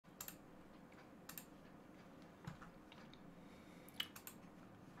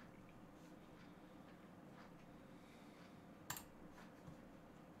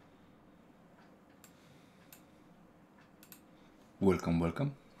Welcome,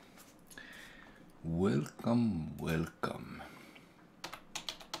 welcome. Welcome, welcome.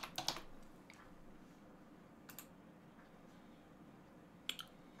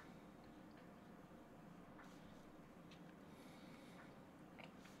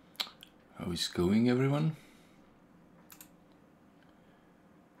 How is going, everyone?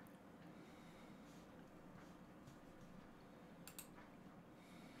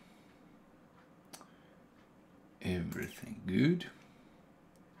 Everything good?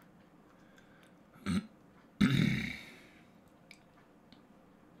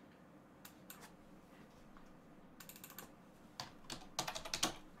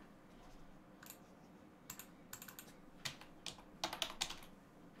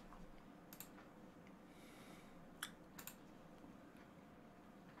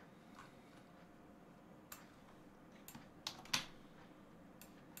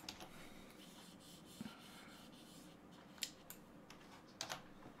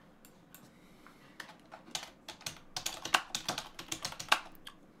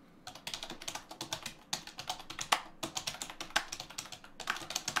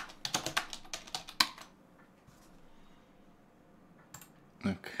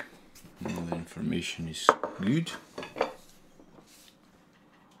 Okay, all the information is good.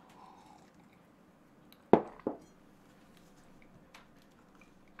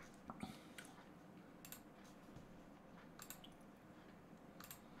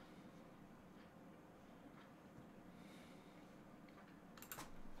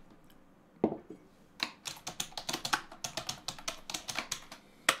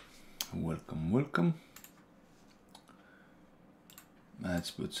 Welcome, welcome.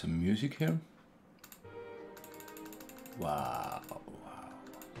 Let's put some music here. Wow, wow.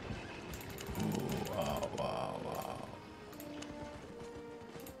 Oh, wow, wow, wow.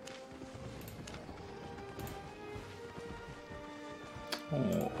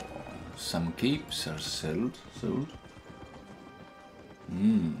 Oh, some capes are sold.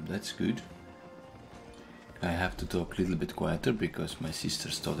 That's good. I have to talk a little bit quieter because my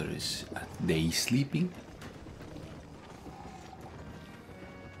sister's daughter is at day sleeping.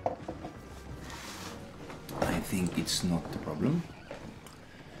 I think it's not the problem.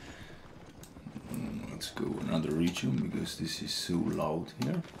 Let's go another region because this is so loud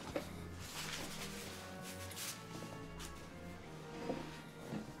here.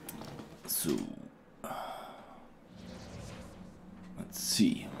 So, let's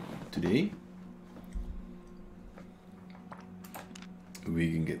see. Today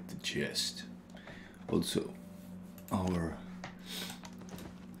we can get the chest. Also, our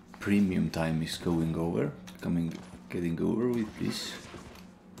premium time is getting over with this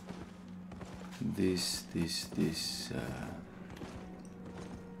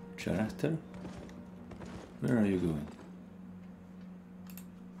character. Where are you going?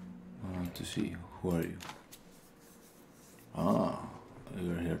 I want to see. Who are you? Ah,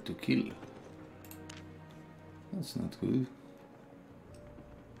 you are here to kill. That's not good.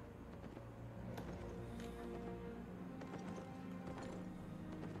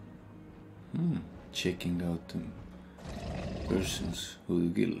 Checking out the persons who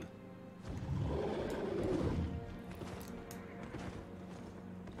you kill.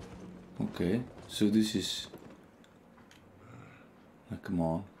 Okay, so this is... come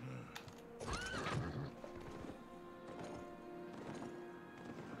on.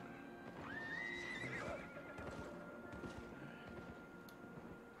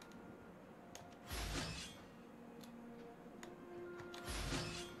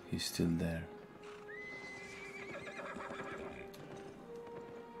 He's still there.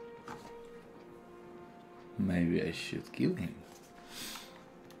 Maybe I should kill him.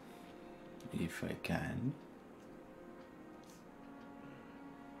 If I can.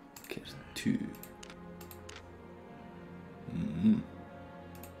 Get 2.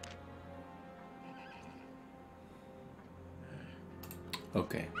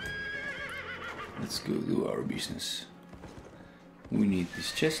 Okay. Let's go do our business. We need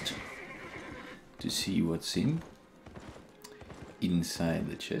this chest to see what's inside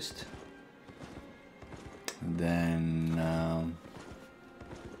the chest. Then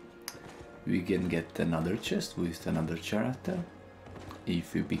we can get another chest with another character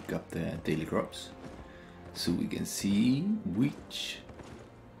if we pick up the daily crops, so we can see which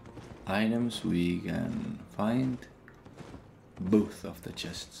items we can find both of the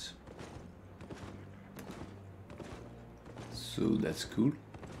chests. So that's cool.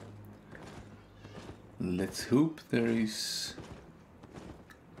 Let's hope there is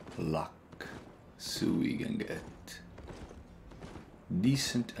luck so we can get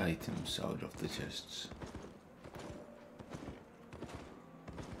decent items out of the chests.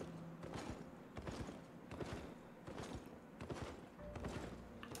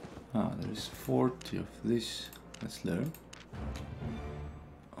 Ah, there is 40 of this. Let's learn.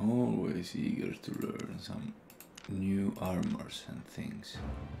 Always eager to learn some new armors and things.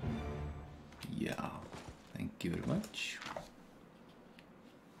 Yeah, thank you very much.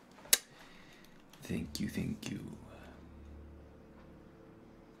 Thank you, thank you.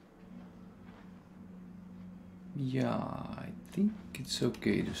 Yeah, I think it's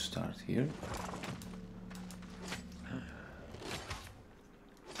okay to start here.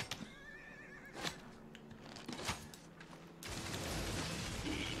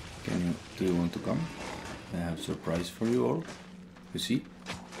 Do you want to come? I have a surprise for you all. You see?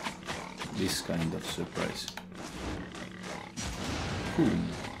 This kind of surprise. Boom.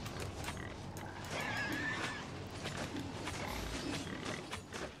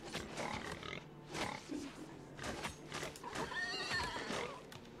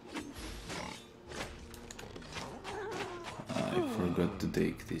 I forgot to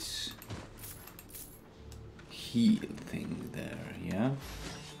take this heal thing there, yeah?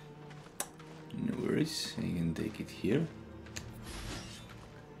 No worries, I can take it here.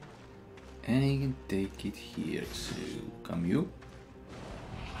 And I can take it here, so come you.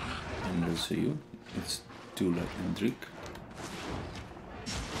 And also you. It's too late and trick.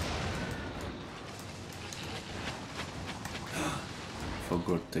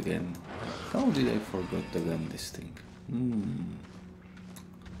 Forgot again. How did I forget again this thing?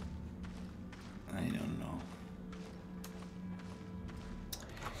 I don't know.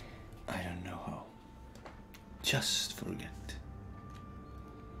 I don't know how. Just forget.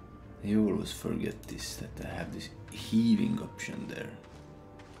 I always forget this, that I have this healing option there.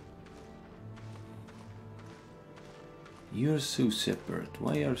 You're so separate.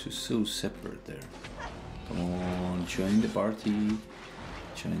 Why are you so separate there? Come on, join the party.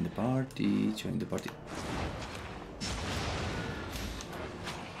 Join the party. Join the party.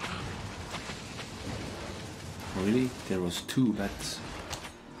 Really? There was 2 bats.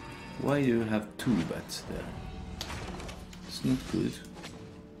 Why do you have 2 bats there? It's not good.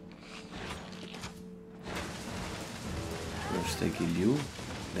 First I kill you,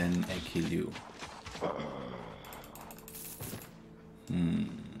 then I kill you.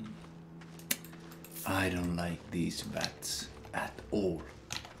 I don't like these bats at all.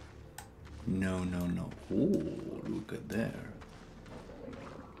 No, no, no. Oh, look at there.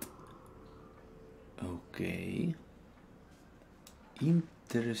 Okay.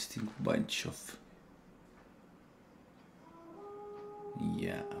 Interesting bunch of...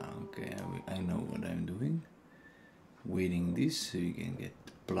 Yeah, okay, I know what I'm doing. Waiting this so you can get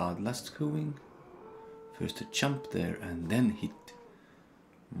bloodlust going. First to jump there and then hit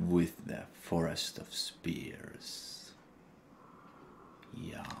with the forest of spears.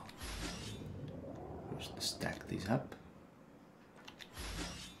 Yeah. First stack this up.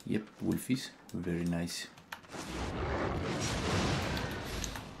 Yep, wolfies, very nice.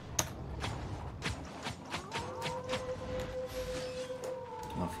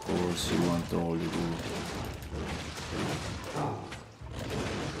 Of course you want all the wood.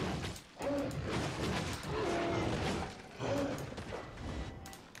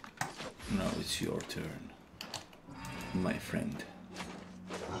 Now it's your turn, my friend.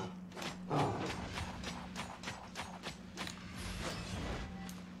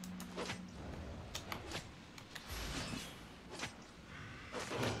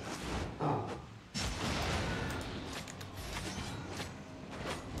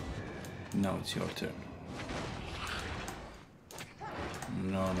 Now it's your turn.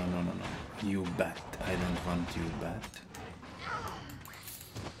 No, no, no, no, no. You bat. I don't want you bat.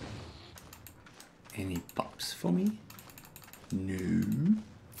 Any pops for me? No.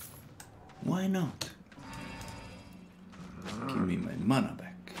 Why not? Give me my mana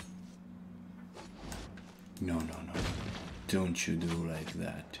back. No, no, no. Don't you do like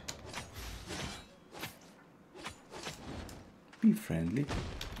that. Be friendly.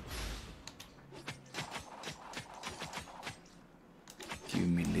 Give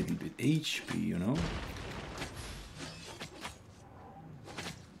me a little bit HP, you know?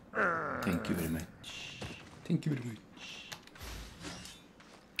 Thank you very much. Thank you very much.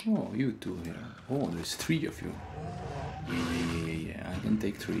 Oh, you two here. Oh, there's 3 of you. Yeah. I can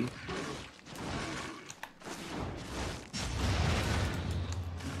take 3.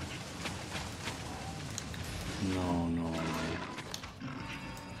 No, no, no.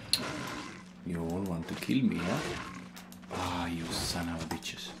 You all want to kill me, huh? Ah, you son of a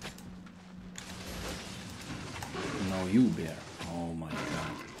bitches. No, you bear. Oh my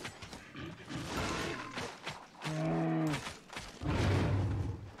god.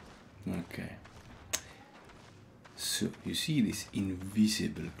 Okay. So you see this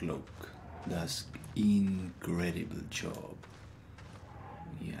invisible cloak does incredible job.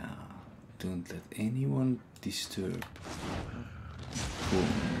 Yeah, don't let anyone disturb. Boom.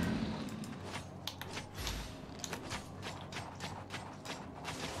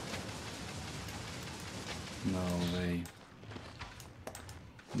 No way.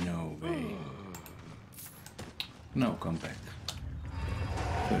 No way. No, come back.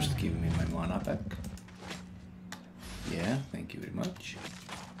 First give me my mana back. Yeah, thank you very much.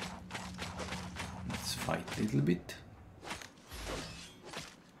 Let's fight a little bit.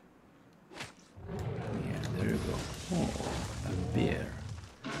 Yeah, there you go. Oh, a bear.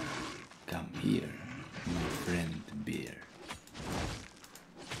 Come here, my friend bear.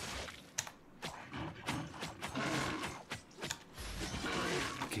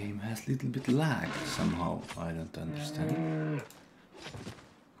 Game has a little bit lag somehow. I don't understand.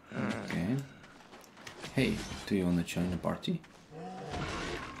 Okay. Hey, do you want to join the party?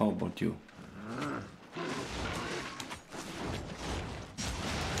 How about you?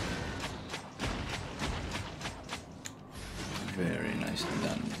 Very nicely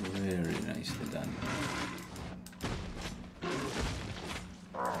done. Very nicely done.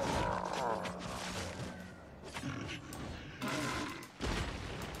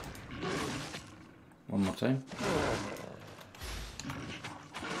 One more time.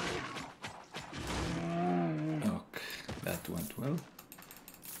 Okay, that went well.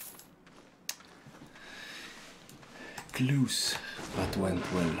 Close, but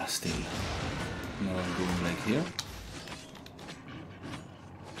went well still. Now I'm going like here.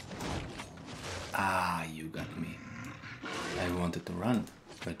 Ah, you got me. I wanted to run,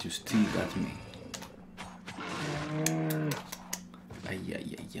 but you still got me. Ay,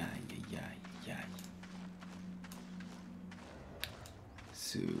 ay, ay, ay, ay, ay, ay.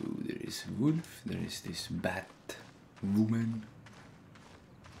 So there is wolf, there is this bat woman.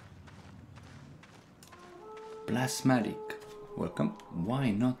 Plasmatic, welcome.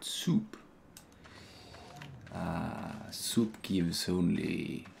 Why not soup? Soup gives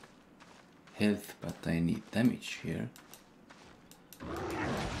only health, but I need damage here.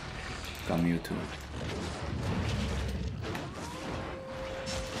 Come you too.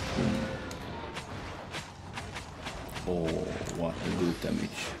 Oh, what a good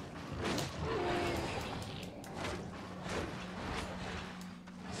damage.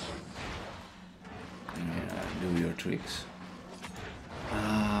 Yeah, do your tricks.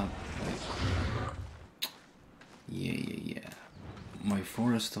 Yeah. My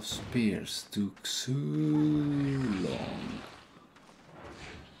Forest of Spears took so long.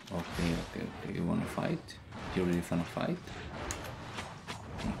 Okay. You wanna fight? You really wanna fight?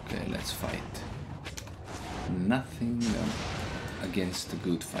 Okay, let's fight. Nothing against a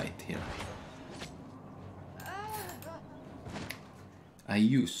good fight here. I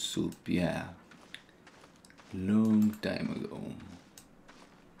used soup, yeah. Long time ago.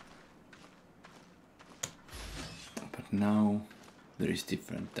 But now there is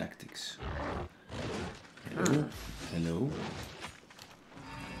different tactics. Hello? Hello?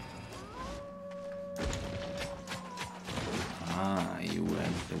 Ah, you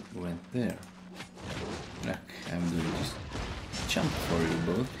went there. Look, I'm doing just jump for you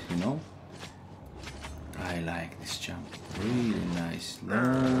both, you know? I like this jump. Really nice,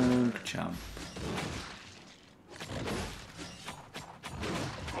 long jump.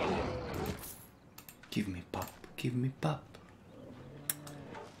 Give me pop, give me pop.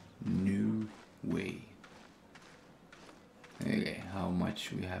 No way. Okay, how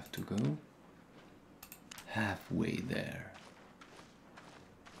much we have to go? Halfway there.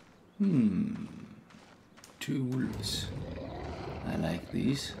 2 wolves. I like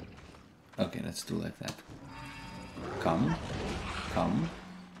these. Okay, let's do like that. Come,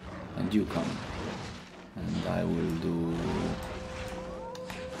 and you come. And I will do...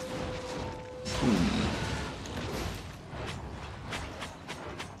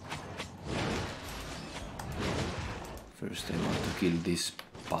 First I want to kill this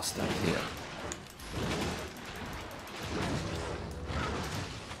bastard here.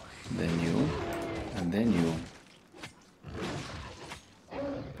 Then you, and then you.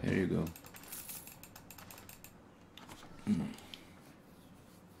 There you go.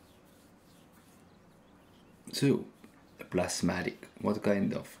 So, a plasmatic. What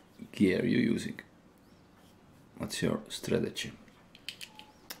kind of gear are you using? What's your strategy?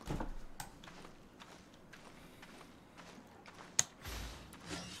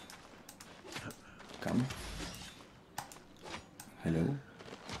 Come. Hello.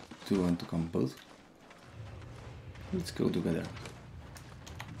 Do you want to come both? Let's go together.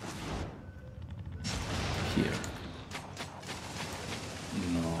 Here.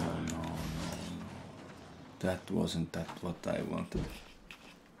 that wasn't what I wanted.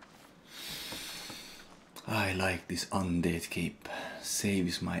 I like this undead cape.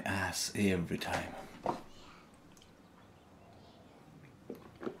 Saves my ass every time.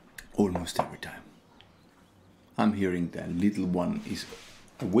 Almost every time. I'm hearing the little one is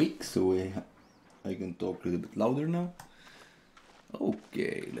awake, so I can talk a little bit louder now.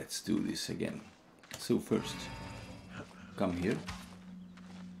 Okay, let's do this again. So first, come here.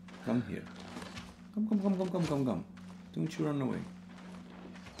 Come here. Come. Don't you run away.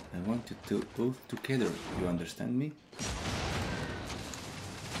 I want you to both together. You understand me?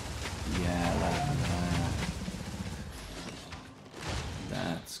 Yeah, like that.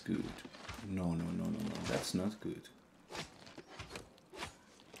 That's good. No. That's not good.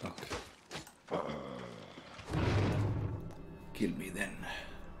 Okay. Kill me then.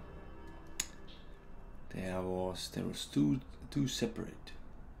 There was two separate.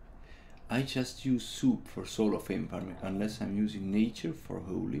 I just use soup for solo fame farming unless I'm using nature for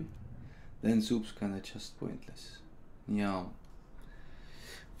holy. Then soup's kinda just pointless. Yeah.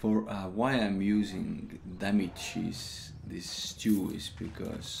 For why I'm using damage is this stew is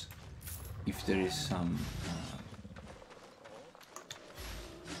because if there is some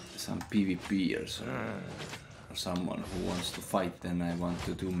PvPers or someone who wants to fight, then I want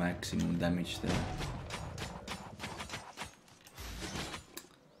to do maximum damage there.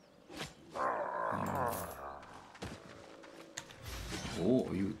 Oh,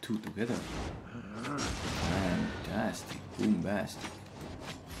 you two together. Fantastic. Boombastic.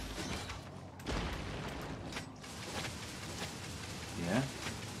 Yeah,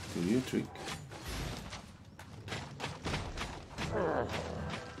 do your trick.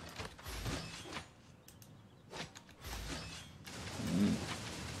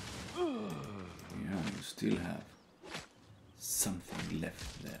 Yeah, you still have something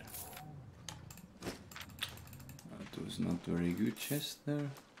left there. That was not very good chest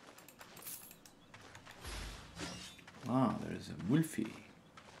there. Ah, there's a wolfie.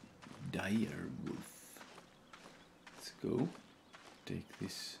 Dire wolf. Let's go. Take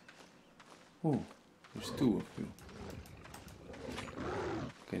this. Oh, there's two of you.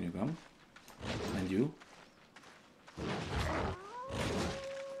 Can you come? And you?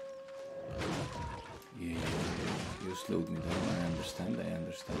 Yeah, you slowed me down. I understand.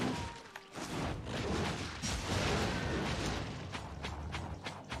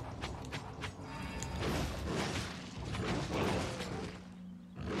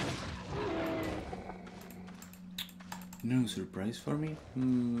 No surprise for me?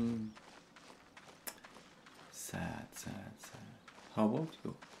 Sad. How about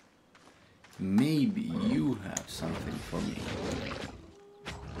you? Maybe you have something for me.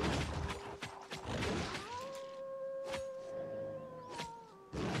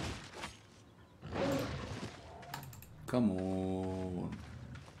 Come on.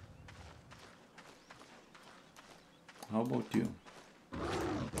 How about you?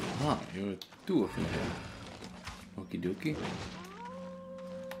 Ah, you're two of them here. Okie dokie.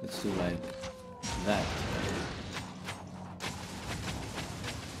 Let's do like that.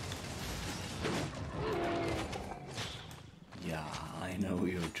 Yeah, I know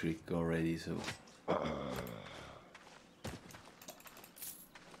your trick already, so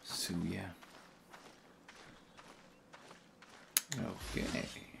yeah. Okay,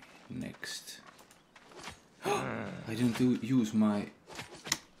 next. I didn't use my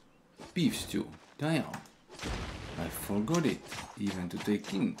beef stew. Damn. I forgot it, even to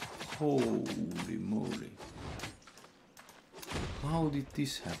take in. Holy moly. How did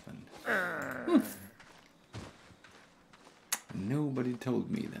this happen? Nobody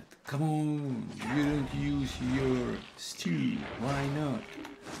told me that. Come on, you don't use your stew. Why not?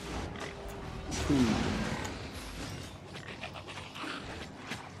 Cool.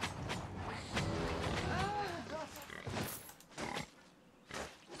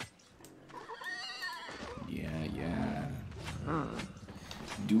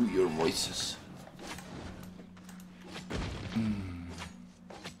 Do your voices.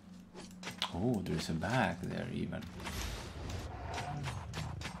 Oh, there's a bag there even.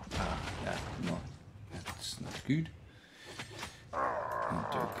 Ah, yeah, no, that's not good.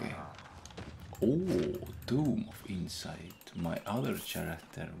 Not okay. Oh, Dome of Insight. My other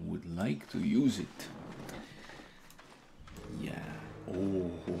character would like to use it. Yeah.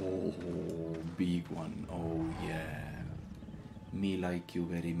 Oh, big one. Oh, yeah. Me like you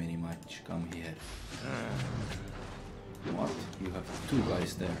very much. Come here. What? You have two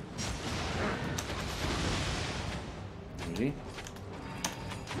guys there. Really?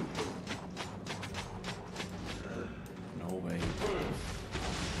 No way.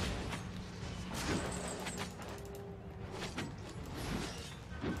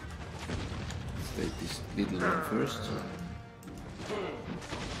 that first.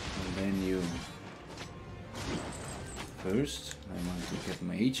 And then you... First, I want to get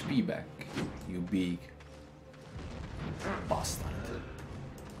my HP back, you big bastard.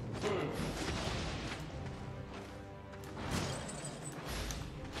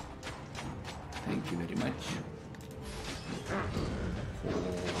 Thank you very much.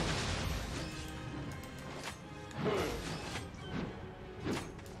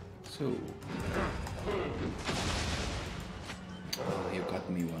 So, you got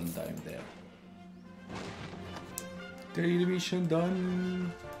me one time there. Daily mission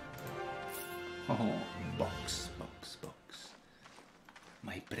done. Oh, box.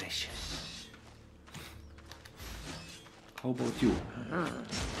 My precious. How about you?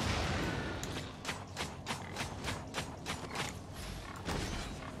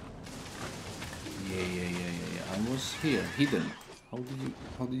 Yeah. I was here, hidden.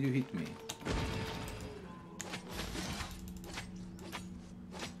 How did you hit me?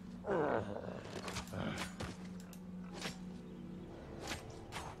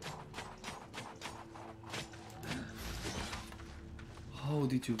 How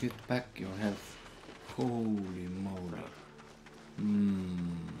did you get back your health? Holy moly.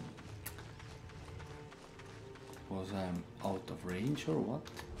 Was I out of range or what?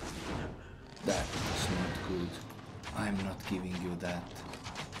 That was not good. I'm not giving you that.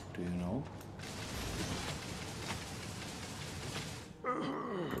 Do you know?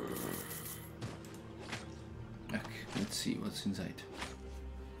 Okay, let's see what's inside.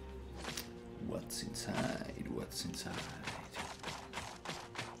 What's inside?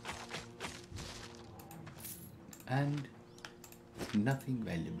 And nothing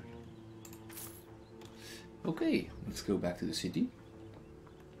valuable. Okay, let's go back to the city.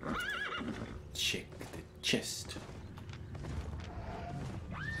 Check the chest.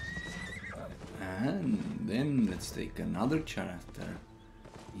 And then let's take another char after.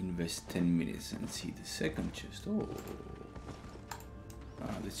 Invest 10 minutes and see the second chest. Oh.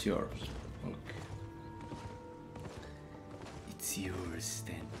 Ah, that's yours. Okay. It's yours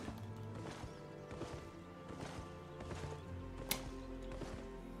then.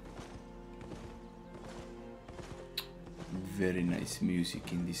 Very nice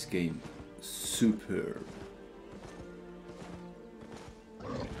music in this game. Superb.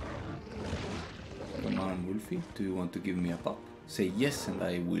 Come on, Wolfie. Do you want to give me a pop? Say yes and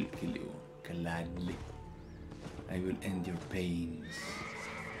I will kill you. Gladly. I will end your pains,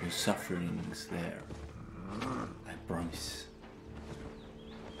 your sufferings there. I promise.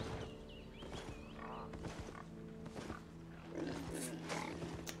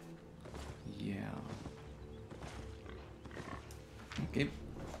 Yeah. Okay.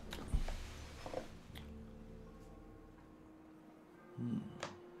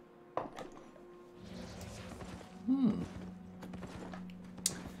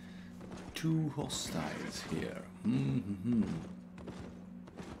 Two hostiles here.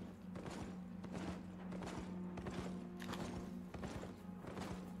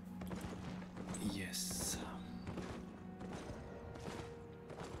 Yes.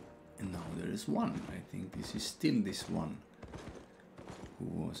 And now there is one. I think this is still this one who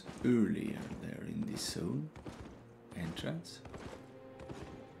was earlier there in this zone entrance.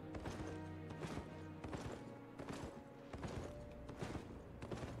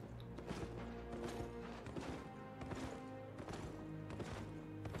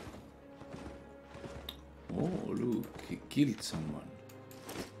 Oh, look, he killed someone.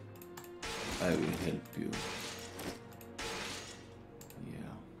 I will help you.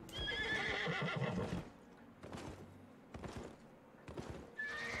 Yeah.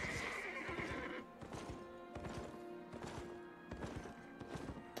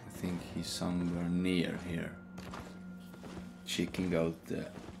 I think he's somewhere near here. Checking out the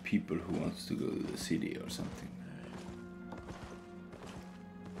people who wants to go to the city or something.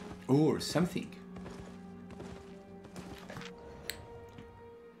 Or something.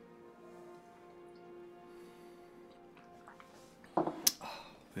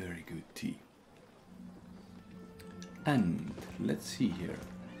 Very good tea. And let's see here.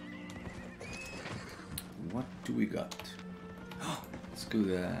 What do we got? Let's go to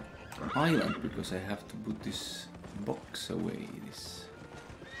the island because I have to put this box away. This.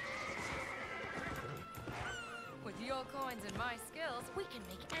 With your coins and my skills, we can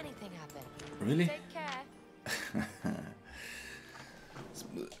make anything happen. Really? Take care. It's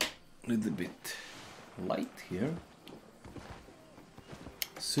a little bit light here.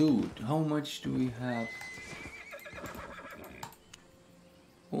 So, how much do we have?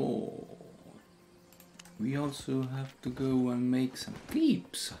 Oh, we also have to go and make some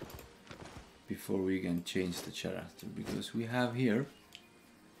clips before we can change the character, because we have here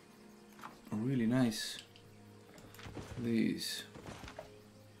a really nice these.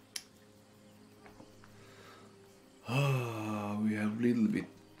 We have little bit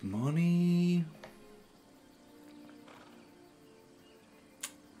money.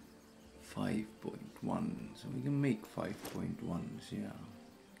 5.1, so we can make 5.1s, yeah.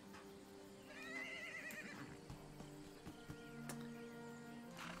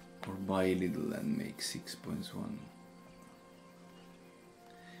 Or buy a little and make 6.1.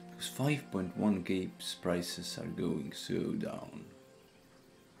 Because 5.1 games prices are going so down.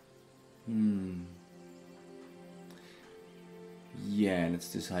 Yeah, let's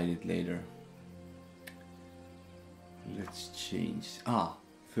decide it later. Let's change.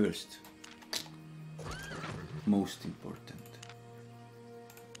 First, most important,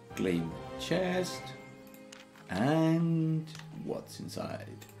 claim chest and what's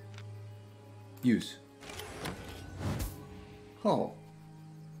inside. Use. Oh,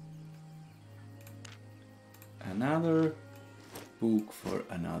 another book for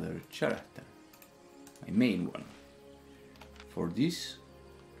another character, my main one. For this,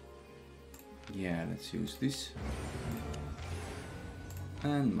 yeah, let's use this.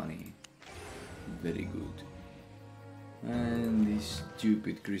 And money, very good. And these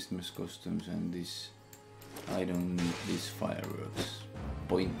stupid Christmas costumes and this, I don't need these fireworks.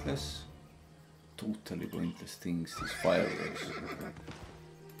 Pointless, totally pointless things, these fireworks.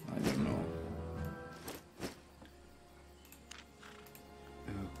 I don't know.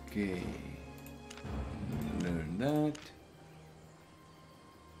 Okay, learn that.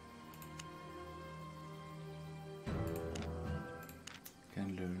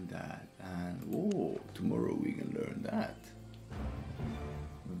 Can learn that, and tomorrow we can learn that.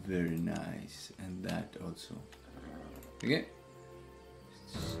 Very nice, and that also. Okay,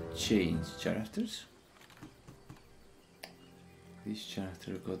 change characters. This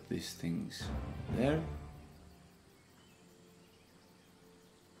character got these things there.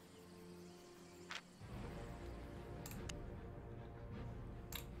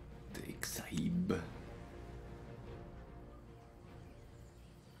 Take Sahiib.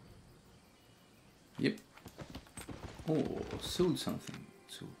 Yep. Oh, sold something.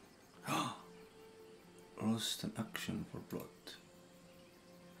 So, lost an action for plot.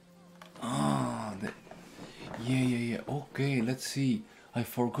 Yeah. Okay, let's see. I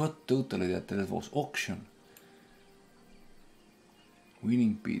forgot totally that there was auction.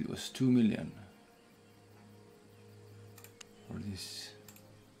 Winning bid was 2 million. For this.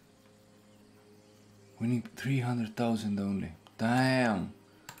 Winning 300,000 only. Damn.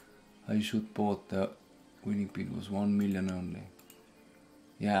 I should bought the winning bid was 1 million only.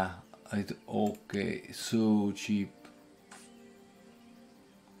 Yeah, okay, so cheap.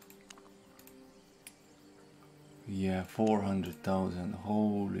 Yeah, 400,000.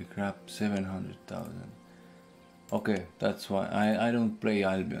 Holy crap, 700,000. Okay, that's why I don't play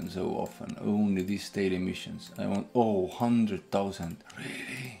Albion so often. Only these daily missions. I want 100,000.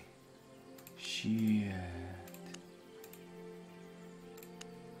 Really? Shit.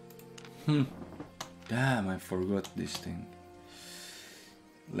 Damn, I forgot this thing.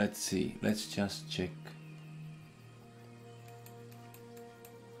 Let's see, let's just check.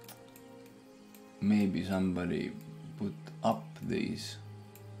 Maybe somebody put up these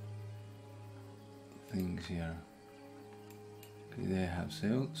things here. Okay, they have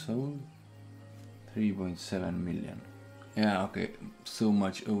sold 3.7 million. Yeah, okay, so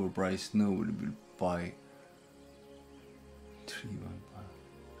much overpriced, nobody will buy 3.5.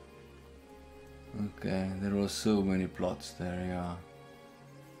 Okay, there were so many plots there, yeah.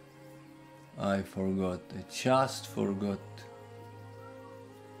 I forgot, I just forgot.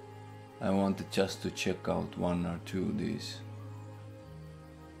 I wanted just to check out 1 or 2 of these.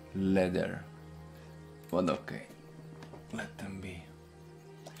 Leather. But okay, let them be.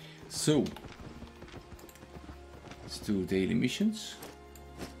 So, let's do daily missions.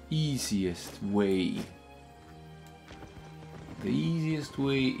 Easiest way. The easiest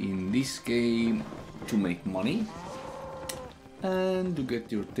way in this game to make money and to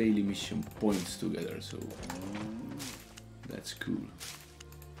get your daily mission points together, so that's cool.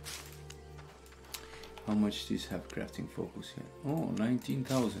 How much does this have crafting focus here? Oh,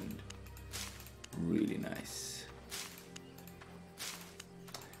 19,000. Really nice.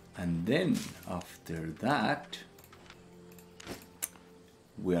 And then after that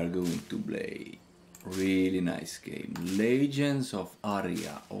we are going to play really nice game, Legends of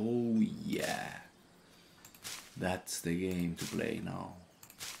Aria. Oh yeah, that's the game to play now.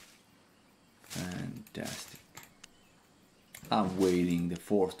 Fantastic. I'm waiting the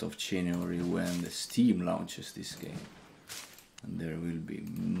 4th of January when the Steam launches this game. And there will be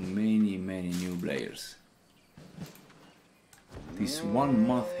many new players. This 1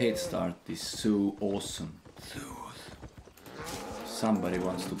 month head start is so awesome. Somebody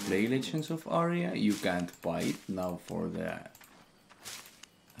wants to play Legends of Aria, you can't buy it now for the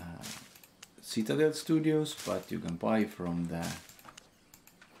Citadel Studios, but you can buy from the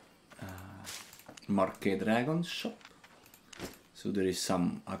Marquee Dragon shop. So there is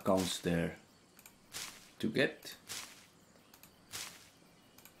some accounts there to get.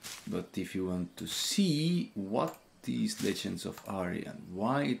 But if you want to see what is Legends of Aria and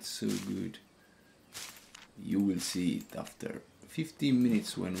why it's so good, you will see it after 15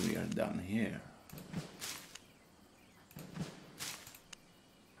 minutes when we are done here.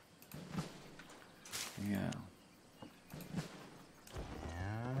 Yeah.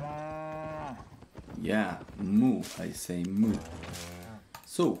 Yeah, moo, I say moo.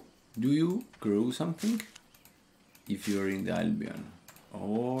 So, do you grow something? If you're in the Albion,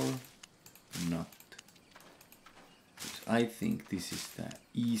 or not? I think this is the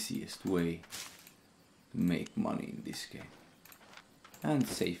easiest way to make money in this game. And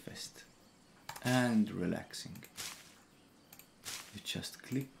safest. And relaxing. You just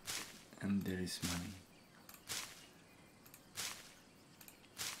click and there is money.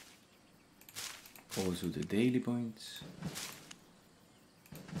 Also the daily points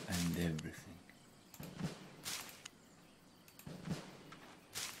and everything.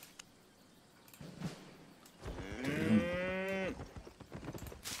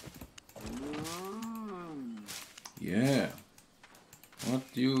 Yeah. What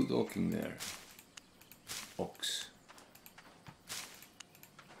you talking there? Ox.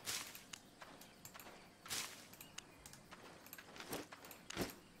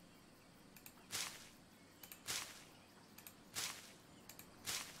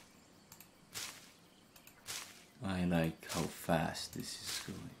 I like how fast this is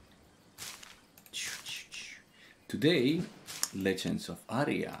going. Today, Legends of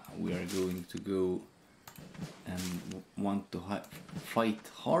Aria, we are going to go and want to fight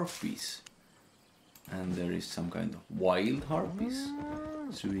Harpies. And there is some kind of wild Harpies.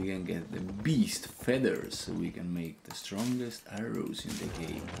 So we can get the beast feathers so we can make the strongest arrows in the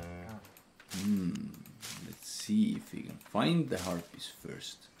game. Let's see if we can find the Harpies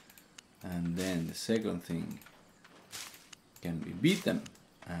first. And then the second thing, can we beat them?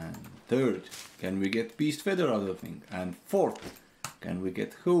 And third, can we get beast feather out of them? And fourth, can we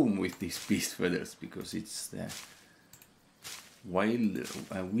get home with these beast feathers? Because it's the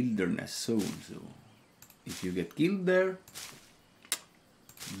wilderness zone. So if you get killed there,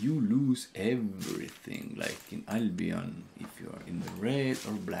 you lose everything. Like in Albion, if you are in the red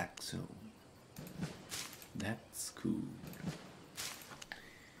or black zone. That's cool.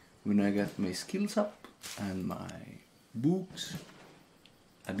 When I got my skills up and my books,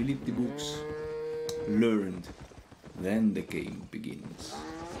 ability books, learned, then the game begins.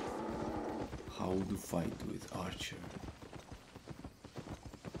 How to fight with Archer.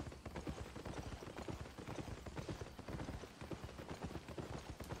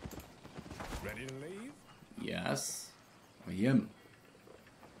 Ready to leave? Yes, I am.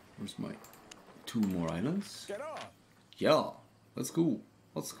 Where's my 2 more islands? Get on! Yeah, let's go.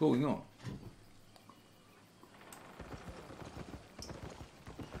 What's going on?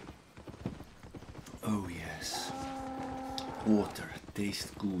 Oh yes, water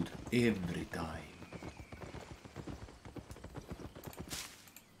tastes good every time.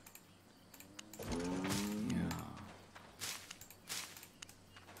 Yeah.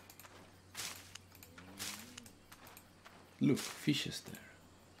 Look, fishes there.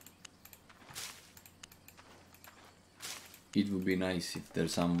 It would be nice if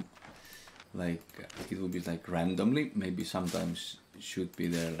there's some, like, it would be like randomly, maybe sometimes should be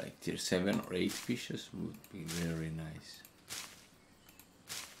there like tier 7 or 8 fishes, would be very nice.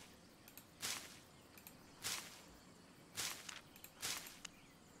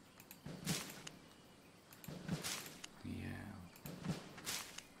 Yeah.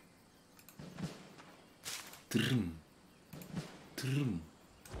 Trum. Trum.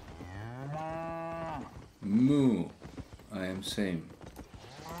 Moo. I am same.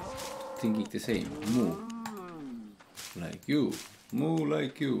 Thinking the same. Moo. Like you. Moo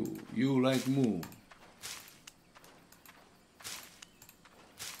like you. You like moo.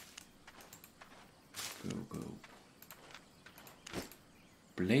 Go, go.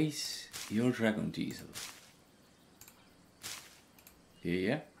 Place your dragon diesel. Here,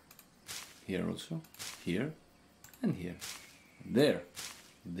 yeah. Here also. Here. And here. There.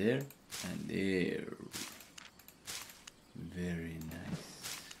 There. And there. Very nice.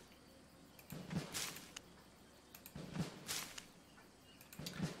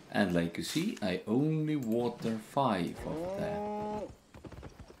 And like you see, I only water 5 of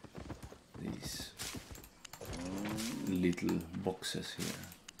these little boxes here.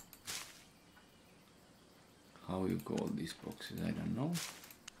 How you call these boxes, I don't know.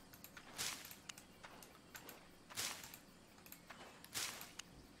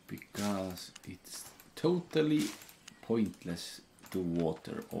 Because it's totally pointless to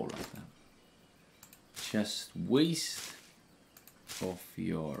water all of them. Just waste of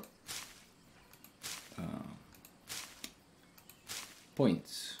your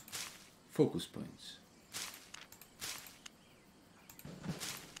points, focus points.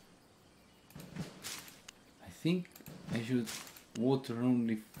 I think I should water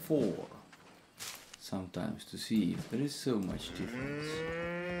only 4 sometimes to see if there is so much difference.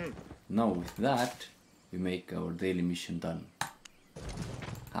 Now with that we make our daily mission done.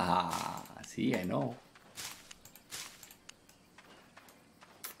 Ah, see, I know.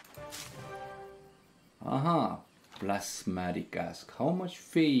 Aha, plasmatic ask. How much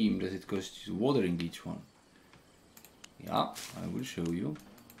fame does it cost you watering each one? Yeah, I will show you.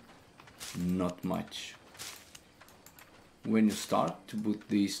 Not much. When you start to put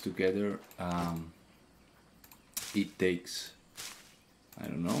these together, it takes, I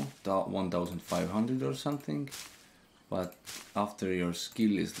don't know, 1500 or something. But after your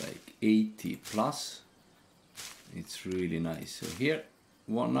skill is like 80 plus, it's really nice. So here,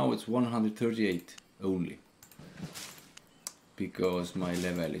 now it's 138 only. Because my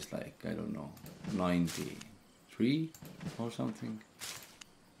level is like, I don't know, 93 or something.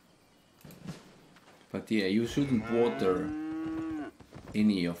 But yeah, you shouldn't water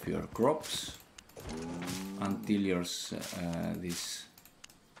any of your crops until your this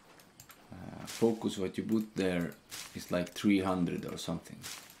focus what you put there is like 300 or something.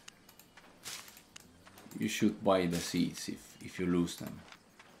 You should buy the seeds if you lose them.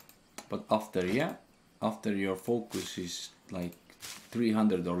 But after, yeah, after your focus is like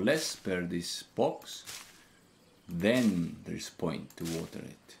 300 or less per this box, then there's point to water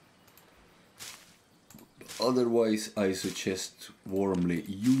it. Otherwise, I suggest warmly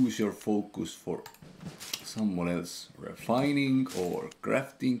use your focus for someone else refining or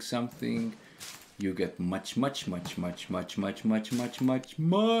crafting something. You get much more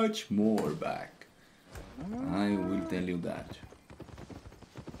back. I will tell you that.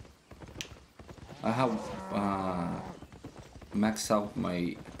 I have maxed out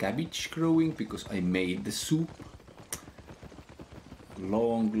my cabbage growing because I made the soup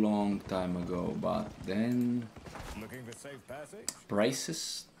long time ago, but then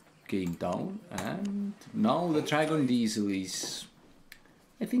prices came down and now the dragon diesel is,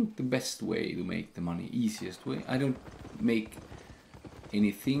 I think, the best way to make the money, easiest way. I don't make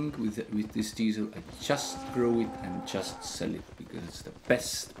anything with this diesel, I just grow it and just sell it because it's the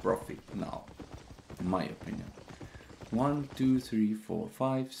best profit now, in my opinion. 1, 2, 3, 4,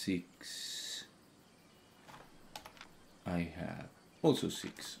 5, 6. I have also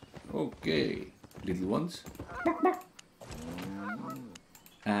 6. Okay, little ones.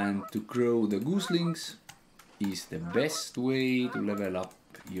 And to grow the gooselings is the best way to level up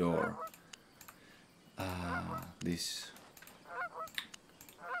your this,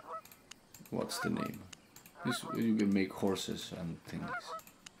 what's the name? This, you can make horses and things.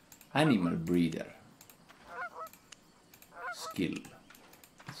 Animal breeder skill.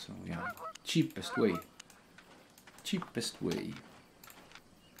 So yeah, cheapest way. Cheapest way.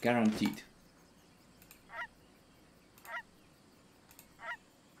 Guaranteed.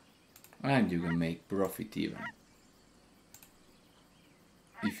 And you can make profit even.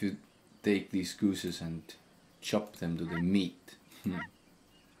 If you take these gooses and chop them to the meat,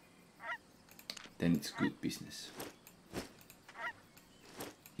 then it's good business.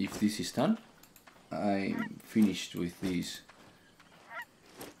 If this is done, I'm finished with these.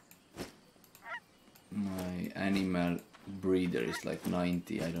 My animal breeder is like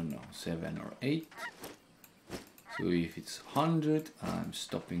 90, I don't know, 7 or 8. So if it's 100, I'm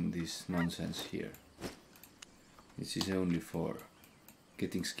stopping this nonsense here. This is only for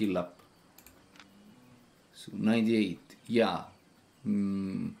getting skill up. So 98, yeah.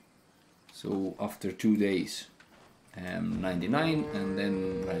 So after 2 days, 99, and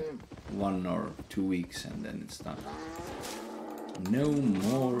then like 1 or 2 weeks, and then it's done. No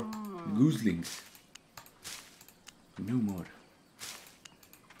more gooselings. No more.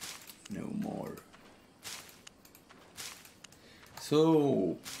 No more.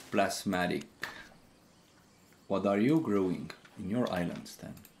 So, plasmatic. What are you growing in your islands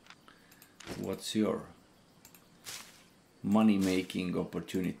then? What's your money making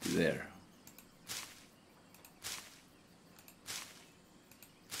opportunity there.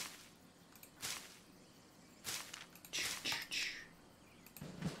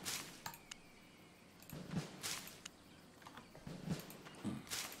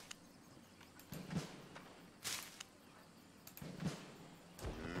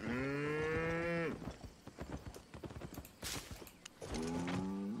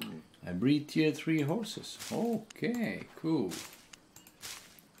 Breed tier 3 horses. Okay, cool.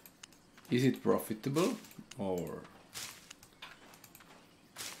 Is it profitable or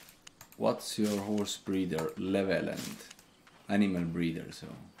what's your horse breeder level and animal breeder? So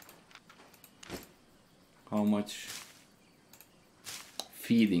how much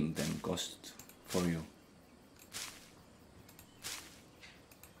feeding them cost for you?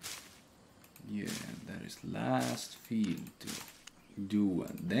 Yeah, there is last field to do,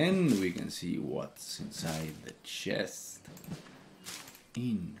 and then we can see what's inside the chest.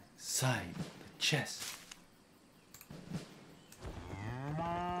 Inside the chest.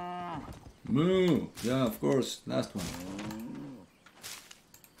 Moo! Yeah, of course, last one.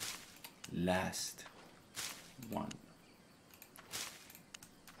 Last one.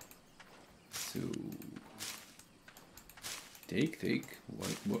 So take.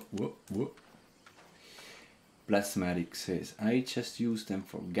 What? Plasmatic says, I just use them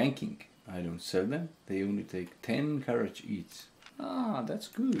for ganking. I don't sell them. They only take 10 carriage each. Ah, that's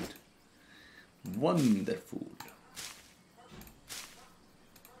good. Wonderful.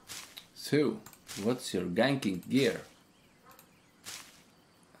 So, what's your ganking gear?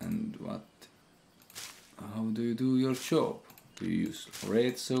 And how do you do your job? Do you use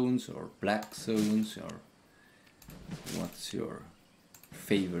red zones or black zones, or what's your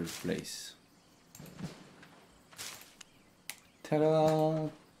favorite place? Ta-da!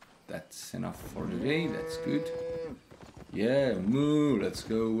 That's enough for today, that's good. Yeah, moo, let's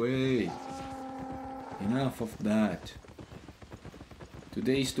go away. Enough of that.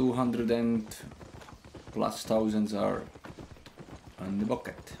 Today's 200 and plus thousands are on the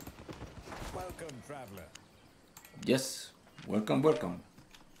bucket. Welcome, traveler. Yes, welcome.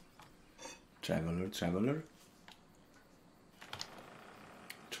 Traveler.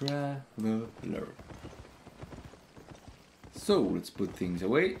 So let's put things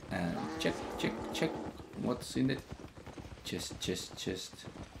away and check what's in it. Chest.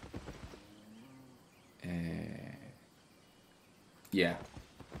 Yeah.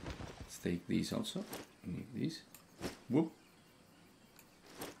 Let's take these also. Need these. Whoop.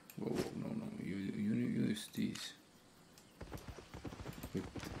 Whoa, no. You use these.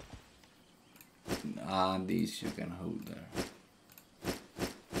 These you can hold there.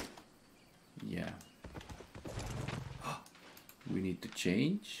 Yeah. We need to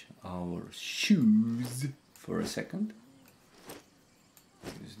change our shoes for a second.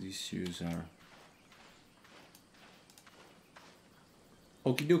 Because these shoes are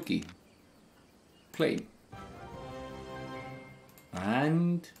okie dokie. Plain.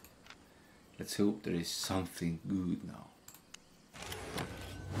 And let's hope there is something good now.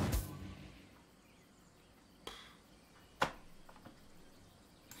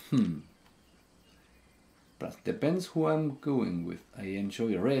 But depends who I'm going with. I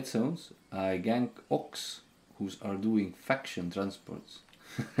enjoy red zones. I gank ox who are doing faction transports.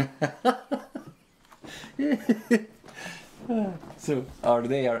 So are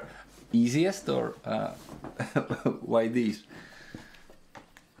they easiest or why these?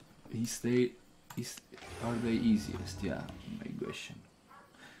 Are they easiest? Yeah, my question.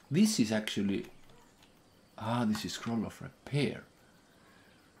 This is actually this is scroll of repair.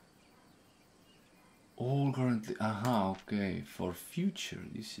 All currently, okay, for future,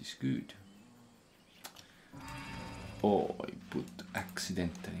 this is good. Oh, I put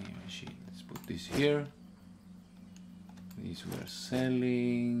accidentally machine. Let's put this here. These were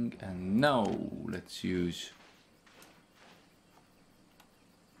selling, and now let's use.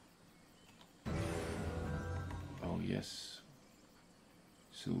 Oh yes,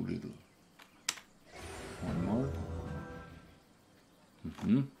 so little. One more.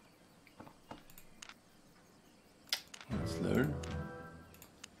 Let's learn.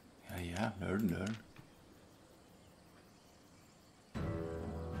 Yeah, learn.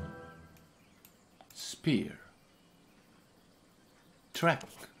 Spear. Track.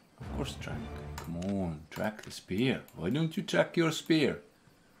 Of course track. Come on, track the spear. Why don't you track your spear?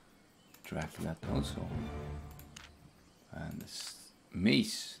 Track that also. And this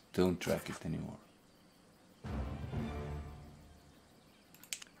mace, don't track it anymore.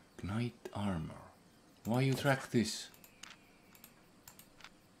 Knight armor. Why you track this?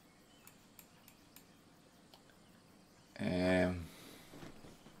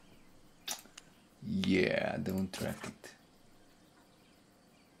 Yeah, don't track it.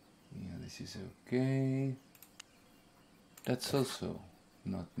 Yeah, this is okay. That's also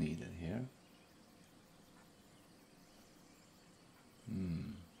not needed here.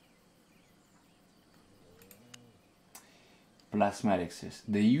 Plasmatic says,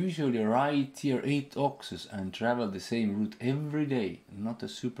 they usually ride tier 8 oxes and travel the same route every day. Not a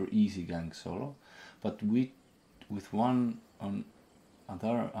super easy gang solo, but with one on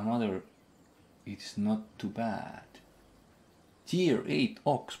another it's not too bad. Tier 8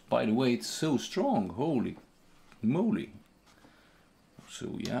 ox, by the way, it's so strong, holy moly.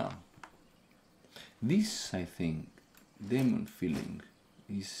 So yeah. This, I think, demon filling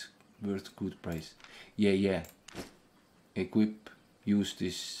is worth good price. Yeah. Equip, use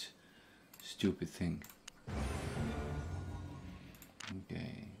this stupid thing.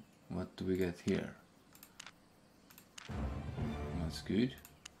 Okay, what do we get here? That's good.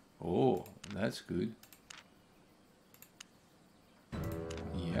 Oh, that's good.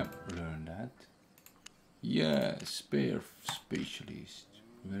 Yep, learn that. Yeah, spare specialist.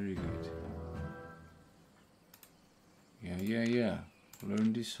 Very good. Yeah.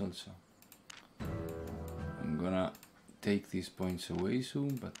 Learn this also. I'm gonna take these points away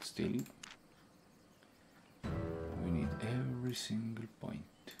soon, but still. We need every single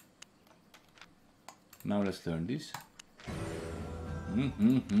point. Now let's learn this.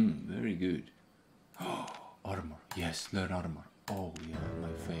 Very good. Armor. Yes, learn armor. Oh yeah,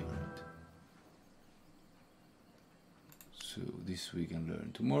 my favorite. So this we can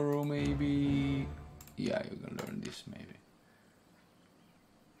learn tomorrow maybe. Yeah, you can learn this maybe.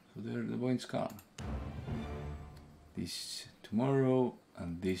 So there the points gone. This tomorrow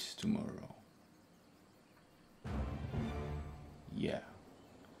and this tomorrow. Yeah.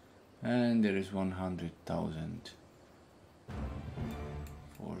 And there is 100,000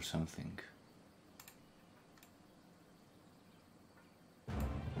 for something.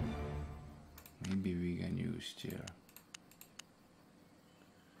 Maybe we can use here.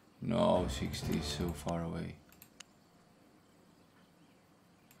 No, 60 is so far away.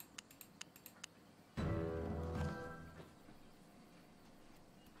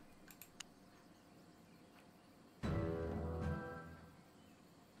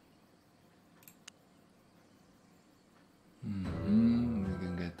 We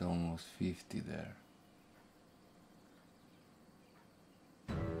can get almost 50 there.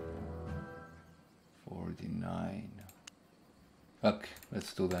 $49. Okay,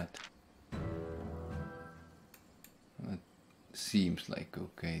 let's do that. That seems like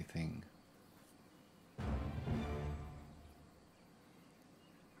okay thing.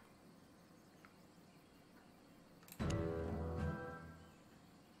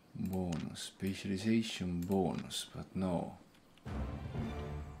 Bonus, specialization bonus, but no.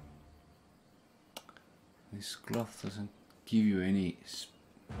 This cloth doesn't give you any.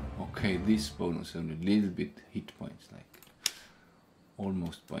 Okay, this bonus only a little bit hit points, like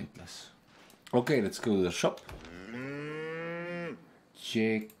almost pointless. Okay, let's go to the shop.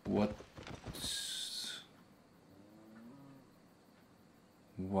 Check what.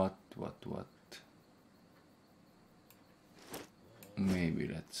 Maybe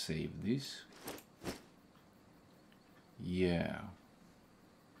let's save this. Yeah.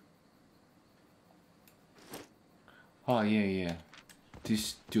 Oh yeah. This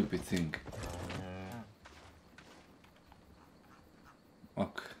stupid thing.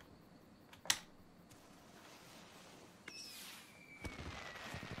 Okay.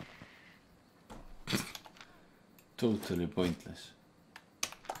 Totally pointless.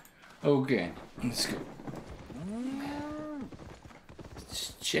 Okay, let's go.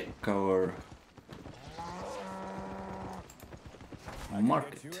 Let's check our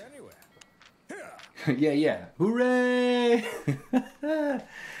market. Yeah. Hooray!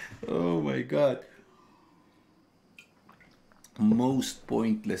 Oh my god. Most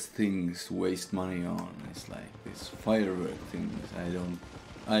pointless things to waste money on. It's like this firework things.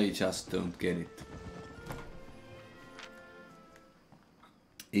 I just don't get it.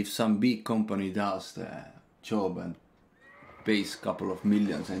 If some big company does the job and pays a couple of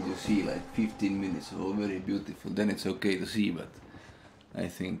millions and you see like 15 minutes, oh very beautiful, then it's okay to see, but I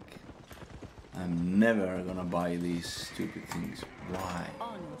think I'm never gonna buy these stupid things. Why?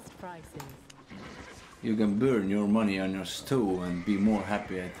 Honest prices. You can burn your money on your stove and be more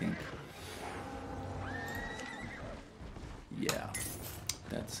happy, I think. Yeah,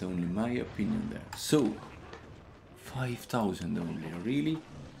 that's only my opinion there. So, 5,000 only, really?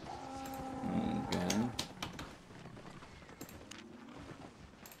 Okay.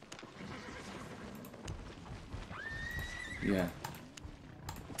 Yeah.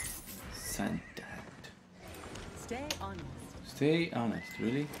 Santa hat. Stay honest. Stay honest,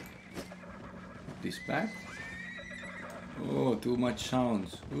 really? Put this back. Oh, too much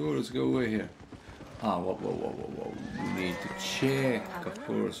sounds. Oh, let's go away here. Ah, whoa. We need to check, of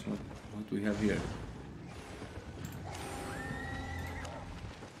course, what we have here.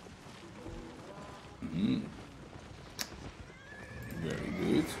 Very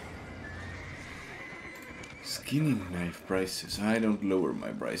good. Skinning knife prices. I don't lower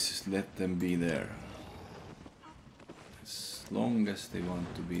my prices. Let them be there. As long as they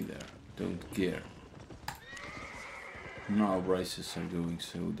want to be there. Don't care. Now prices are going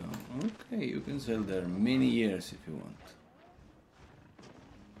so down. Okay, you can sell there many years if you want.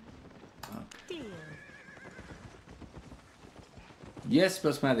 Okay. Yes,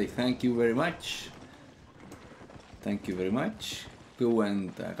 Plasmatic, thank you very much. Thank you very much. Go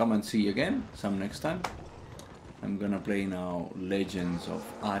and come and see again some next time. I'm gonna play now Legends of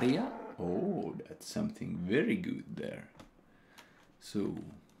Aria. Oh, that's something very good there. So,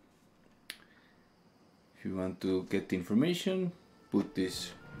 if you want to get information, put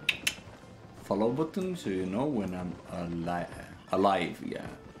this follow button so you know when I'm alive, yeah.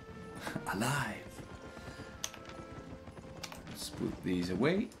 Alive. Let's put these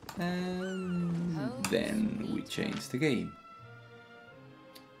away and then we change the game.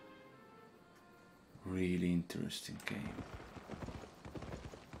 Really interesting game.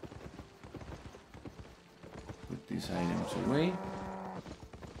 Put these items away.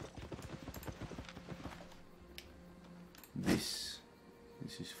 This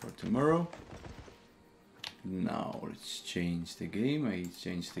is for tomorrow. Now let's change the game. I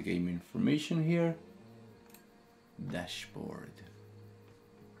changed the game information here. Dashboard.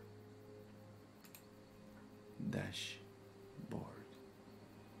 Dashboard.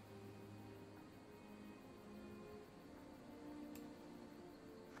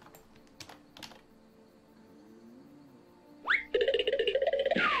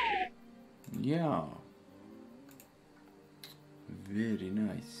 Yeah. Very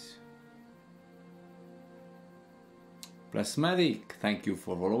nice. Plasmatic, thank you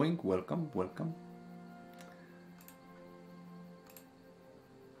for following. Welcome, welcome.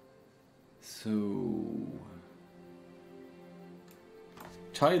 So,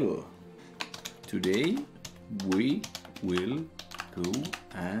 title. Today we will go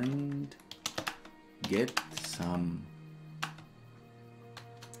and get some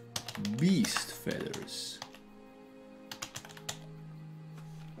beast feathers.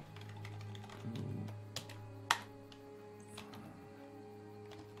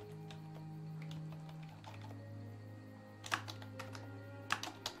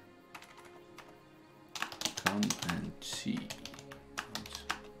 Come and see.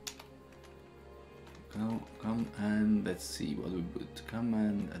 Come and let's see what we put. Come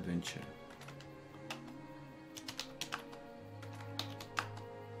and adventure.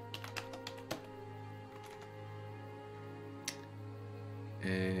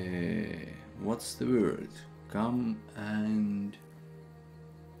 What's the word? Come and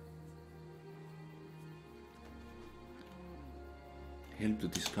help to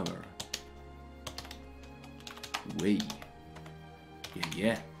discover. Way.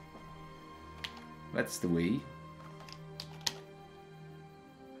 Yeah. That's the way.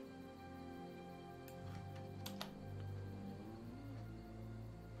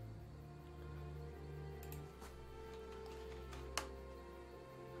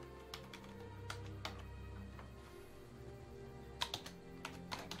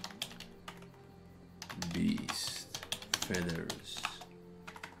 Beast feathers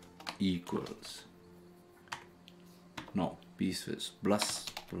equals no beast feathers plus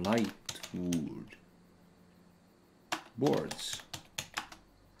light wood boards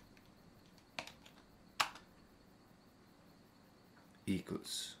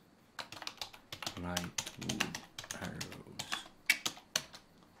equals light wood arrows.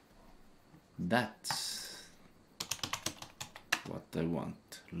 That's what I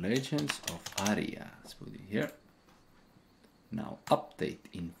want. Legends of Aria. Let's put it here. Now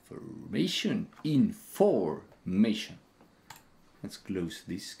update information. Let's close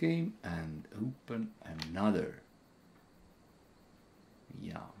this game and open another.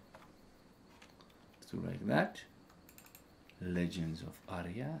 Yeah. Let's do like that. Legends of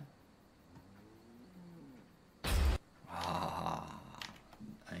Aria. Ah,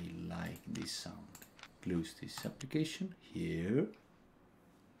 I like this sound. Close this application here.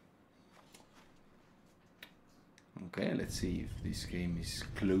 Okay, let's see if this game is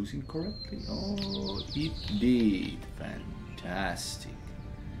closing correctly. Oh, it did. Fantastic.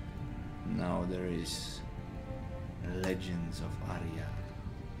 Now there is Legends of Aria.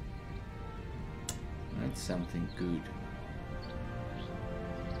 That's something good.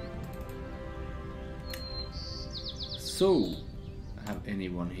 So, have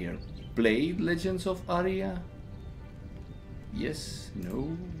anyone here played Legends of Aria? Yes,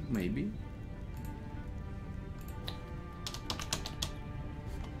 no, maybe.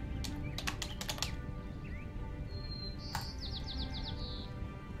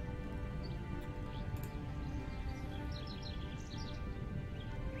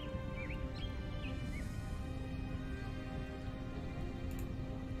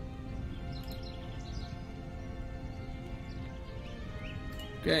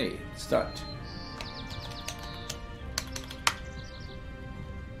 Okay, start.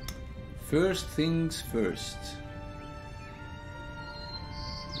 First things first.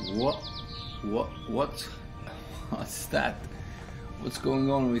 What's that? What's going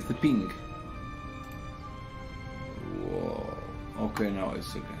on with the ping? Whoa. Okay, now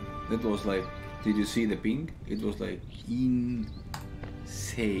it's okay. That was like, did you see the ping? It was like insane.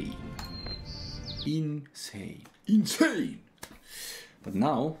 Insane! But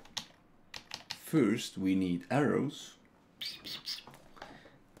now, first we need arrows.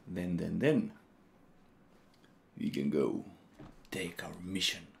 Then we can go take our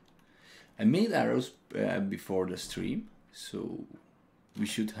mission. I made arrows before the stream, so we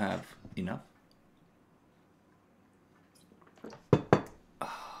should have enough.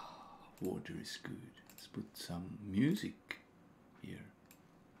 Water is good. Let's put some music here.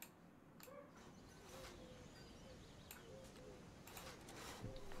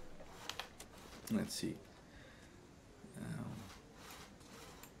 Let's see.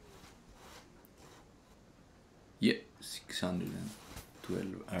 Yeah,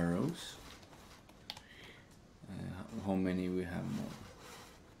 612 arrows. How many we have more?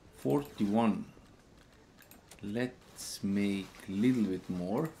 41. Let's make a little bit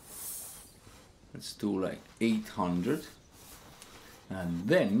more. Let's do like 800. And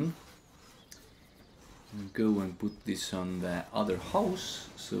then go and put this on the other house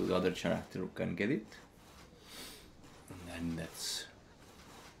so the other character can get it. And then let's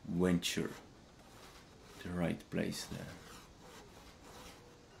venture the right place there.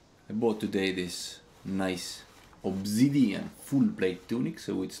 I bought today this nice obsidian full plate tunic,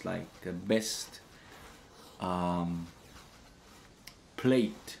 so it's like the best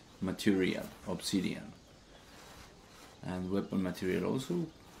plate material, obsidian, and weapon material also,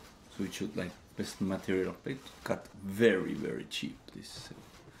 so it should like best material of plate. Got very cheap. This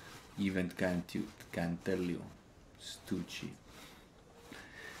event can't tell you, it's too cheap.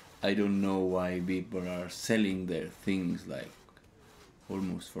 I don't know why people are selling their things like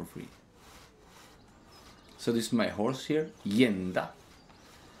almost for free. So this is my horse here, Yenda.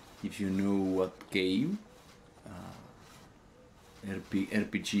 If you know what game,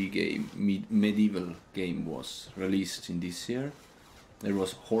 RPG game, medieval game was released in this year. There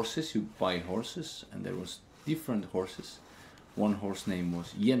was horses, you buy horses, and there was different horses. One horse name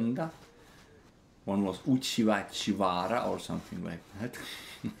was Yenda, one was Uchivachivara or something like that.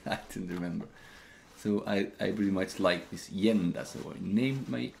 I didn't remember. So I pretty much like this Yenda, so I named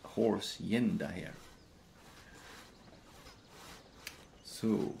my horse Yenda here.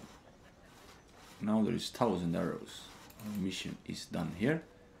 So now there is 1000 arrows. Our mission is done here.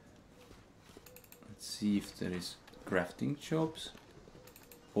 Let's see if there is crafting jobs.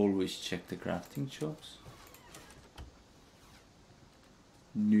 Always check the crafting jobs.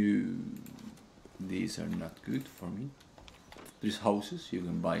 No, these are not good for me. There's houses, you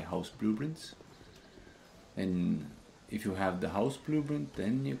can buy house blueprints. And if you have the house blueprint,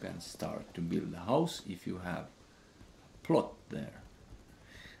 then you can start to build a house if you have plot there.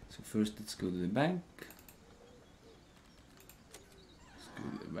 So first let's go to the bank. Let's go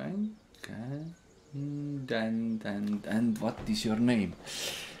to the bank. And what is your name?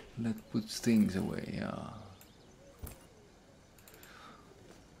 Let's put things away.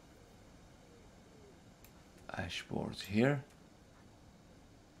 Ash boards here.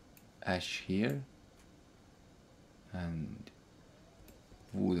 Ash here. And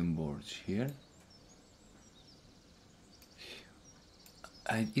wooden boards here.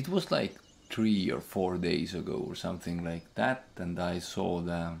 It was like 3 or 4 days ago or something like that, and I saw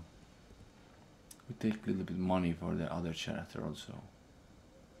the. We take a little bit money for the other character also.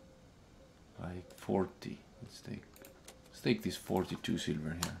 Like 40. Let's take this 42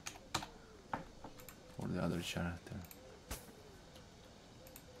 silver here for the other character.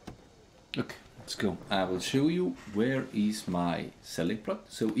 Okay, let's go. I will show you where is my selling plot.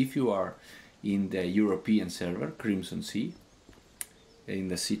 So if you are in the European server, Crimson Sea, in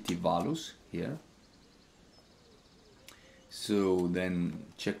the city Valus here, So then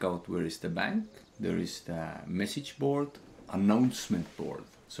check out where is the bank. There is the message board, announcement board,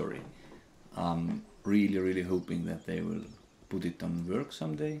 sorry. I'm really hoping that they will put it on work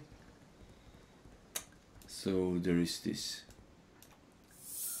someday. So there is this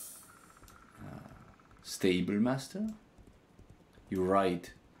stable master. You ride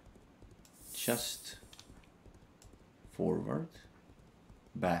just forward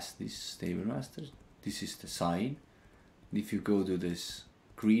past this stable master. This is the sign. If you go to this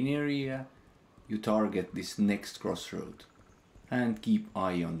green area, you target this next crossroad and keep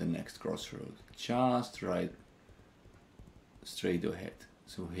eye on the next crossroad. Just right straight ahead.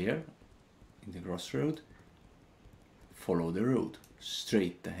 So here in the crossroad, follow the road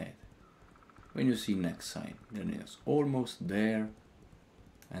straight ahead. When you see next sign, then it's almost there,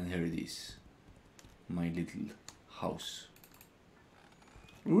 and here it is, my little house.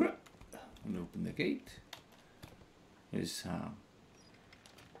 And open the gate. There's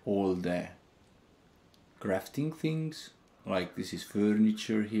all the crafting things, like this is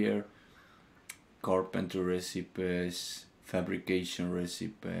furniture here, carpenter recipes, fabrication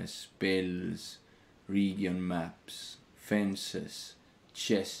recipes, spells, region maps, fences,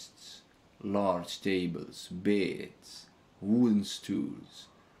 chests, large tables, beds, wooden stools,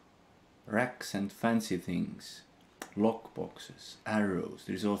 racks and fancy things, lockboxes, arrows.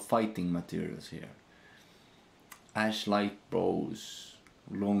 There's all fighting materials here. Ash light bows,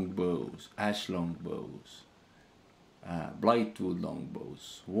 longbows, ash longbows, blightwood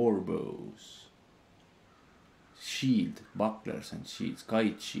longbows, war bows, shield, bucklers and shields,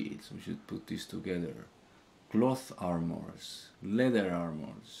 kite shields. We should put this together. Cloth armors, leather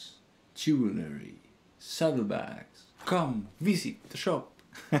armors, jewelry, saddlebags. Come visit the shop.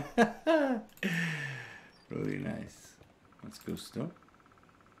 Really nice. Let's close the door.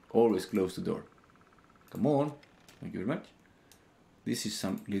 Always close the door. Come on. Thank you very much. This is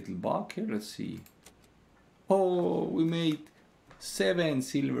some little bug here. Let's see. Oh, we made 7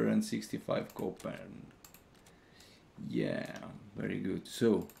 silver and 65 copper. Yeah, very good.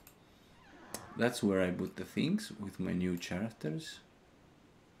 So that's where I put the things with my new characters.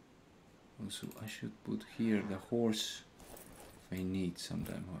 Also, I should put here the horse if I need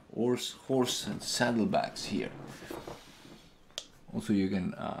sometime. Horse and saddlebags here. Also, you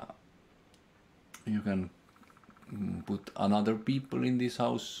can put another people in this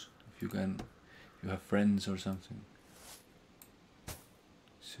house if you have friends or something.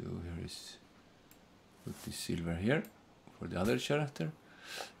 So here is, put this silver here for the other character.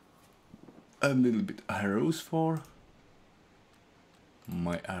 A little bit arrows for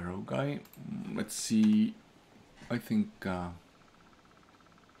my arrow guy. Let's see. I think let's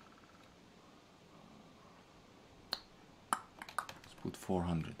put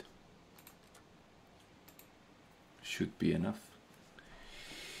 400. Should be enough.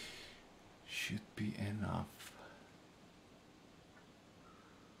 Should be enough.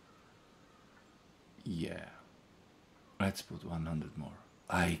 Yeah. Let's put 100 more.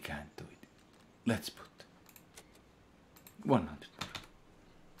 I can't do it. Let's put 100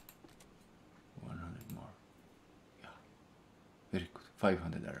 more. 100 more. Yeah. Very good.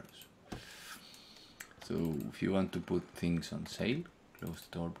 500 arrows. So if you want to put things on sale, close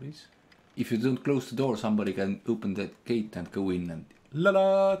the door, please. If you don't close the door, somebody can open the gate and go in and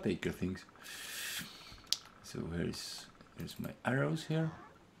take your things. So here's my arrows here.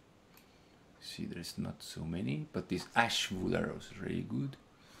 See, there's not so many, but these ash wood arrows are really good.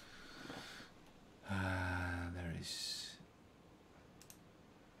 There is.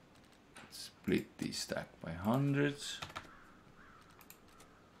 Split this stack by hundreds.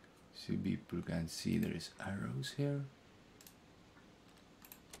 So people can see there is arrows here.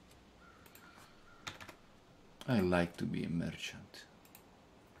 I like to be a merchant.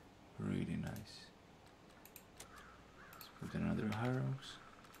 Really nice. Let's put another arrows.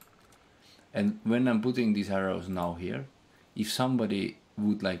 And when I'm putting these arrows now here, if somebody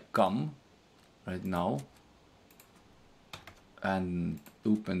would like come right now and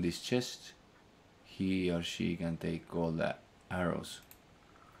open this chest, he or she can take all the arrows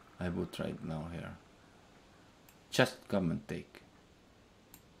I put right now here. Just come and take,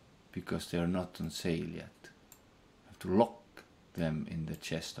 because they are not on sale yet. Have to lock them in the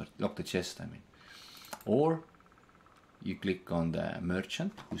chest, or lock the chest, I mean. Or you click on the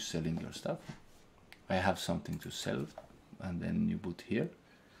merchant who's selling your stuff. I have something to sell, and then you put here,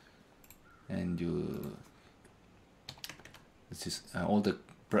 and you. This is all the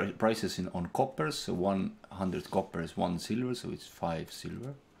prices on coppers. So 100 copper is 1 silver, so it's 5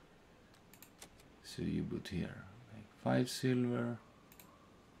 silver. So you put here like 5 silver.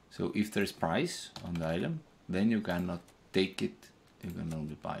 So if there's price on the item, then you cannot take it, you can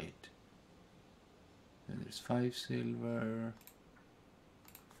only buy it. Then there's 5 silver,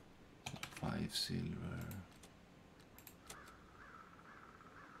 5 silver,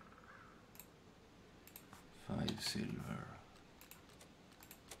 5 silver,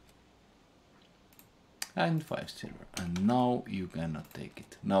 and 5 silver. And now you cannot take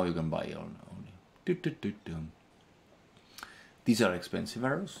it. Now you can buy only. These are expensive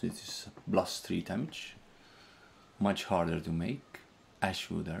arrows. This is +3 damage. Much harder to make.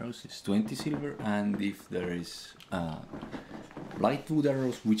 Ashwood arrows is 20 silver, and if there is lightwood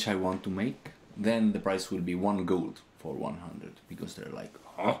arrows, which I want to make, then the price will be 1 gold for 100, because they're like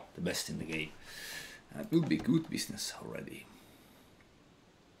the best in the game. That will be good business already.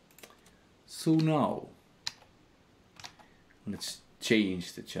 So now let's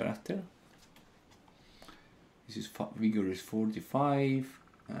change the character. This is vigor is 45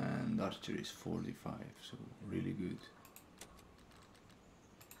 and archer is 45, so really good.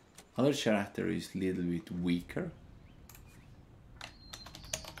 Other character is a little bit weaker,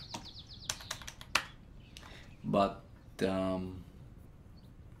 but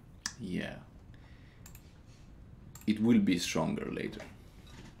yeah, it will be stronger later.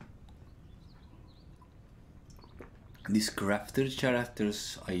 This crafter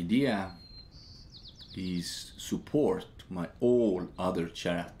character's idea is support my all other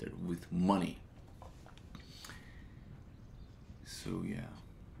character with money. So yeah,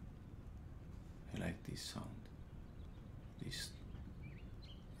 I like this sound, this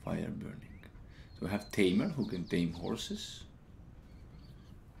fire burning. So I have tamer who can tame horses.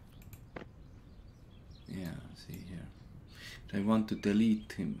 Yeah, see here. But I want to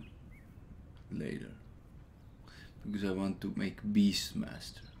delete him later because I want to make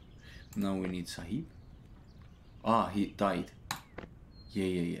Beastmaster. Now we need Sahiib. Ah, he died.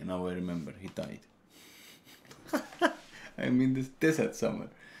 Yeah. Now I remember, he died. I'm in this desert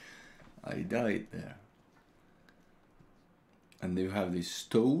somewhere. I died there. And you have this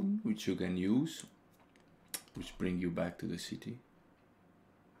stone which you can use, which bring you back to the city.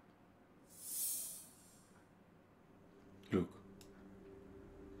 Look,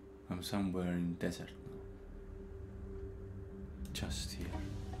 I'm somewhere in desert now. Just here.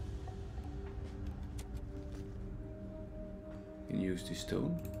 You can use this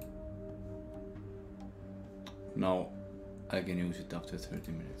stone. Now I can use it after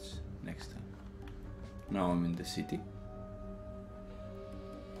 30 minutes next time. Now I'm in the city.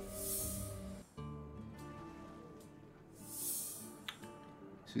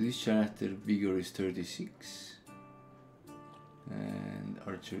 So this character vigor is 36 and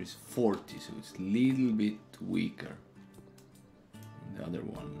archer is 40, so it's a little bit weaker than the other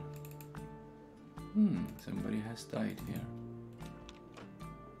one. Somebody has died here.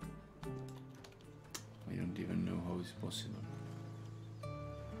 I don't even know how it's possible.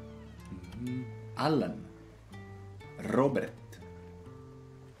 Alan, Robert.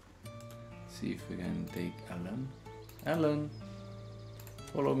 See if we can take Alan. Alan,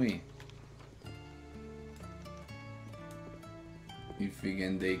 follow me. If we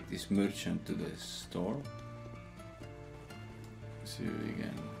can take this merchant to the store. So we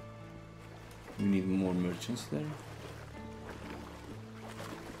can. We need more merchants there.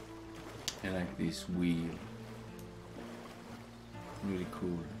 I like this wheel. Really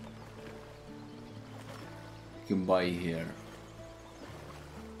cool. You can buy here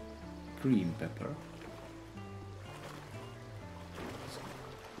green pepper.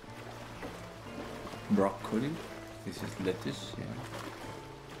 Broccoli. This is lettuce, yeah.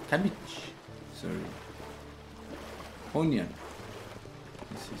 Cabbage. Sorry. Onion.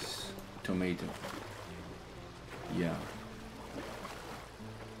 This is tomato. Yeah.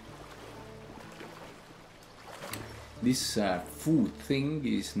 This food thing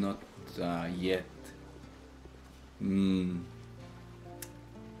is not yet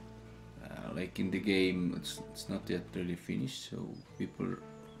like in the game. It's not yet really finished, so people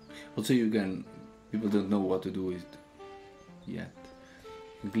also people don't know what to do with it yet.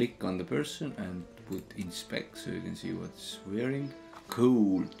 You click on the person and put inspect so you can see what's wearing.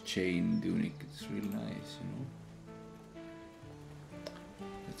 Cool chain tunic, it's real nice, you know.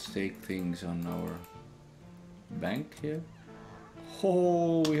 Let's take things on our bank here.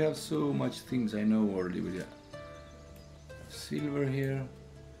 Oh, we have so much things I know already with that. Silver here.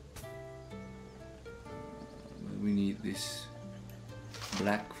 We need this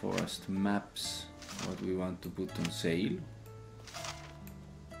black forest maps, what we want to put on sale.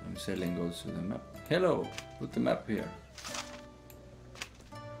 I'm selling also the map. Hello, put the map here.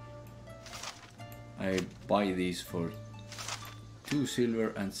 I buy these for 2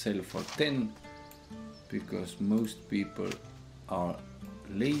 silver and sell for 10 because most people are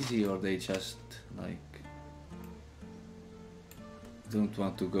lazy or they just like don't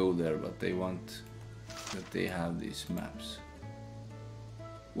want to go there, but they want that they have these maps.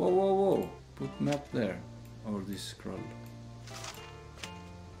 Whoa, whoa, whoa! Put map there, or this scroll.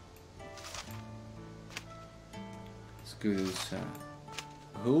 Let's go to this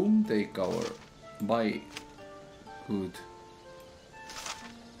home, take our buy good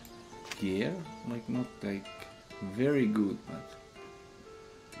gear, like not like very good, but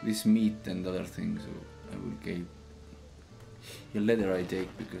this meat and other things I will get. Yeah, leather I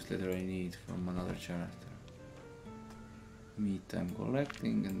take because leather I need from another character. Meat I'm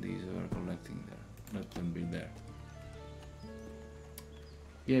collecting and these are collecting there. Let them be there.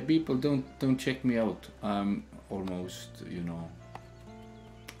 Yeah, people don't check me out. I'm almost, you know.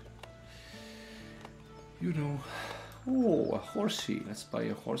 Oh, a horsey. Let's buy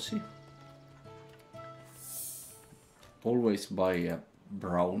a horsey. Always buy a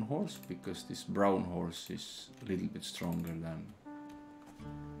brown horse because this brown horse is a little bit stronger than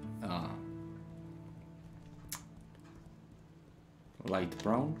light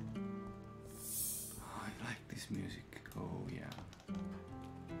brown. Oh, I like this music. Oh yeah.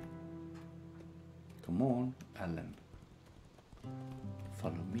 Come on, Alan.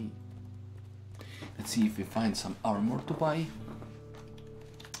 Follow me. Let's see if we find some armor to buy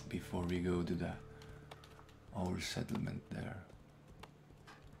before we go to our settlement there.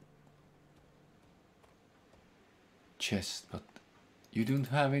 Chest, but you don't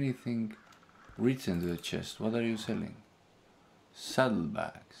have anything written to the chest. What are you selling?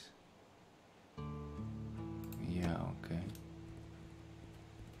 Saddlebags. Yeah, okay.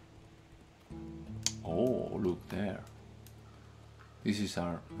 Oh, look there. This is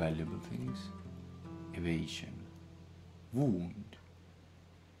our valuable things. Evasion. Wound.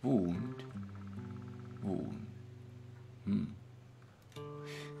 Wound. Wound.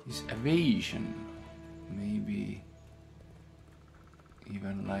 This evasion. Maybe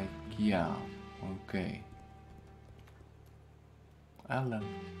even like, yeah, okay. Alan,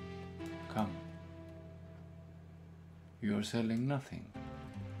 come. You are selling nothing.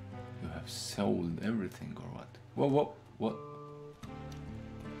 You have sold everything or what? What?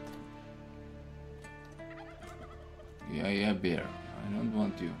 Yeah, bear. I don't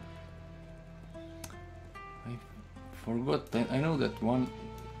want you. I forgot that. I know that one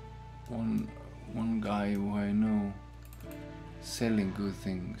guy who I know selling good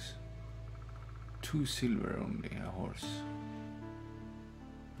things. 2 silver only a horse.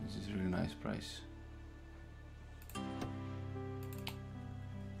 This is a really nice price.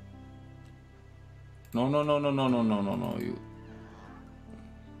 No, you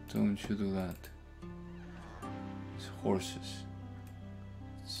don't you do that. It's horses.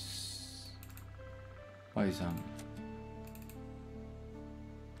 Buy some.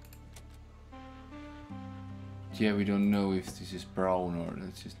 Yeah, we don't know if this is brown or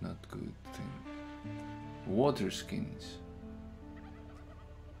that's just not good thing. Water skins.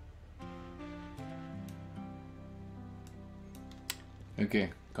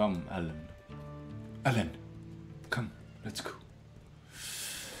 Okay, come, Alan. Alan, come, let's go.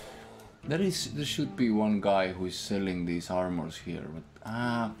 There should be one guy who is selling these armors here, but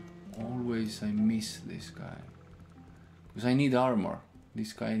always I miss this guy. Because I need armor.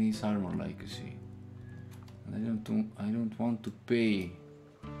 This guy needs armor, like you see. And I don't want to pay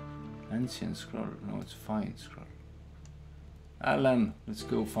ancient scroll. No, it's fine scroll. Alan, let's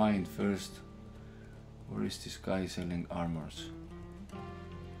go find first. Where is this guy selling armors?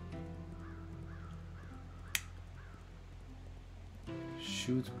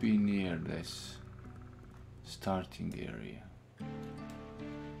 Should be near this starting area.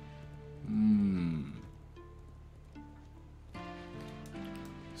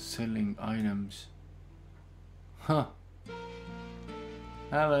 Selling items. Huh.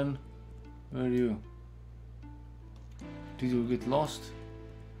 Alan, where are you? Did you get lost?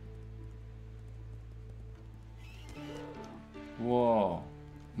 Whoa.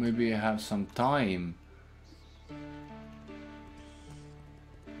 Maybe I have some time.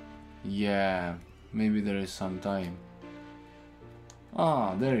 Yeah, maybe there is some time.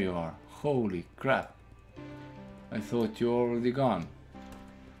 Ah, there you are. Holy crap. I thought you were already gone.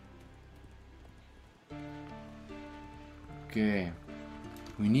 Okay.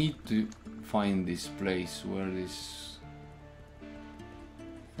 We need to find this place where this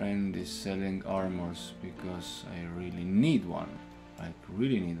friend is selling armors because I really need one. Like,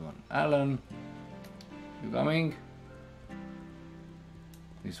 really need one. Alan, you coming?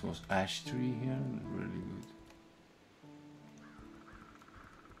 This was ash tree here, really good.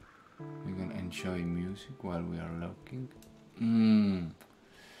 You can enjoy music while we are looking.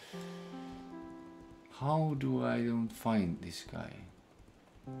 How do I don't find this guy?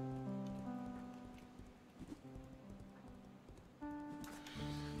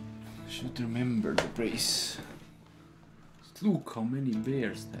 Should remember the place. Look how many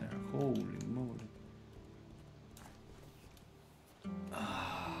bears there. Holy moly.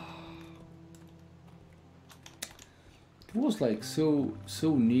 It was like so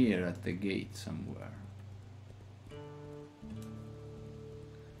near at the gate somewhere.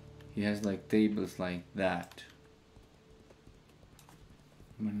 He has like tables like that.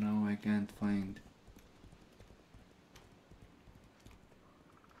 But now I can't find.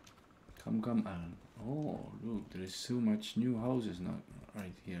 Come, Alan. Oh, look, there is so much new houses now,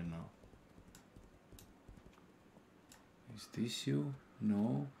 right here now. Is this you?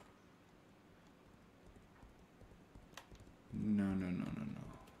 No. No.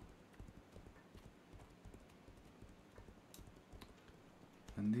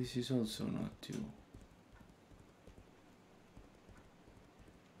 And this is also not you.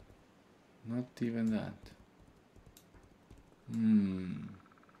 Not even that.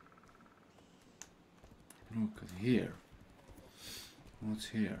 Look at here. What's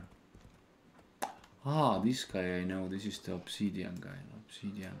here? Ah, this guy I know. This is the obsidian guy.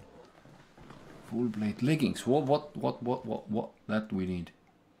 Obsidian. Full blade leggings. What? That we need.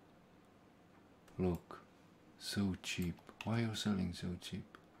 Look. So cheap. Why are you selling so cheap?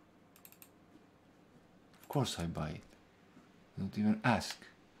 Of course I buy it. Don't even ask.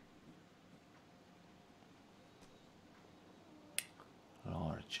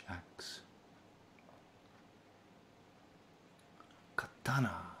 Large axe.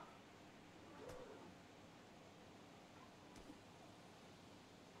 Katana.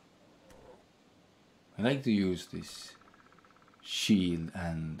 I like to use this shield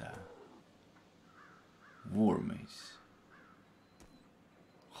and war mace.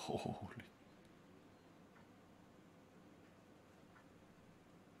 Holy.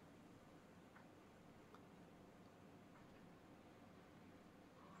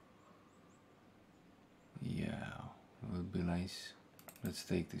 Yeah, it would be nice. Let's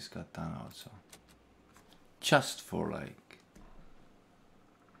take this katana also. Just for like.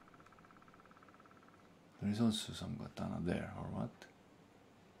 There is also some katana there, or what?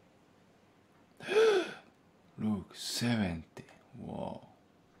 Look, 70. Wow.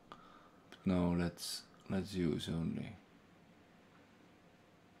 But no, let's use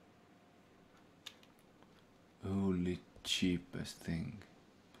only cheapest thing.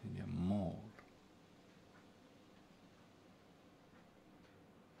 The mall.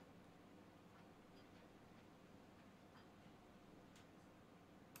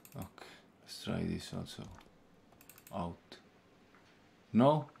 Okay, let's try this also out.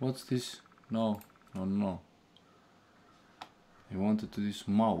 No, what's this? No. I wanted to this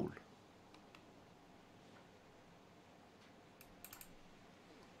maul.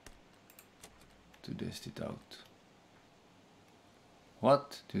 To test it out.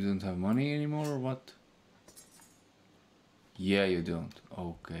 What? You don't have money anymore or what? Yeah, you don't.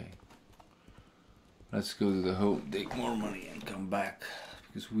 Okay. Let's go to the home, take more money and come back.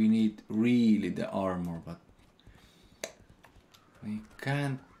 Because we need really the armor, but we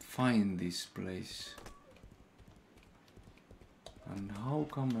can't find this place. And how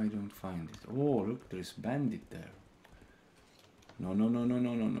come I don't find it? Oh, look, there's bandit there. No, I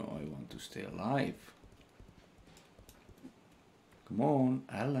want to stay alive. Come on,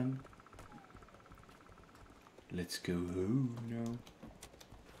 Alan. Let's go home now.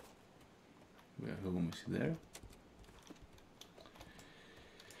 Where home is there?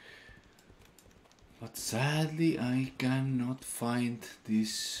 But sadly I cannot find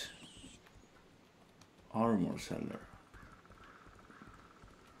this armor seller.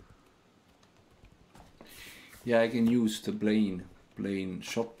 Yeah, I can use the plain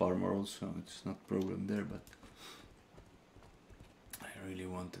shop armor also, it's not problem there, but I really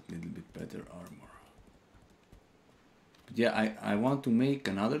want a little bit better armor. But yeah, I want to make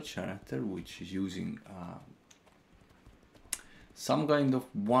another character which is using some kind of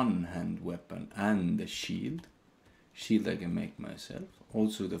one-hand weapon and the shield. Shield I can make myself.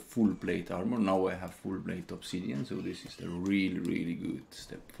 Also the full plate armor. Now I have full plate obsidian, so this is the really good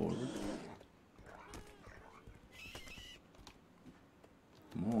step forward.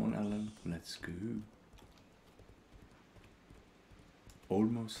 Come on, Alan, let's go.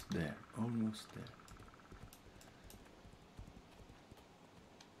 Almost there, almost there.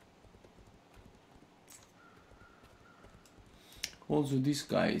 Also, this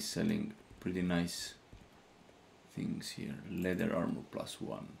guy is selling pretty nice things here. Leather armor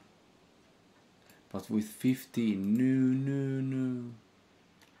 +1. But with 15, no.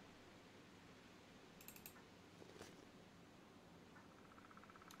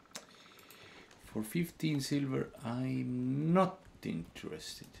 For 15 silver, I'm not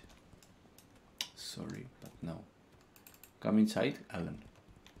interested. Sorry, but no. Come inside, Alan.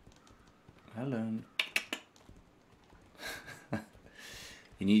 Alan. I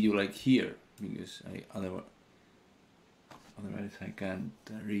need you like here, because otherwise I can't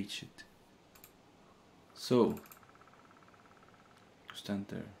reach it. So, stand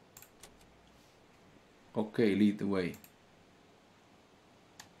there. Okay, lead the way.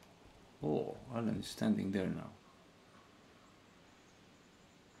 Oh, Alan is standing there now.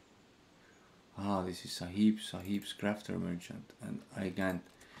 Ah, this is Sahiib's crafter merchant, and I can't.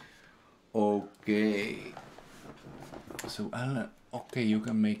 Okay. So Alan, okay, you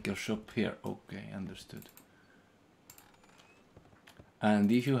can make your shop here. Okay, understood.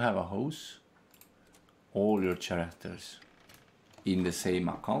 And if you have a house, all your characters in the same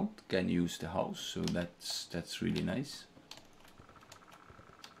account can use the house, so that's really nice.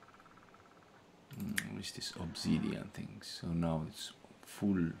 What is this obsidian thing? So now it's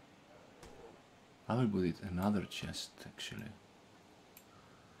full. I will put it in another chest actually.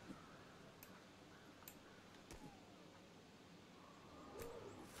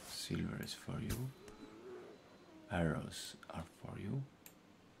 Silver is for you. Arrows are for you.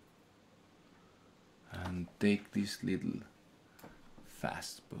 And take this little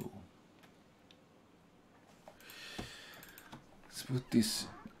fast bow. Let's put this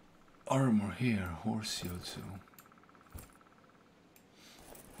armor here, horsey also.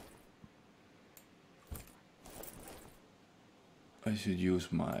 I should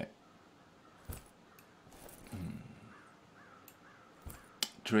use my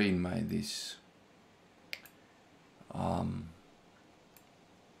train my this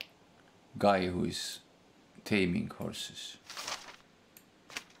guy who is taming horses,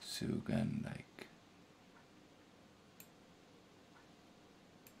 so you can like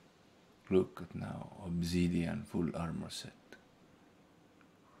look at now obsidian full armor set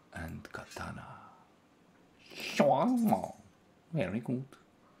and katana. Very good.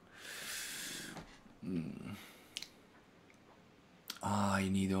 Ah, I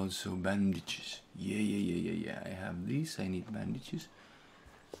need also bandages. Yeah. I have these. I need bandages.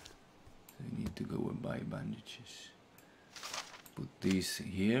 So I need to go and buy bandages. Put these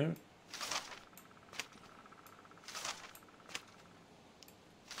here.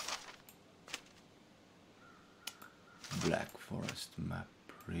 Black Forest map,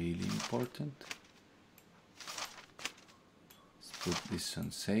 really important. Put this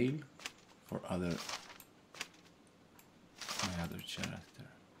on sale for my other character.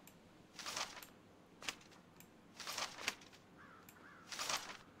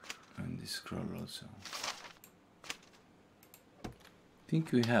 And this scroll also. I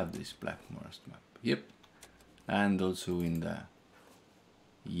think we have this Black Forest map. Yep. And also in the...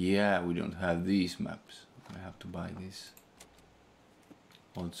 Yeah, we don't have these maps. I have to buy this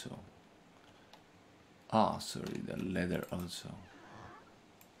also. Ah, sorry, the leather also.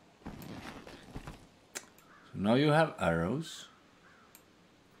 So now you have arrows.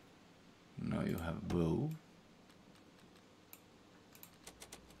 Now you have bow.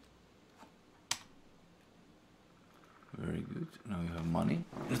 Very good. Now you have money.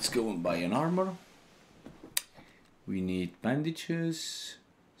 Let's go and buy an armor. We need bandages,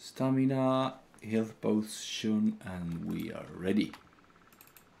 stamina, health potion, and we are ready.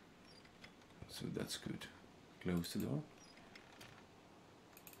 So that's good. Close the door.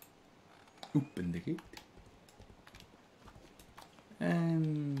 Open the gate.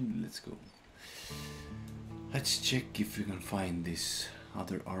 And let's go. Let's check if we can find this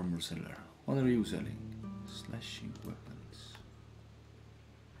other armor seller. What are you selling? Slashing weapons.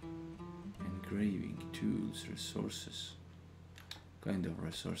 Engraving tools, resources. What kind of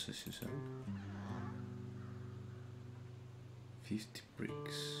resources you sell? 50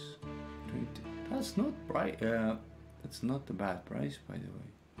 bricks. 20. That's not right. That's not a bad price, by the way.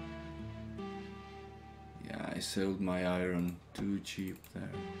 Yeah, I sold my iron too cheap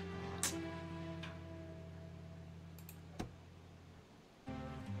there.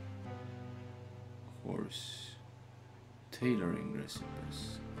 Horse. Tailoring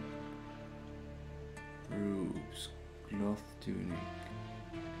recipes. Robes. Cloth tunic.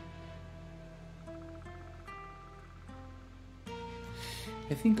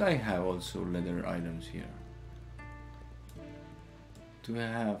 I think I have also leather items here. Do I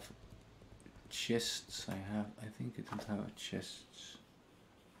have chests? I think I don't have chests.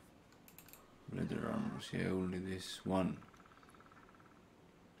 Leather armors, yeah, only this one.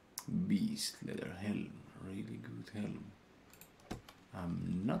 Beast leather helm, really good helm.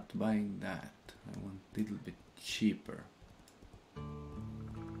 I'm not buying that. I want a little bit cheaper.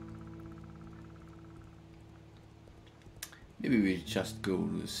 Maybe we just go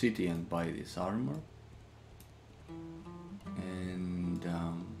to the city and buy this armor. And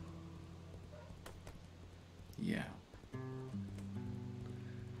yeah.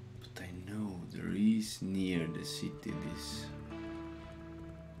 But I know there is near the city this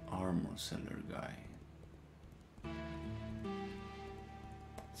armor seller guy.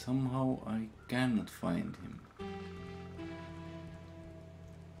 Somehow I cannot find him.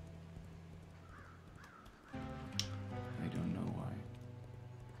 I don't know why.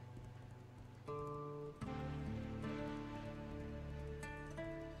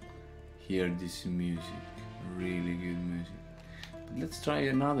 Hear this music, really good music. But let's try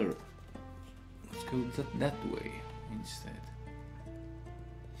another. Let's go that way instead.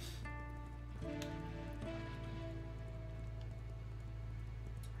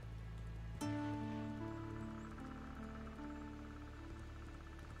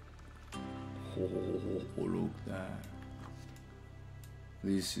 Oh, look there.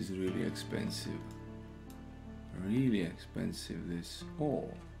 This is really expensive. Really expensive, this. Oh.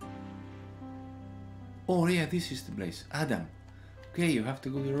 Oh yeah, this is the place. Adam. Okay, you have to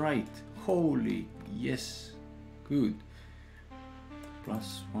go to the right. Holy, yes. Good.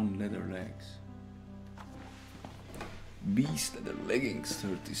 +1 leather legs. Beast leather leggings,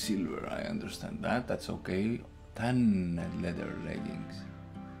 30 silver. I understand that. That's okay. 10 leather leggings.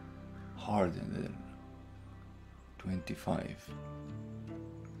 Hardened leather. 25.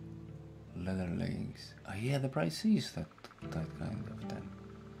 Leather leggings. Oh yeah, the price is that kind of 10.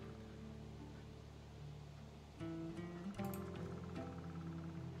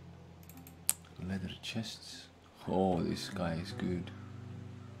 Leather chests. Oh, this guy is good.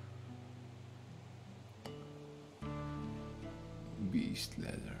 Beast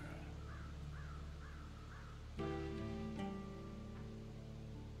leather.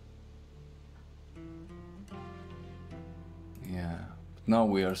 Yeah, but now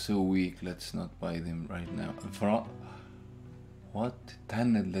we are so weak, let's not buy them right now. For what?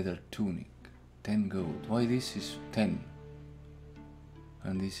 10 leather tunic, 10 gold. Why this is 10?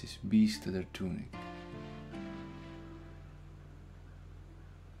 And this is beast leather tunic.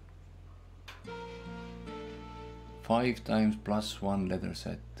 Five times +1 leather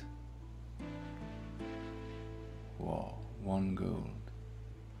set. Wow, 1 gold.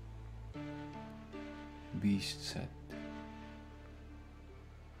 Beast set.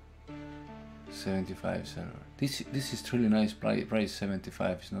 75 silver. This is really nice price.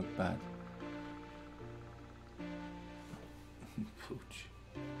 75 is not bad. Pooch.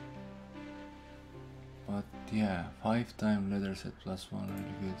 But yeah, 5 times leather set +1,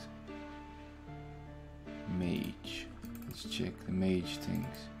 really good. Mage. Let's check the mage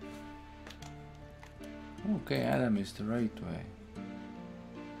things. Okay, Adam is the right way.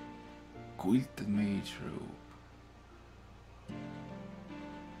 Quilted mage robe.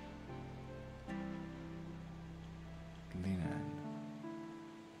 Linen.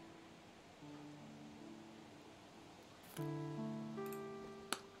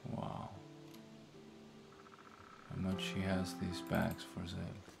 Wow. How much she has these bags for sale?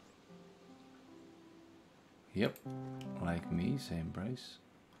 Yep, like me, same price.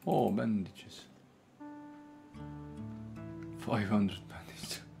 Oh, bandages. 500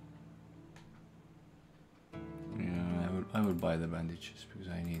 bandages. Yeah, I will buy the bandages because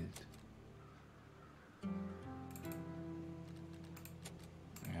I need it.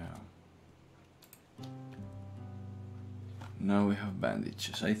 Yeah. Now we have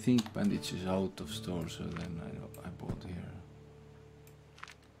bandages. I think bandages out of store, so then I bought here.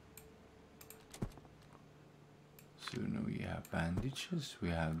 So now we have bandages, we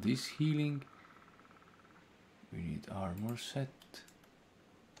have this healing, we need armor set,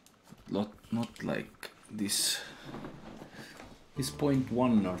 not like this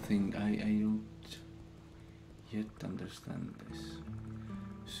 0.1 or thing. I don't yet understand this.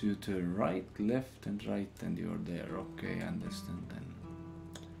 So you turn right, left and right and you're there. Okay, I understand then.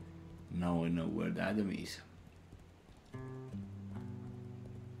 Now I know where the Adam is.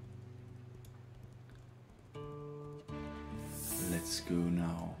 Let's go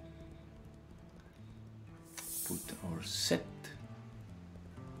now. Put our set.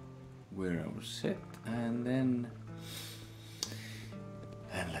 Wear our set and then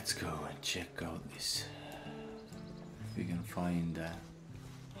let's go and check out this. If we can find a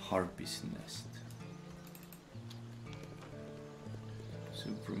Harpies nest. So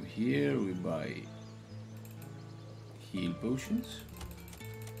from here we buy heal potions.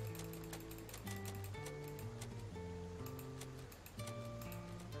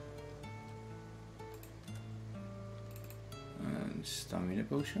 stamina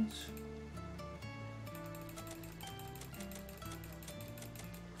potions.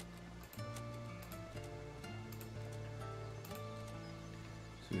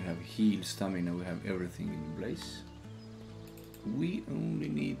 So we have heal, stamina, we have everything in place. We only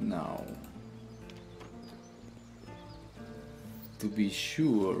need now, to be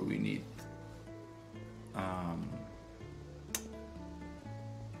sure, we need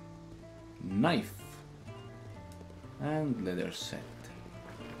knife and leather set.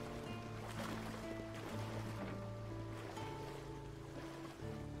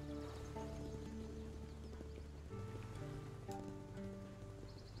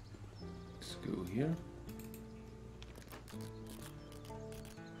 Let's go here.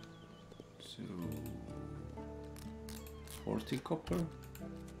 So 40 copper.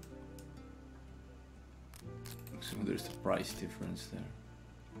 So there's a price difference there.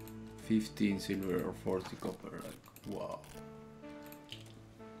 15 silver or 40 copper, like wow.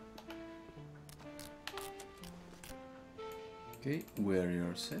 Okay, where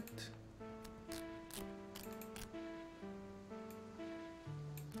you're set.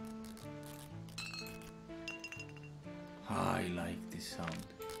 I like this sound.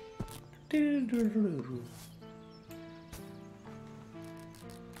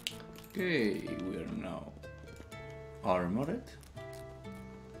 Okay, we're now armored.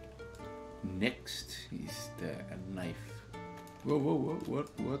 Next is the knife. Whoa, whoa, whoa,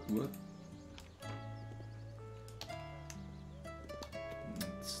 what?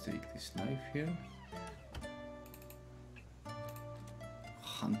 Let's take this knife here.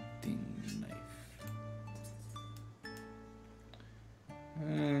 Hunting knife.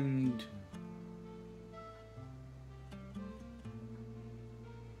 And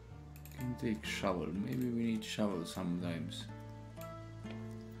can take shovel. Maybe we need shovel sometimes.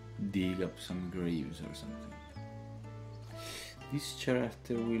 Dig up some graves or something. This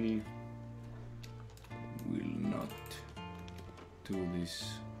character will not do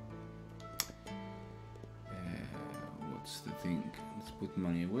this. What's the thing? Let's put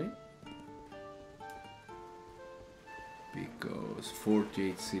money away. Because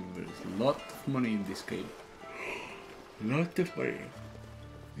 48 silver is a lot of money in this game. Lot of money.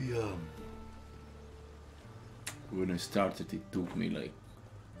 Yeah. When I started, it took me like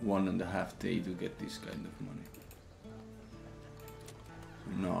 1.5 days to get this kind of money.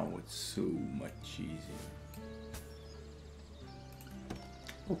 Now it's so much easier.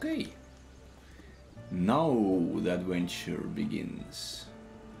 Okay. Now the adventure begins.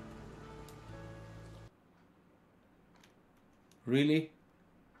 Really?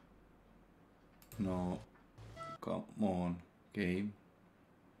 No. Come on, game.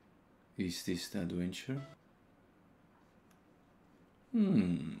 Is this the adventure?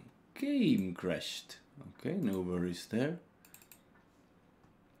 Game crashed. Okay, no worries there.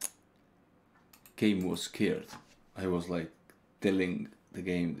 Game was scared. I was like telling the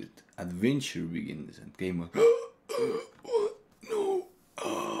game that adventure begins, and game was what? No.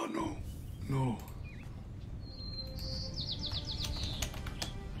 Oh no. No.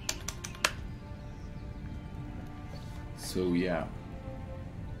 So yeah.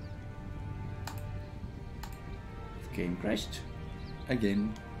 Game crashed.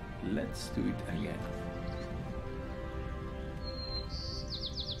 Again, let's do it again.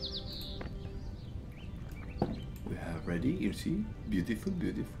 We have ready, you see? Beautiful,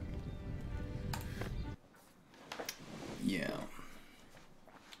 beautiful. Yeah.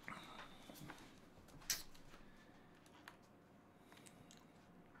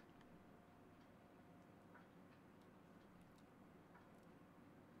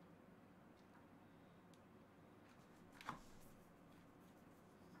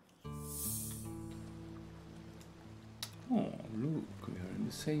 Oh, look, we are in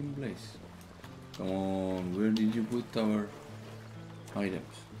the same place. Come on, where did you put our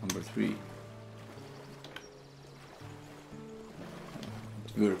items? Number 3.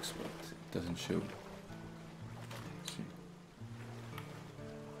 It works, but it doesn't show. Let's see.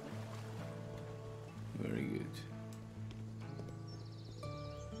 Very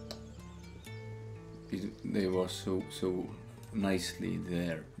good. They were so nicely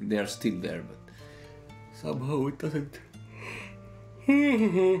there. They are still there, but somehow it doesn't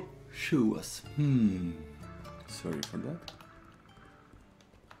show us. Sorry for that.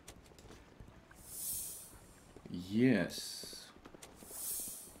 Yes.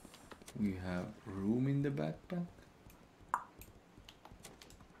 We have room in the backpack.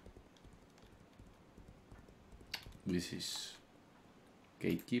 This is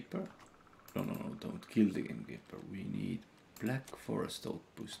gatekeeper. No, don't kill the gatekeeper. We need black forest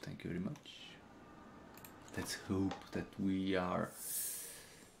outpost. Thank you very much. Let's hope that we are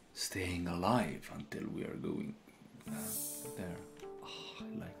staying alive until we are going there. Oh, I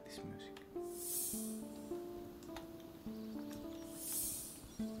like this music.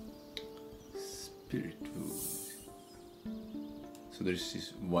 Spirit food. So there's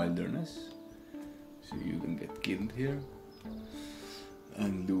this wilderness, so you can get killed here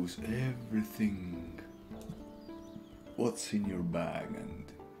and lose everything what's in your bag.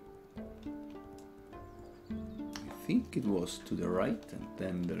 And I think it was to the right, and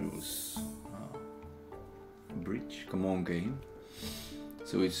then there was a bridge. Come on, game.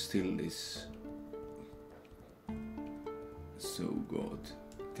 So it's still this so good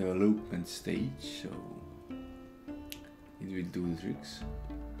development stage, so it will do the tricks,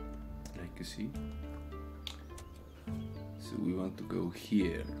 like you see. So we want to go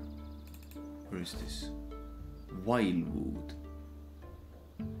here. Where is this? Wildwood.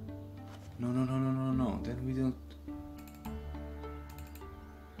 No. Then we don't.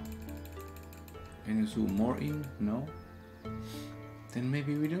 Can you zoom more in? No. Then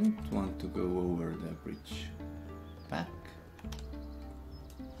maybe we don't want to go over the bridge. Back.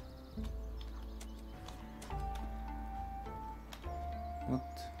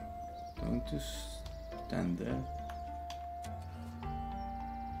 What? Don't you stand there?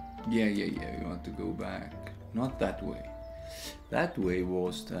 Yeah, we want to go back. Not that way. That way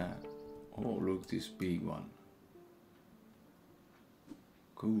was the... Oh, look, this big one.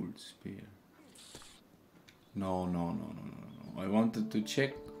 Gold spear. No. I wanted to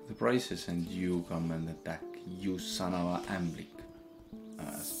check the prices and you come and attack. You son of a Amblick.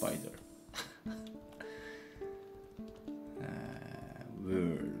 Spider.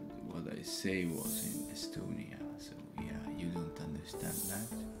 Word, what I say was in Estonia, so yeah, you don't understand that.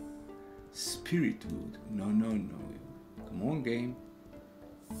 Spirit wood, no. Come on, game.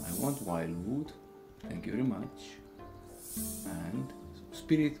 I want wildwood, thank you very much. And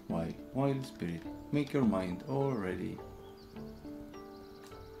spirit, wild spirit. Make your mind already.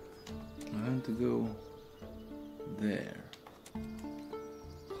 I want to go there.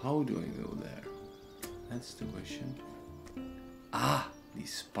 How do I go there? That's the question. Ah,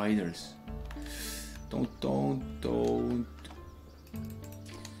 these spiders. Don't.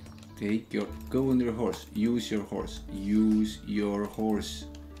 Take your, go on your horse. Use your horse.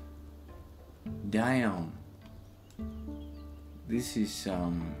 Damn. This is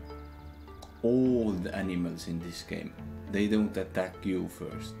all the animals in this game. They don't attack you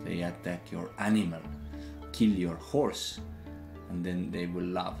first. They attack your animal. Kill your horse. And then they will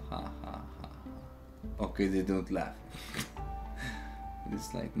laugh. Ha. Okay, they don't laugh.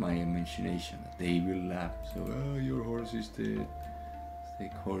 It's like my imagination. They will laugh. So, oh, your horse is dead.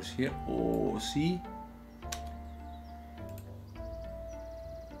 Take horse here. Oh, see?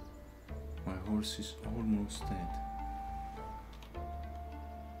 My horse is almost dead.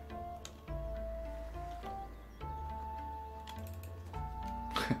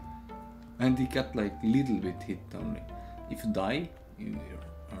 And he got like little bit hit only. If you die, you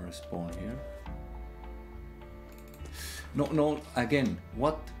are respawn here. No, again,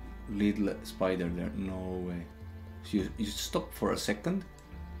 what little spider there? No way. So you stop for a second.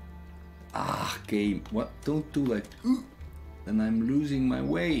 Ah, game, what? Don't do like, then I'm losing my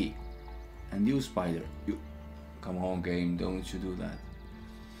way. And you spider, you, come on game, don't you do that.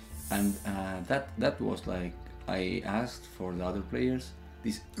 And that was like, I asked for the other players,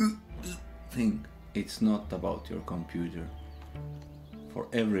 this thing, it's not about your computer. For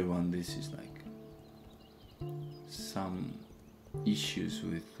everyone, this is like some issues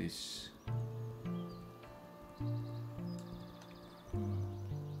with this.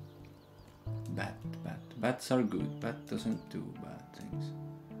 Bats are good. Bat doesn't do bad things.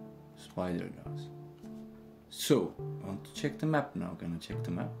 Spider does. So, I want to check the map now. Gonna check the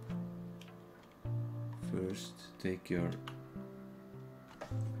map. First, take your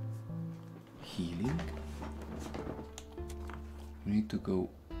healing. We need to go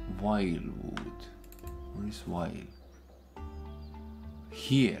wildwood. Where is wild?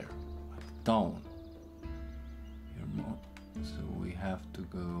 Here, down. So we have to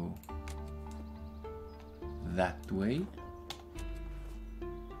go that way.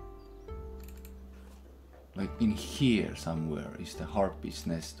 Like in here somewhere is the Harpies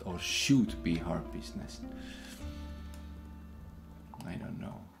nest, or should be Harpies nest. I don't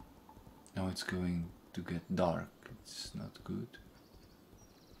know. Now it's going to get dark. It's not good.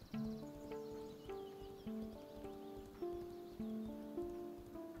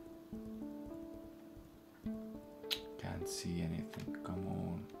 Can't see anything, come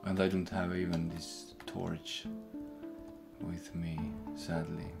on. And I don't have even this torch with me,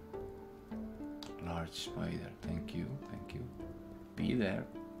 sadly. Large spider, thank you. Be there.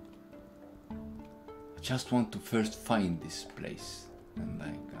 just want to first find this place, and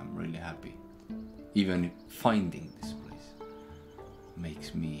like I'm really happy. Even finding this place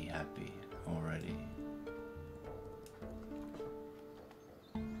makes me happy already.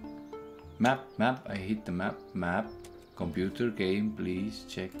 Map, I hit the map. Computer game, please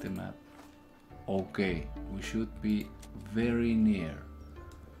check the map. Okay, we should be very near.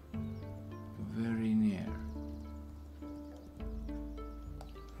 Very near.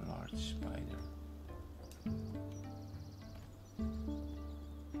 Large spider.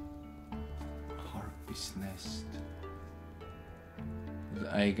 Harpies nest.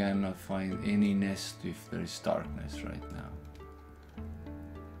 I cannot find any nest if there is darkness right now.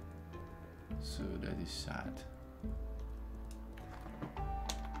 So that is sad.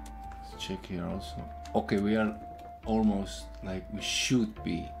 Let's check here also. Okay, we are almost like we should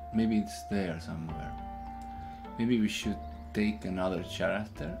be. Maybe it's there somewhere. Maybe we should take another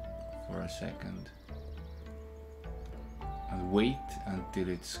character for a second and wait until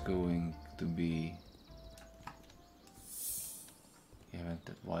it's going to be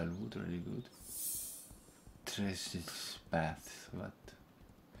evented wildwood. Really good. Treasures path. What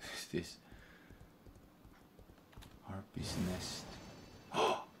is this? Harpies nest.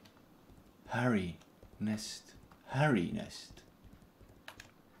 Oh, Harry nest. Harry nest.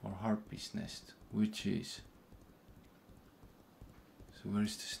 Or Harpies nest. Which is? So where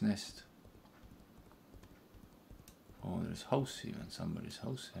is this nest? Oh, there's house even. Somebody's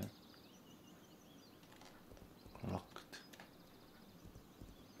house here. Locked.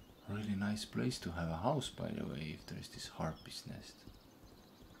 Really nice place to have a house, by the way, if there is this Harpies nest.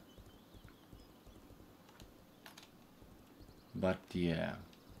 But yeah.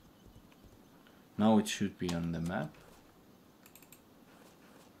 Now it should be on the map.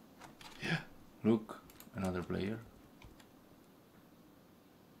 Yeah. Look, another player.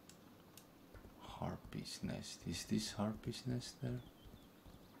 Harpies nest. Is this Harpies nest there?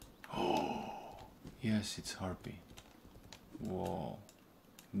 Oh, yes, it's Harpy. Whoa,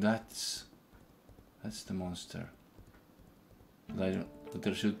 that's the monster. But I don't. But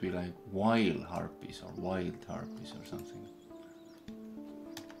there should be like wild harpies or wild harpies or something.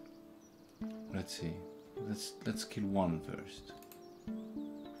 Let's see. Let's kill one first.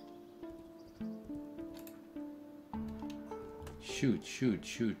 Shoot, shoot,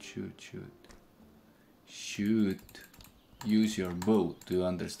 shoot, shoot, shoot. Shoot. Use your bow. Do you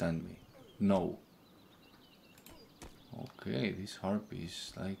understand me? No. Okay, this harpy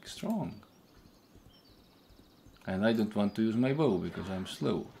is like strong. And I don't want to use my bow because I'm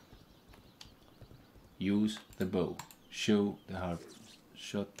slow. Use the bow. Show the harp.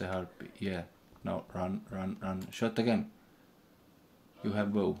 Shot the harpy. Yeah. Now run, run, run. Shot again. You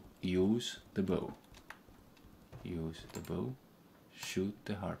have bow. Use the bow. Use the bow. Shoot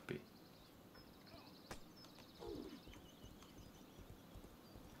the harpy.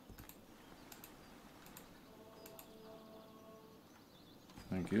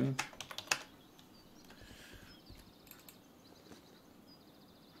 Thank you.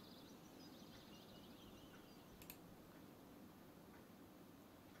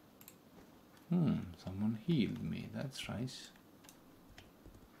 Someone healed me, that's nice.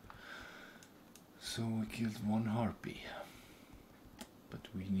 So we killed one harpy. But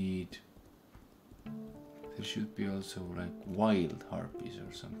we need... There should be also like wild harpies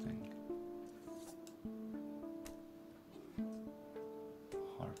or something.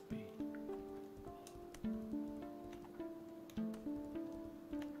 Harpy.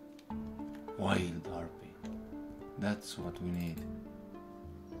 Wild harpy. That's what we need.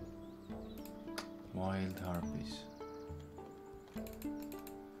 Wild harpies.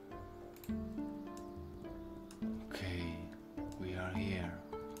 Okay, we are here.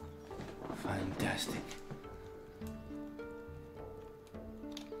 Fantastic.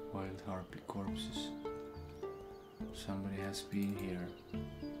 Wild harpy corpses. Somebody has been here.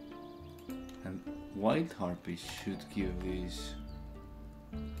 And wild harpies should give these.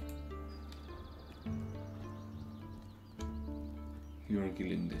 You are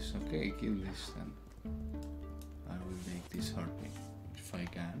killing this. Okay, kill this then. I will make this harpy if I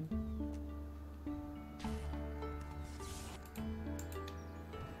can.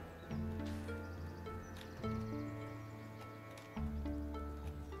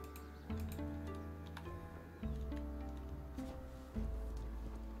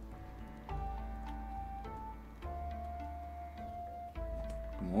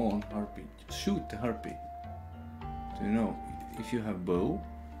 Come on, harpy. Shoot the harpy. Do you know, if you have bow,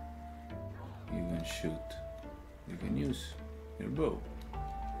 you can shoot. You can use your bow.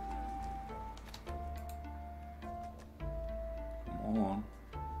 Come on.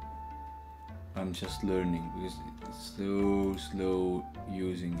 I'm just learning because it's so slow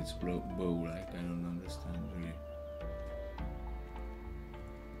using its bow, like I don't understand really.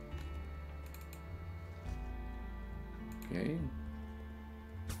 Okay.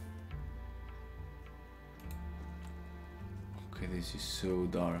 Okay, this is so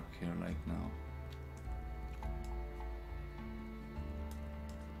dark here like now.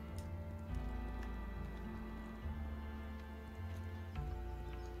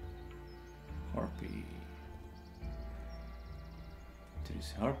 Harpy. There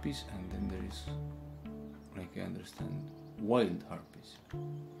is harpies and then there is, like I understand, wild harpies.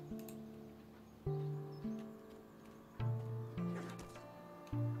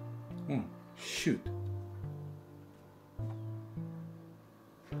 Oh, shoot.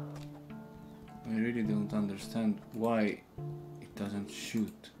 I really don't understand why it doesn't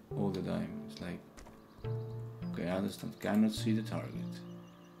shoot all the time. It's like, okay, I understand, cannot see the target.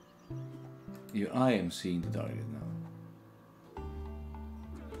 I am seeing the target now.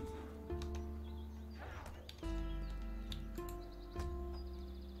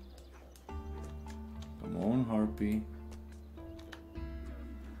 Come on, Harpy.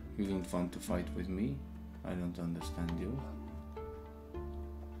 You don't want to fight with me? I don't understand you.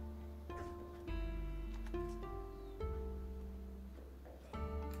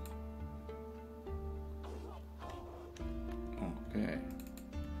 Okay.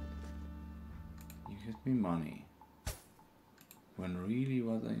 You get me money. When really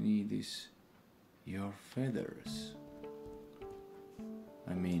what I need is your feathers.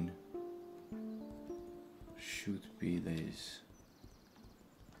 I mean, should be these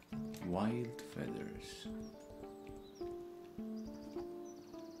wild feathers.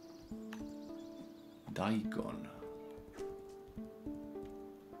 Daikon.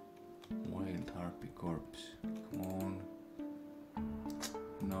 Wild harpy corpse. Come on.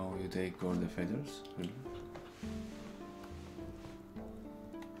 No, you take all the feathers? Really?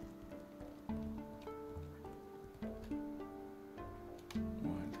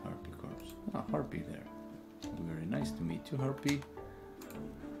 Wild harpy corpse. Ah, Harpy there. Very nice to meet you, Harpy.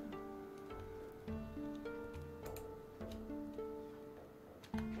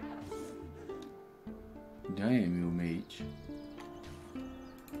 Damn you, mage.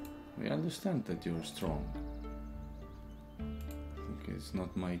 We understand that you're strong. Okay, it's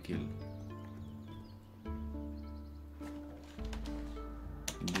not my kill.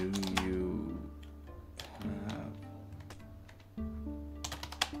 Do you have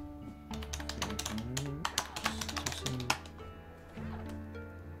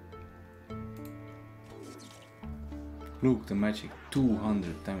look, the magic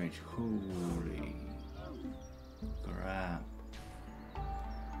 200 damage. Holy crap.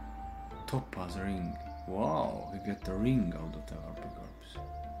 Topaz ring. Wow, we get the ring out of the harpy corpse.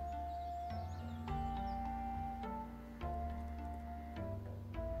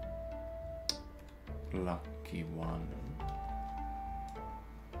 Lucky one.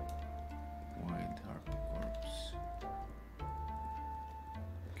 Wild harpy corpse.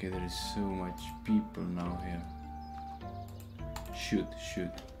 Okay, there is so much people now here. Shoot.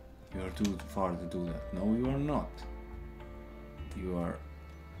 You are too far to do that. No, you are not. You are...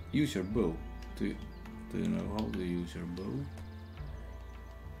 Use your bow. Do you know how to use your bow?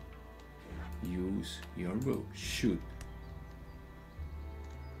 Use your bow. Shoot.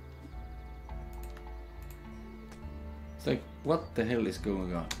 It's like, what the hell is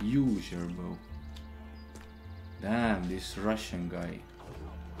going on? Use your bow. Damn, this Russian guy.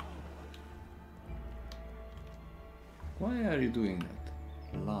 Why are you doing that?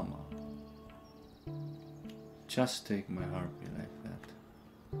 Llama. Just take my harpy like that.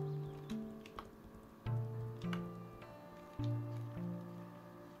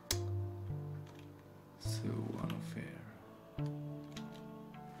 So unfair.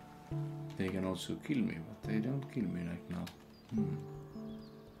 They can also kill me, but they don't kill me like now.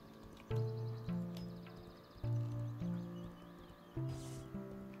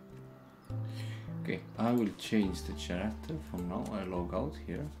 Okay, I will change the character from now. I log out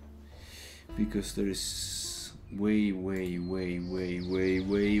here because there is way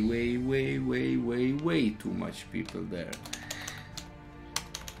too much people there.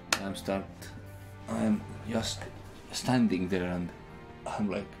 I'm just standing there and I'm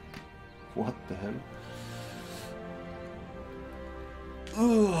like, what the hell?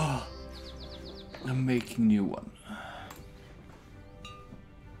 Ugh. I'm making new one.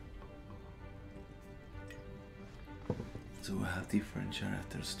 So I have different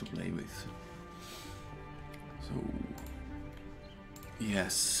characters to play with. So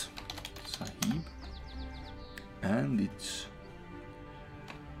yes, Sahiib, and it's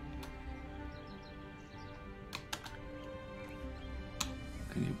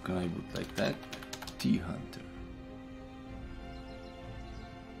you can put like that. Tea hunter.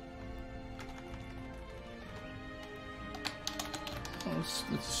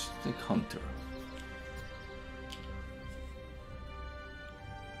 Let's take hunter.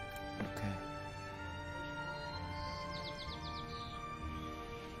 Okay.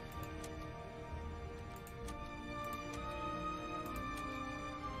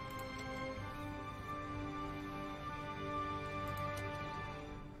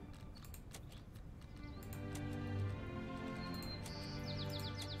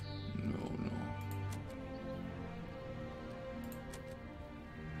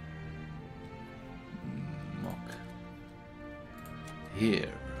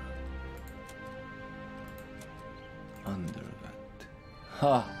 Here, undergut.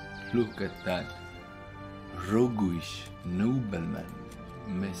 Ha! Look at that. Roguish nobleman,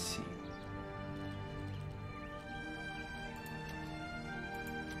 messy.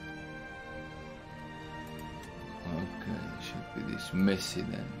 Okay, should be this messy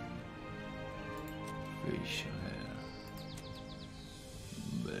then. Facial hair.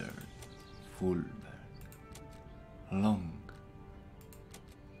 Beard. Full beard. Long.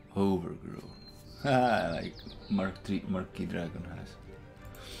 Overgrown. Like Marquee Dragon has.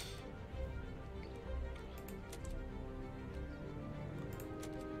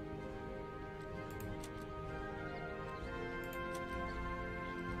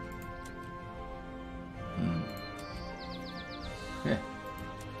 Yeah.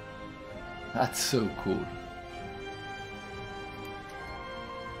 That's so cool.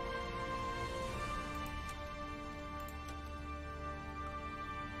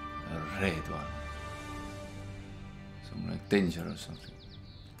 Red one. Some like danger or something.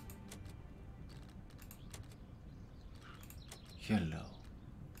 Yellow.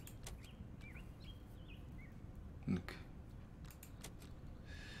 Okay.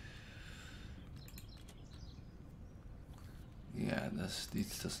 Yeah, this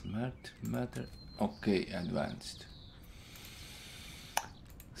doesn't matter. Okay, advanced.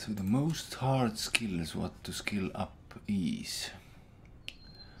 So the most hard skills, what to skill up is.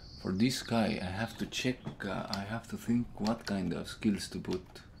 For this guy, I have to check, I have to think what kind of skills to put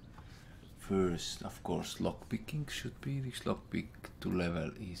first. Of course, lockpicking should be. This lockpick to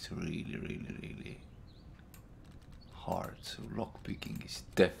level is really hard. So lockpicking is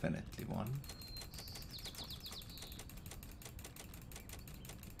definitely one.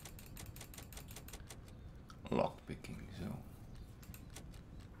 Lockpicking, so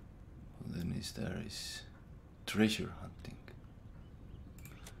then there is treasure hunting.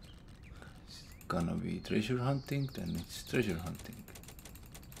 Gonna be treasure hunting, then it's treasure hunting.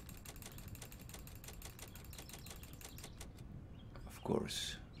 Of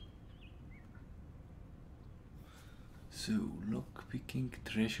course. So, lockpicking,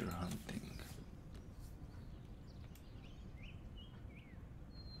 treasure hunting.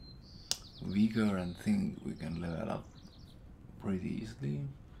 Vigor and thing we can level up pretty easily.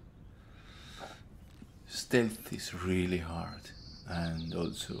 Stealth is really hard, and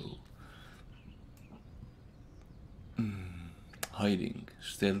also hiding.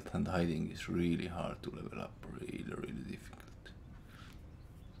 Stealth and hiding is really hard to level up, really difficult.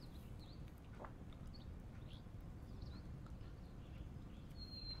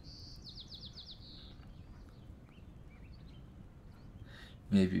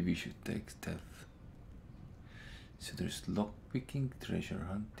 Maybe we should take stealth. So there's lockpicking, treasure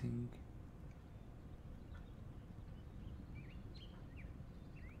hunting.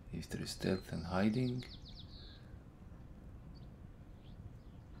 If there is stealth and hiding.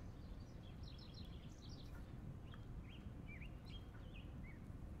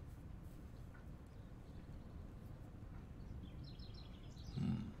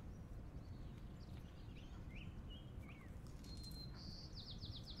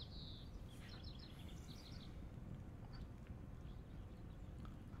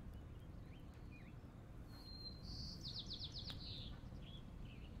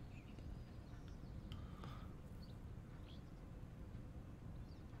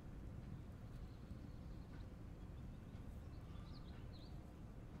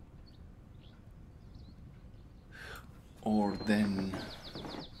 Or then,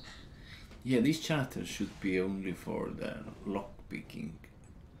 yeah, these chapters should be only for the lockpicking.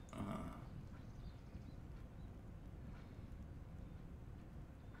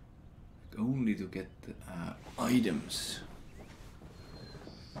 Only to get items.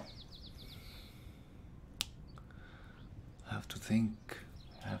 Have to think.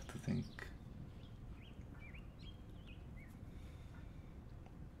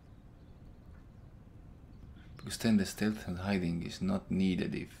 because then the stealth and hiding is not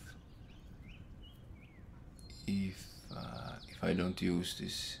needed if I don't use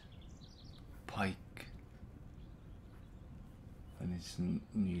this pike. And it's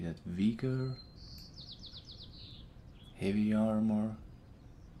needed vigor, heavy armor,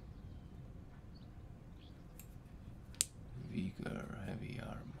 vigor, heavy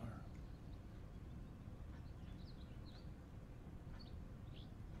armor.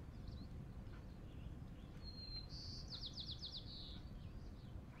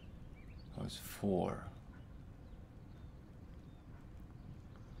 Oh, it's 4.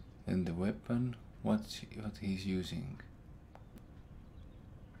 And the weapon, what he's using.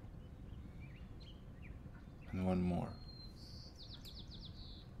 And one more.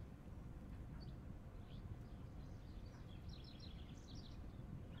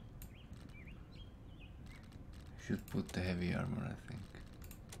 Should put the heavy armor, I think.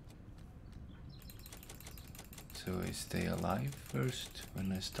 So I stay alive first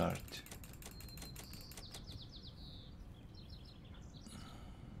when I start.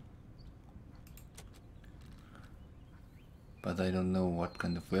 But I don't know what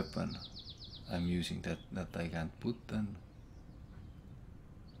kind of weapon I'm using that I can't put then.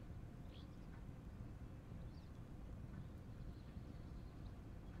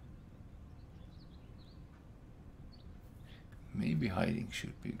 Maybe hiding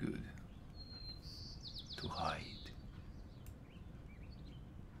should be good. To hide.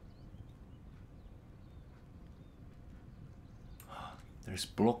 There's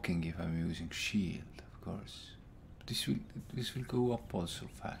blocking if I'm using shield, of course. This will go up also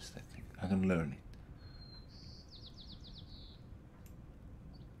fast, I think. I can learn it.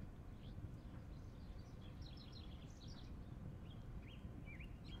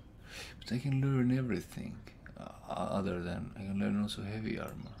 But I can learn everything other than I can learn also heavy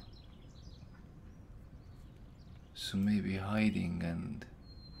armor. So maybe hiding and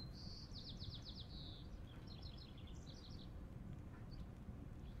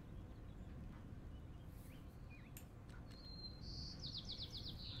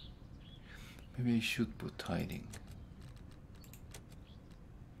maybe I should put hiding.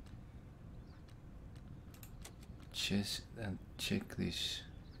 Chest and check this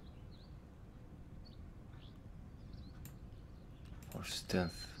for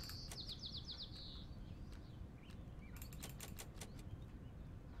stealth.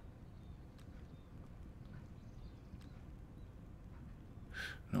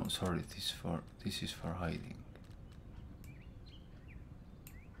 No, sorry, this is for hiding.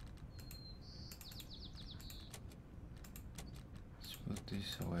 Let's put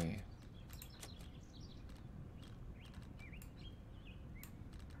this away.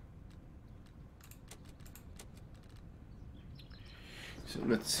 So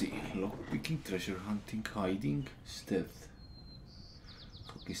let's see, lockpicking, treasure hunting, hiding, stealth.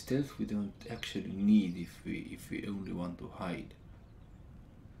 Okay, stealth we don't actually need if we only want to hide.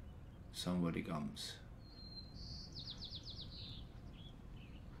 Somebody comes.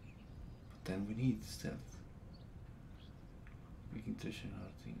 But then we need stealth. Picking, treasure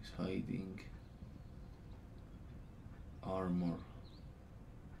hunting, hiding, armor.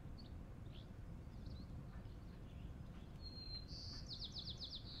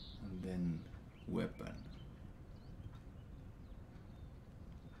 And then weapon.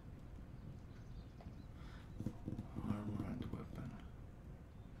 Armor and weapon.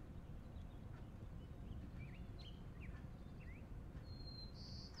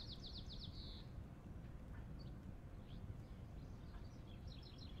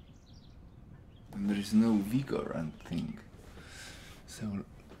 And there is no vigor and thing. So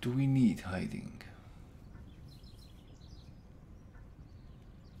do we need hiding?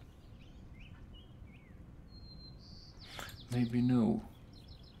 Maybe no.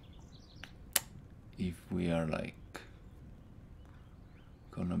 If we are like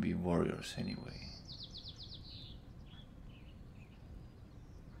gonna be warriors anyway.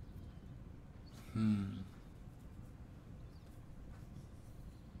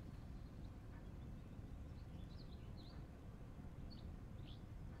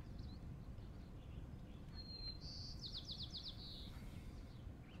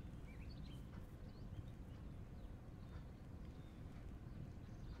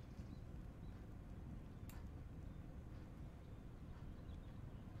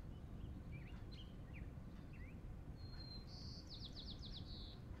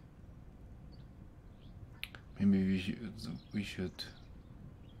 Maybe we should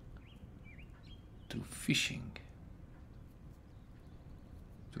do fishing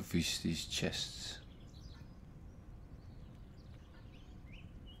to fish these chests.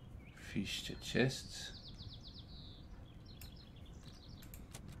 Fish the chests.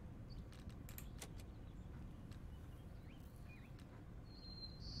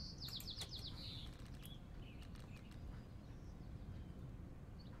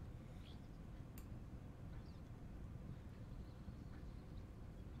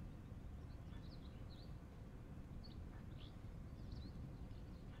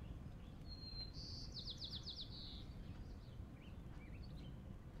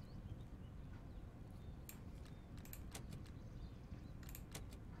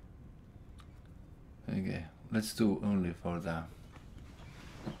 let's do only for the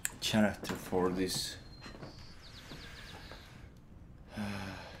character for this.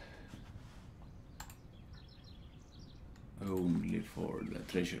 Only for the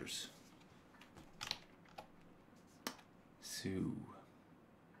treasures. So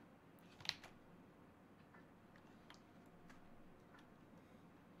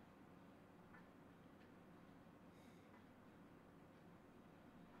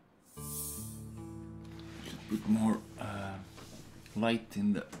should put more light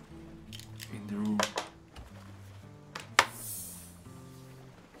in the room.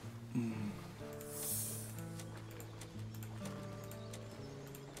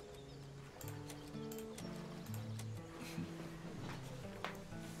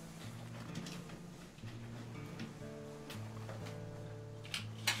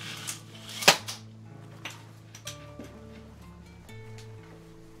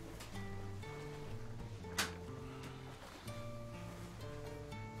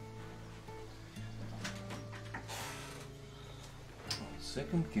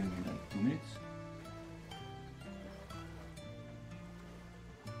 Second, give me like 2 minutes.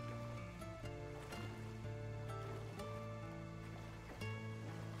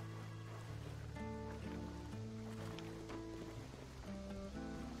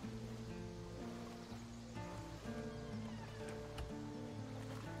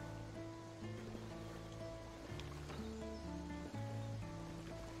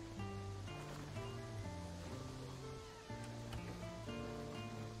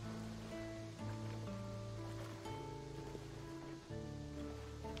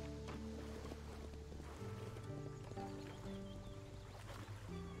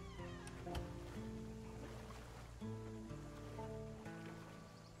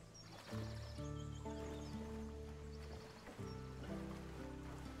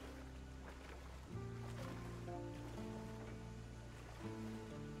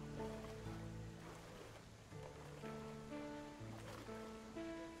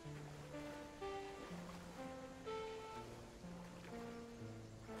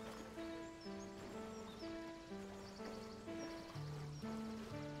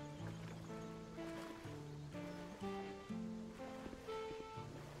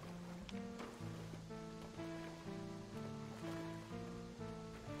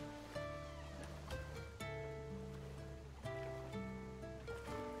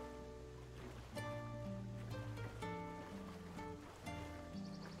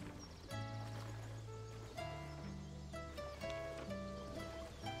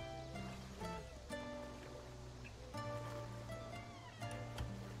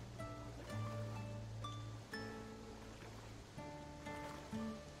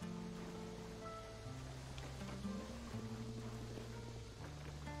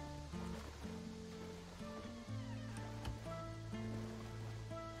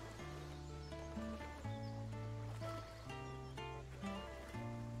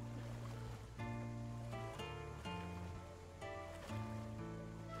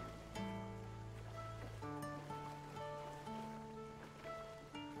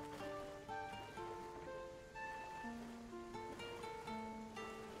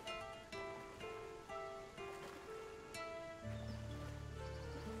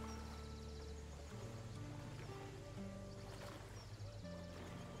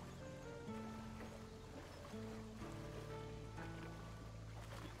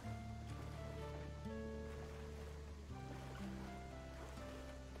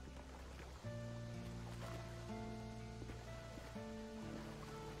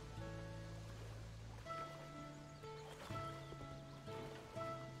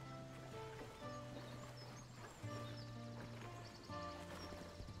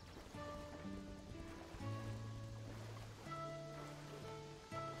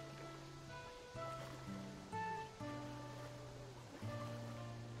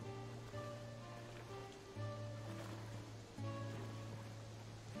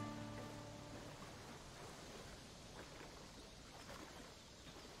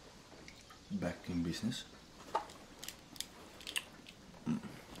 Back in business.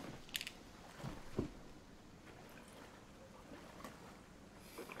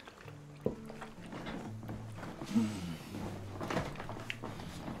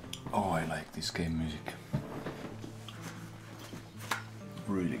 Oh, I like this game music.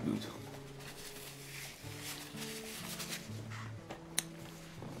 Really good.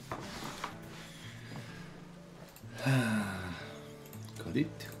 Got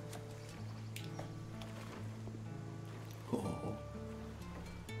it. Oh.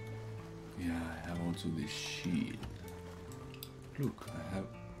 Yeah, I have also this shield. Look, I have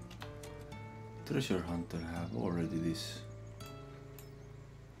treasure hunter have already this?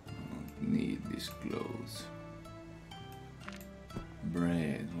 I don't need these clothes.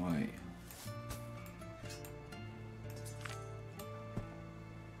 Bread, why?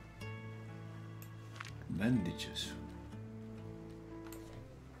 Bandages.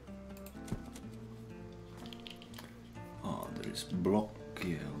 Oh, there is block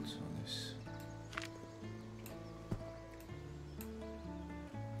here also. This.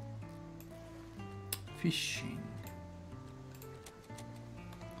 Fishing.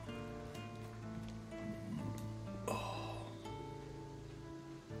 Oh.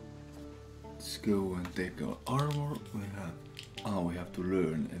 Let's go and take our armor. We have to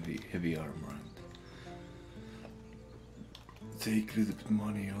learn heavy armor and take a little bit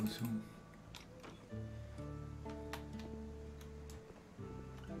money also.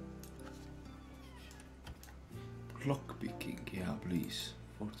 Lockpicking, yeah, please.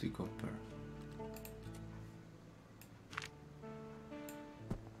 40 copper.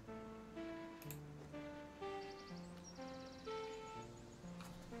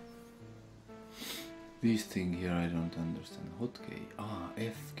 This thing here I don't understand. Hotkey. Ah,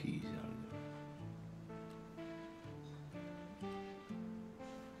 F keys are there.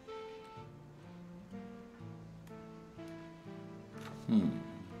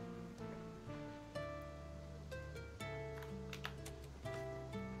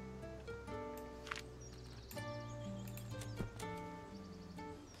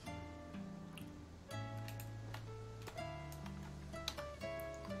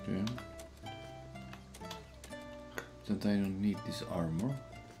 Okay. That I don't need this armor.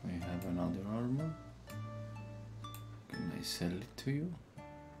 I have another armor. Can I sell it to you?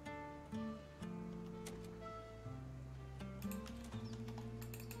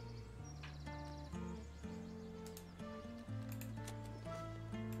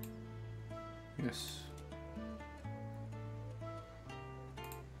 Yes.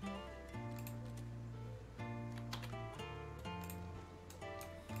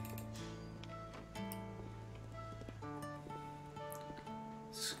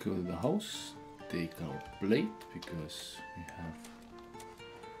 Let's go to the house, take our plate because we have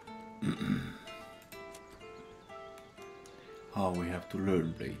we have to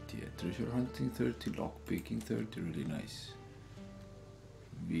learn plate here. Treasure hunting 30, lock picking 30, really nice.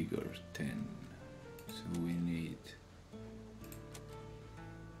 Vigor 10. So we need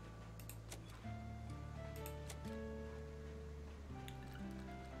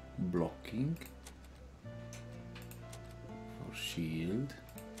blocking for shield.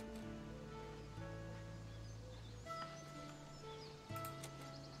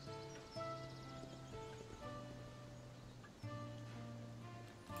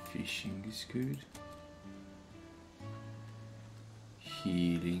 Fishing is good.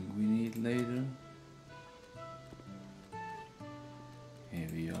 Healing we need later.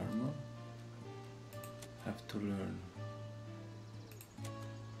 Heavy armor. Have to learn.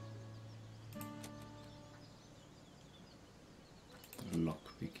 Lock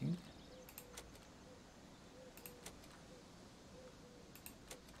picking.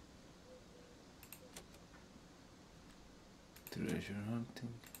 Treasure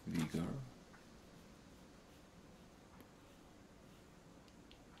hunting. Vigor.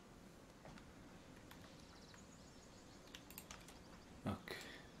 Okay.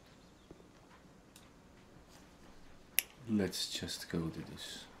 Let's just go to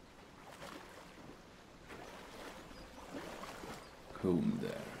this comb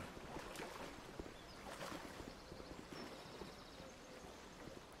there.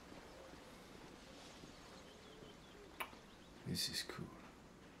 This is cool.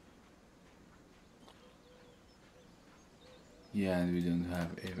 Yeah, and we don't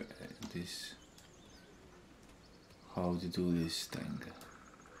have this. How to do this thing.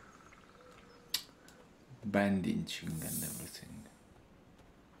 Bandaging and everything.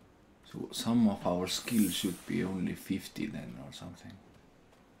 So some of our skills should be only 50 then or something.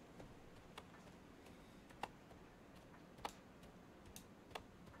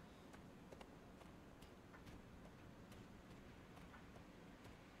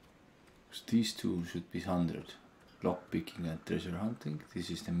 So these two should be 100. Lockpicking and treasure hunting.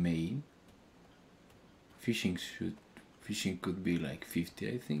 This is the main. Fishing could be like 50,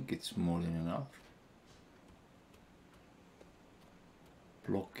 I think. It's more than enough.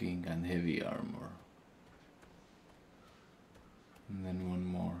 Blocking and heavy armor. And then one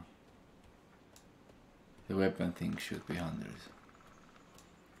more. The weapon thing should be 100.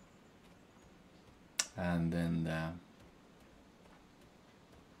 And then the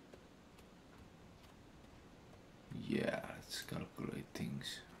yeah, let's calculate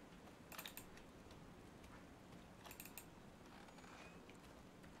things.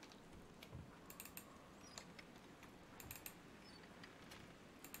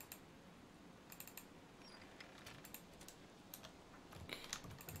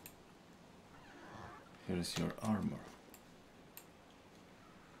 Here's your armor.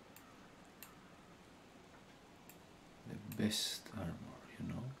 The best armor, you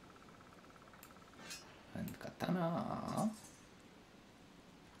know. And katana.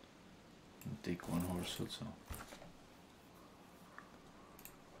 And take one horse also.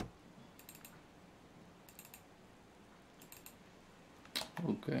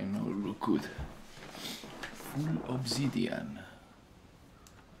 Okay, now look good. Full obsidian.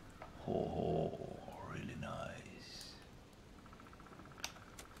 Oh, really nice.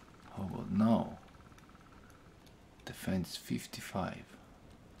 How about now? Defense 55.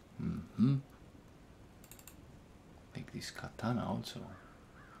 Take this katana also.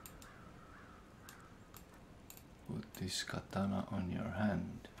 Put this katana on your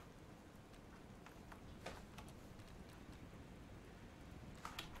hand.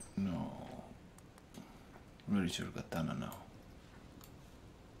 No. Where is your katana now?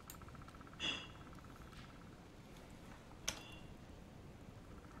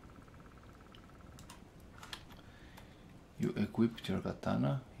 You equipped your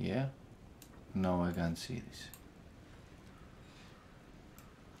katana, yeah? No, I can't see this.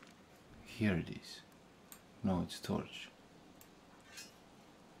 Here it is. No, it's torch.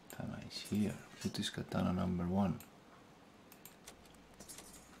 Katana is here. Put this katana number 1.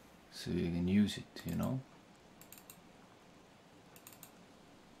 So you can use it, you know?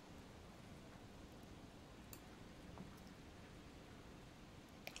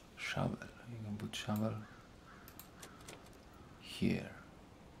 Shovel. You can put shovel here.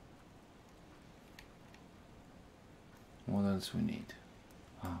 What else we need?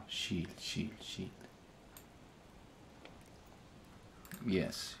 Ah, shield.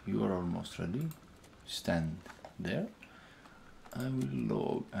 Yes, you are almost ready. Stand there. I will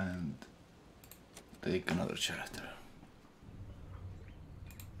log and take another character.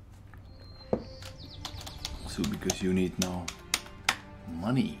 So because you need now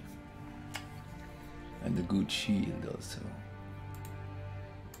money and a good shield also.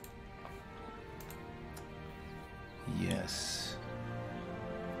 Yes.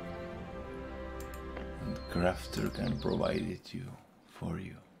 And crafter can provide it for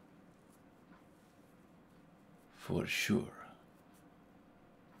you. For sure.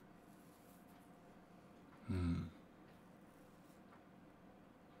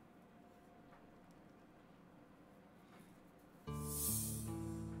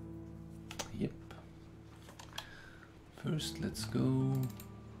 Yep. First, let's go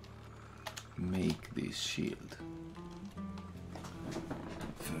make this shield.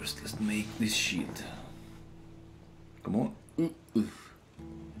 First, let's make this shield. Come on.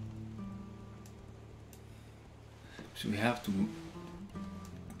 So we have to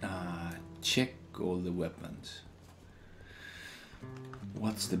check all the weapons.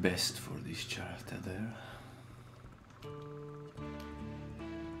 What's the best for this character there?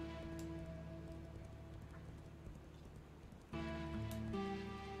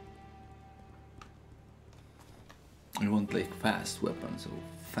 I want like fast weapons, so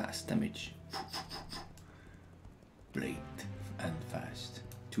fast damage. Blade and fast.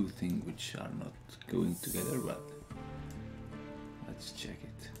 Two things which are not going together, but let's check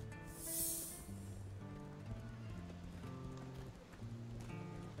it.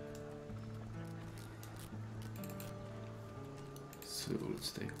 So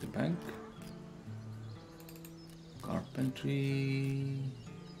let's take the bank. Carpentry.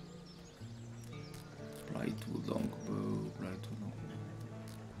 Blightwood longbow, Blightwood longbow.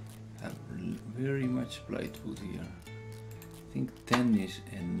 Have very much Blightwood here. I think 10 is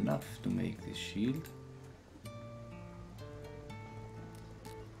enough to make this shield.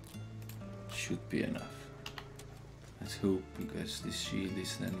 Should be enough. Let's hope, because this shield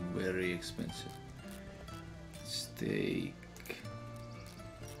is then very expensive. Let's take.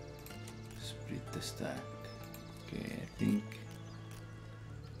 Split the stack. Okay, I think.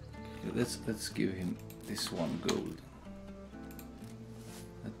 Okay, let's give him this one gold.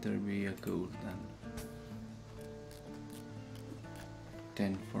 Let there be a gold then.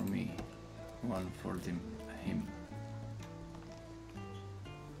 10 for me, 1 for him.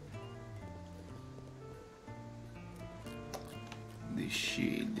 This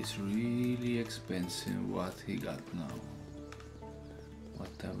shield is really expensive. What he got now? What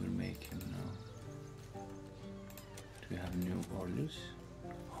I will make him now? Do we have new orders?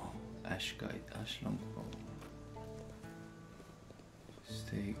 Ash Kite, Ash Longbow.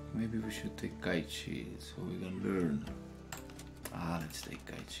 Maybe we should take Kite Shield so we can learn. Let's take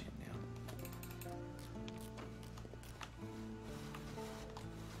Kite Shield, yeah.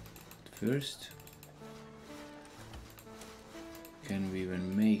 First, can we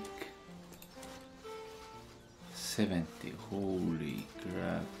even make 70. Holy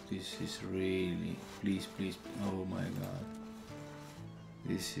crap, this is really... Please, please, oh my god.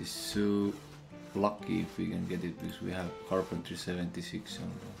 This is so lucky if we can get it because we have carpentry 76 on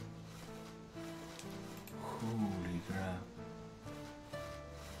them. Holy crap.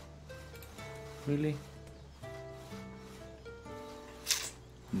 Really?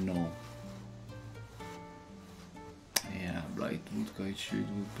 No. Yeah, blight wood kite shoot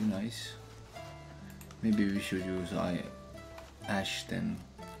would be nice. Maybe we should use ash then.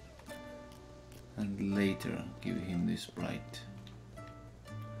 And later give him this blight.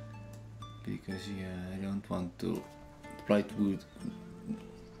 Because yeah, I don't want to... Blight wood...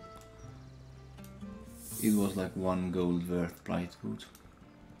 It was like 1 gold worth blight wood.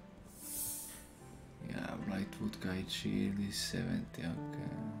 Yeah, blight wood kite shield is 70,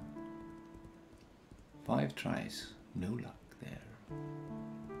 okay. 5 tries, no luck there.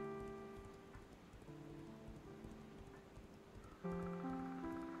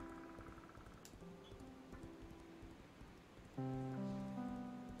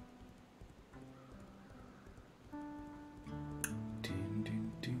 Ding,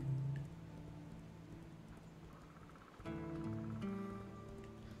 ding, ding.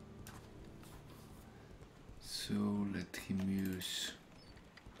 So let him use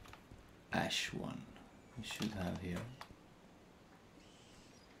ash one. We should have here.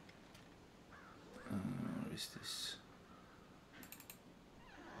 Where is this?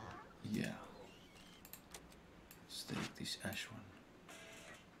 Yeah. Let's take this ash one.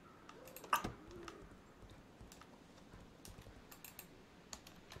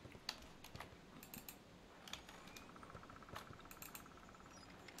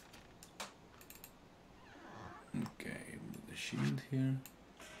 Okay, put the shield here.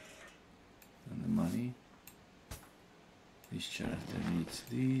 And the money. This character needs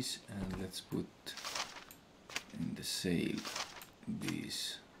these, and let's put in the sail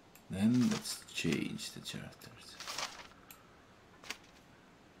these. Then let's change the characters.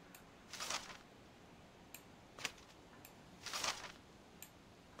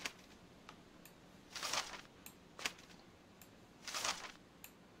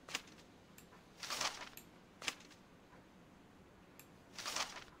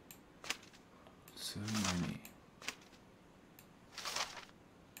 So many.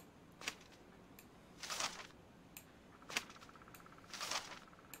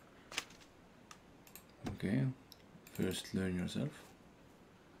 Okay, first learn yourself.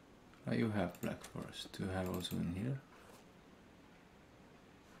 You have Black Forest. Do you have also in here?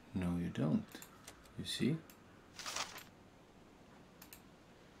 No, you don't. You see?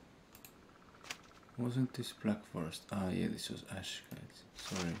 Wasn't this Black Forest? Ah, yeah, this was Ash Kite.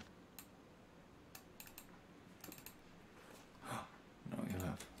 Sorry. No, you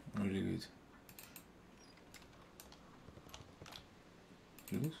have. Really good.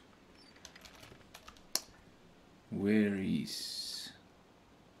 Close. Where is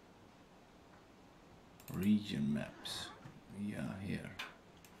region maps? Yeah, here.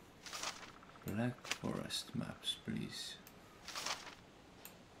 Black Forest maps, please.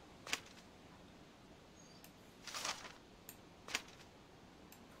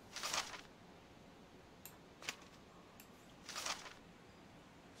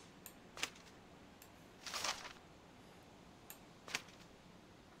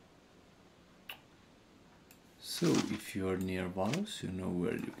 So, if you are near Valos, you know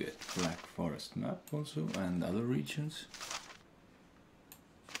where you get Black Forest map also, and other regions.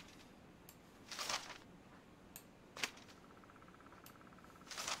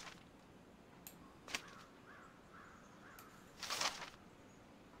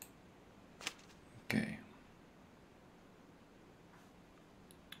 Okay.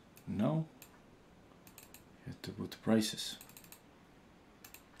 Now, you have to put prices.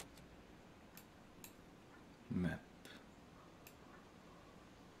 Map.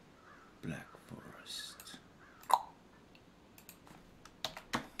 Black Forest.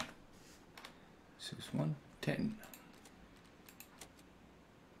 This is 110.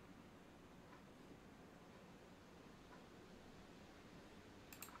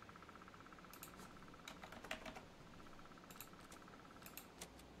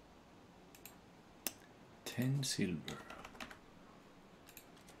 $10 silver.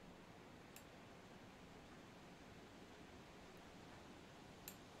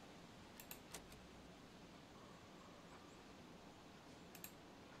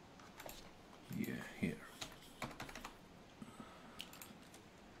 Here.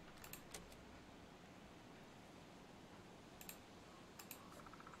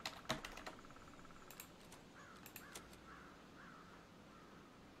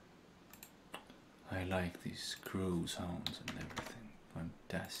 I like these crow sounds and everything.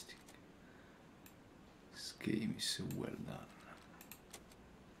 Fantastic. This game is so well done.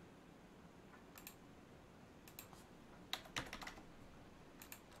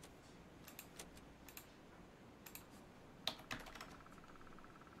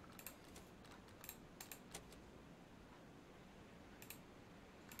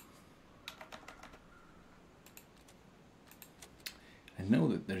 I know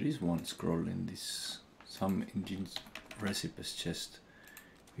that there is one scroll in this some engines recipes chest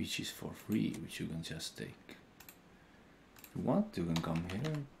which is for free, which you can just take. If you want, you can come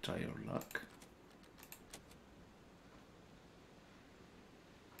here and try your luck.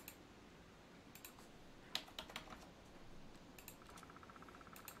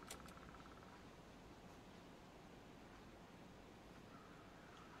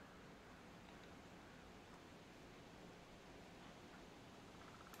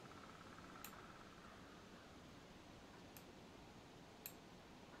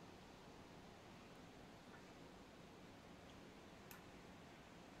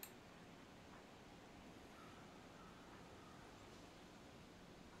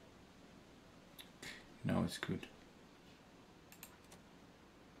 Now it's good.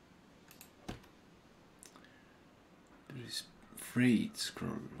 There is freight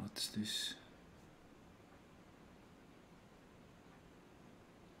scroll. What's this?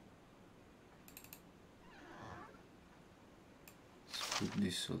 Let's put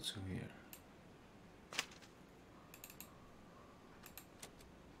this also here.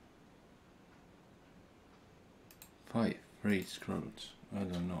 Five freight scrolls. I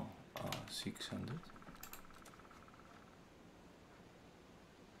don't know. 600.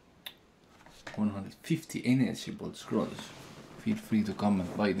 150 energyable scrolls. Feel free to come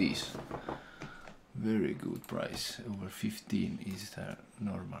and buy these. Very good price. Over 15 is the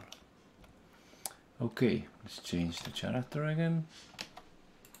normal. Okay, let's change the character again.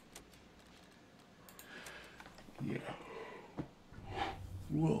 Yeah.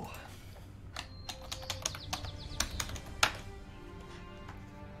 Whoa.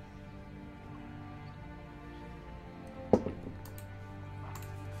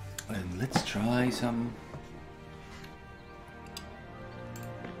 And let's try some.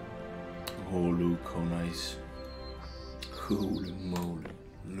 Oh, look how nice. Holy moly,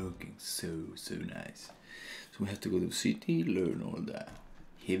 looking so nice. So we have to go to the city, learn all the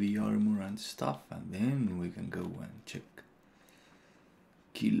heavy armor and stuff, and then we can go and check,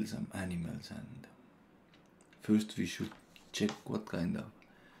 kill some animals. And first we should check what kind of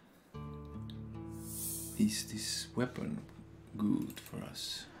is this weapon good for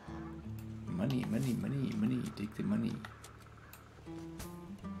us. Money, money, money, money. Take the money.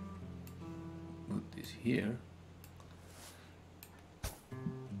 Put this here.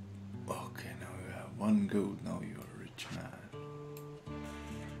 Okay, now we have 1 gold. Now you're a rich man.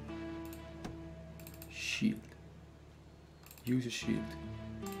 Shield. Use a shield.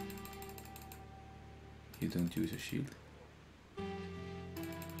 You don't use a shield.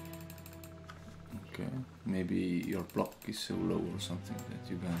 Okay, maybe your block is so low or something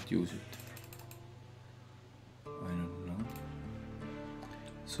that you can't use it. I don't know.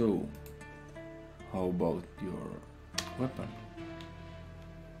 So, how about your weapon?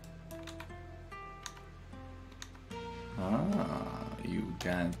 Ah, you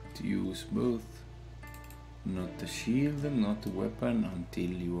can't use both. Not the shield and not the weapon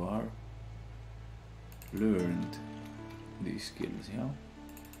until you are learned these skills, yeah?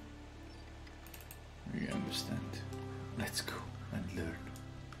 You understand. Let's go and learn.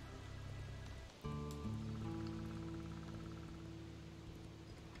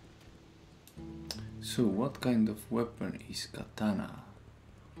 So what kind of weapon is katana?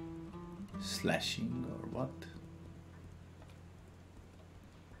 Slashing or what?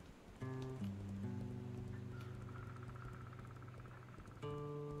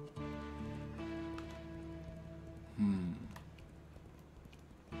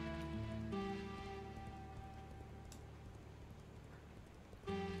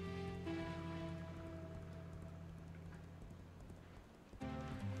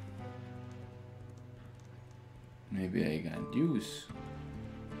 Maybe I can't use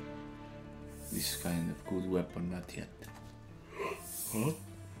this kind of good weapon, not yet. Huh?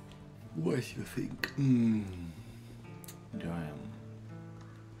 What do you think? Damn.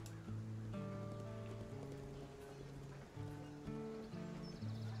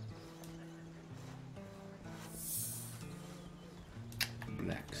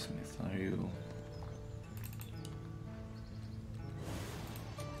 Blacksmith, are you?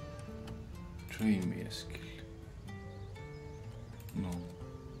 Train me a skill. No.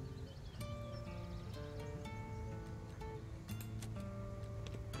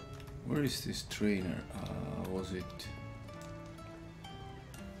 Where is this trainer? Was it?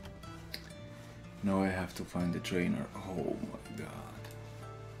 Now I have to find the trainer. Oh my god.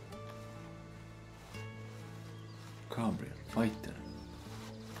 Gabriel, fighter.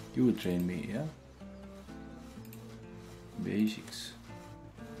 You will train me, yeah? Basics.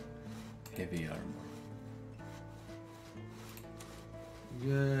 Heavy armor.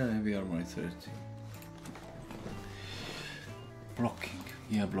 Yeah, heavy armor 30. Blocking.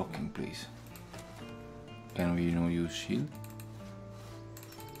 Yeah, blocking, please. Can we use shield?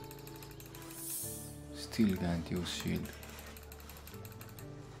 Still can't use shield.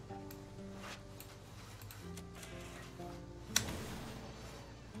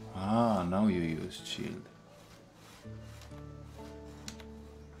 Ah, now you use shield.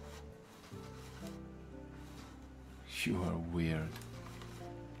 You are weird.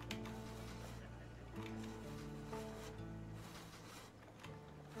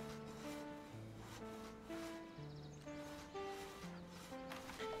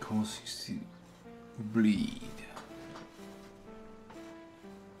 Causes to bleed.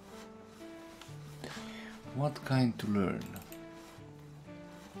 What kind to learn?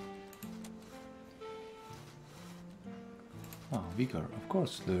 Ah, vigor. Of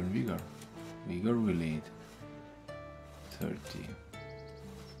course, learn vigor. Vigor will lead. 30.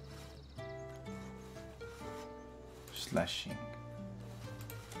 Slashing.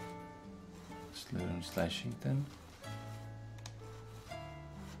 Let's learn slashing then.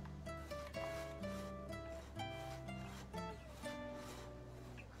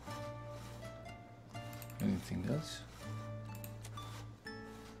 Anything else?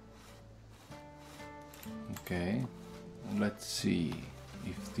 Okay, let's see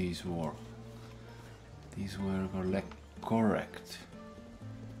if these work. These were correct.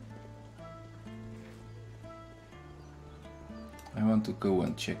 I want to go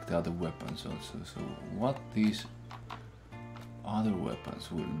and check the other weapons also. So what these other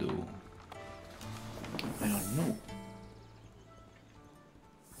weapons will do, I don't know.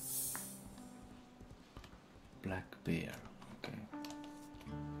 Black bear, okay.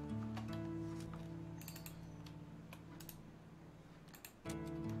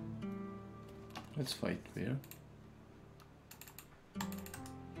 Let's fight bear.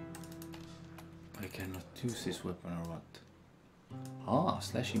 I cannot use this weapon or what? Ah,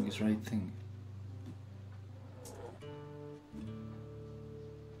 slashing is right thing.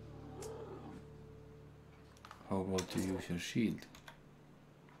 How about you use your shield?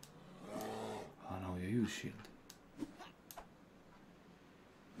 Ah, now you use shield.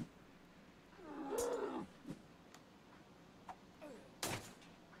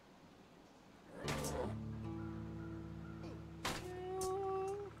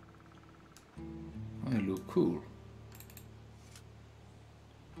 I look cool.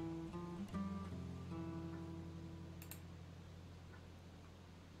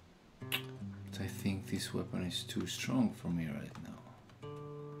 But I think this weapon is too strong for me right now.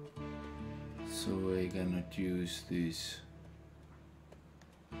 So I cannot use this.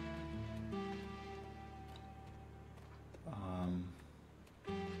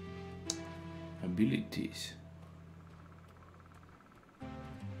 Abilities.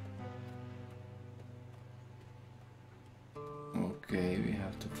 Okay, we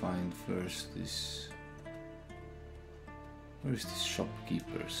have to find first this. Where's this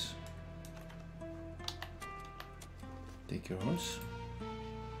shopkeepers? Take your horse.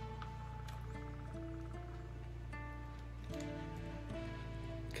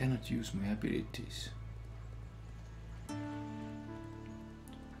 Cannot use my abilities.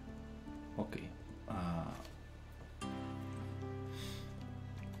 Okay.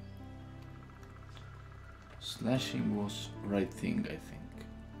 Slashing was right thing, I think.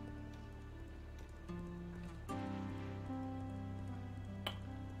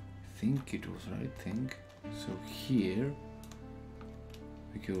 I think it was right thing. So here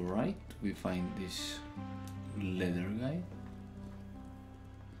we go right, we find this leather guy.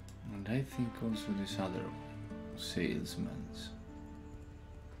 And I think also this other salesman's.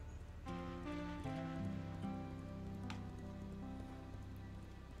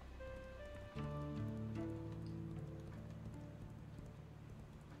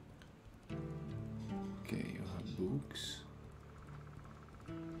 Okay, you have books.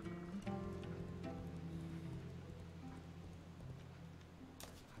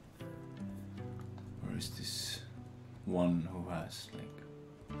 Where is this one who has like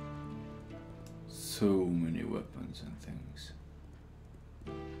so many weapons and things?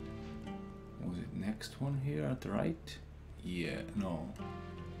 Was it next one here at the right? Yeah, no.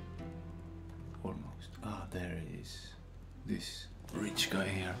 Almost. Ah, there it is. This. rich guy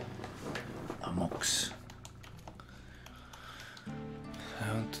here. A mox.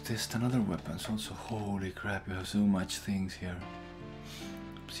 I want to test another weapons also. Holy crap, you have so much things here.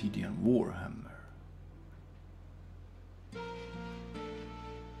 Obsidian Warhammer.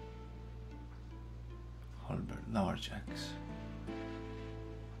 Halberd large axe.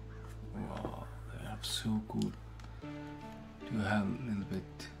 Wow, they are so good. Do you have a little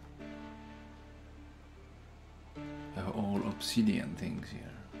bit? You have all obsidian things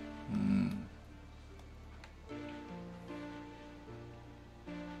here.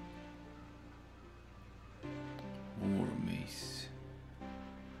 War mace.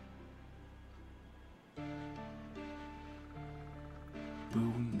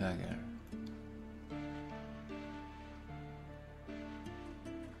 Bone dagger.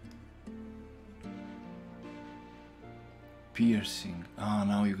 Piercing. Ah,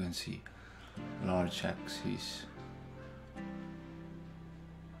 now you can see. Large axes.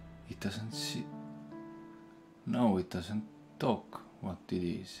 It doesn't see. No, it doesn't talk what it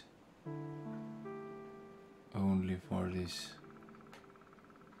is. Only for this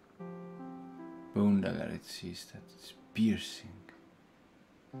bone dagger it sees that it's piercing.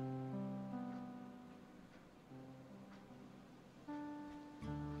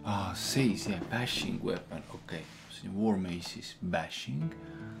 Ah, says, yeah, bashing weapon. Okay, so war mace is bashing.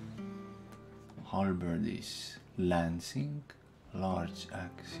 Halberd is lancing. Large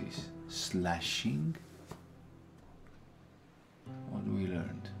axe is slashing. What we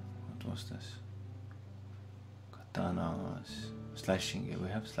learned? What was this? Katanas. Slashing. Yeah, we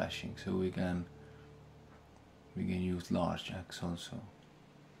have slashing, so we can use large axe also.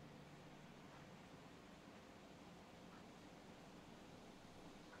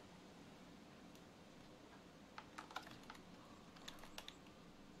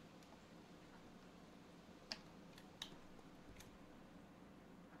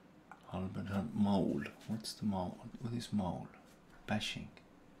 Halberd maul. What's the maul? What is maul? Bashing.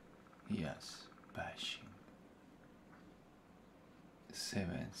 Yes, bashing.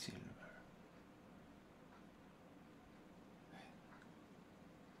 7 silver.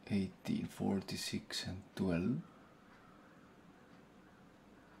 18, 46 and 12.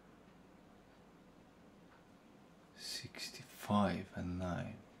 65 and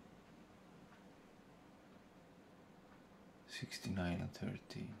 9. 69 and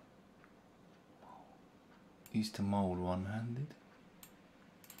 13. Is the maul one-handed?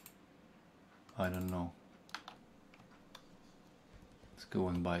 I don't know. Let's go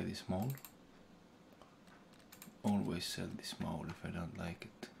and buy this maul. Always sell this maul if I don't like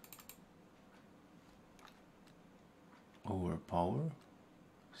it. Overpower.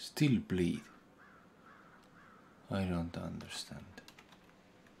 Still bleed. I don't understand.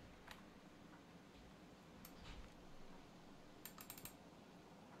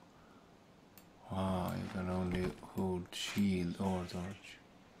 Ah, you can only hold shield or torch.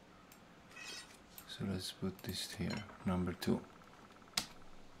 So let's put this here. Number 2.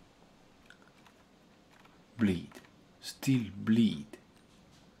 Bleed. Still bleed.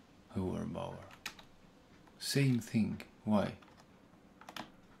 Overpower. Same thing. Why?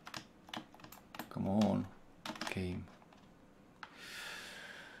 Come on. Game.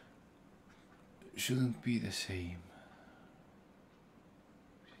 Shouldn't be the same.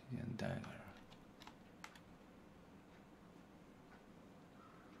 And dagger.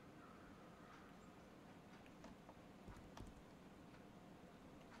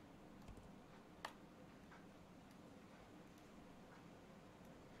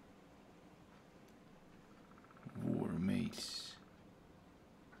 War mace.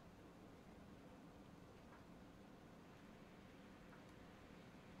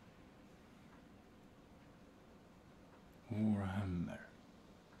 Warhammer.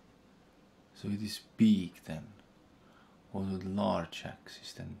 So it is big then. Although the large axe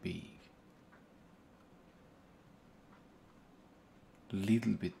is then big.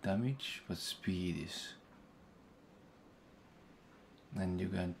 Little bit damage, but speed is. And you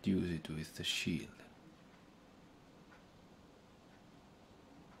can't use it with the shield.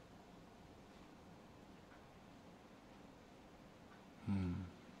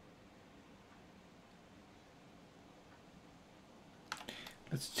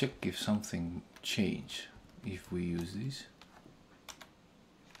 Let's check if something change if we use this.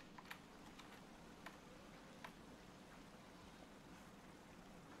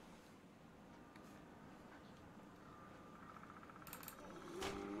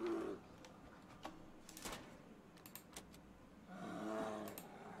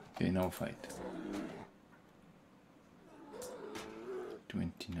 Okay, no fight.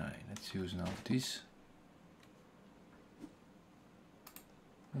 29. Let's use now this.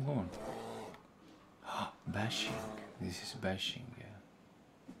 Move on. Bashing. This is bashing, yeah.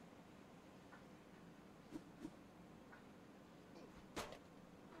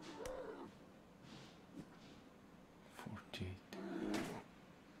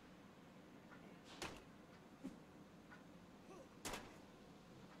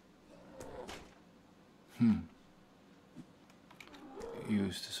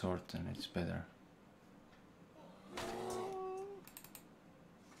 Use the sword and it's better.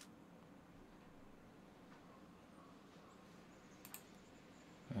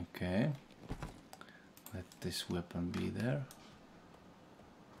 Okay. Let this weapon be there.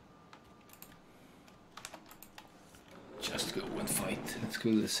 Just go and fight. Let's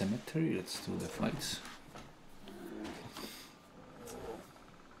go to the cemetery. Let's do the fights.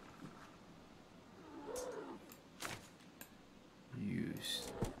 Use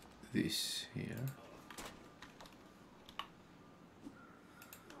this here.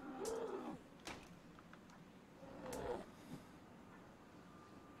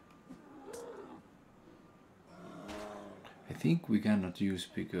 I think we cannot use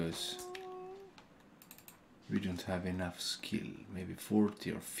because we don't have enough skill. Maybe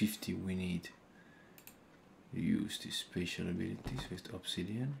 40 or 50 we need to use these special abilities with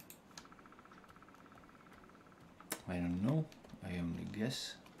obsidian. I don't know, I only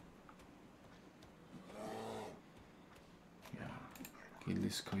guess. Yeah, kill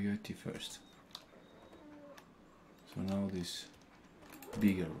this coyote first. So now this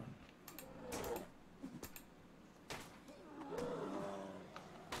bigger one.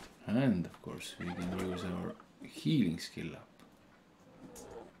 And of course we can use our healing skill up.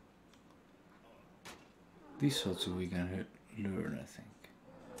 This also we can learn, I think.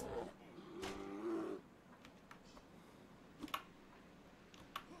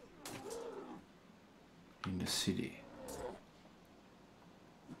 In the city.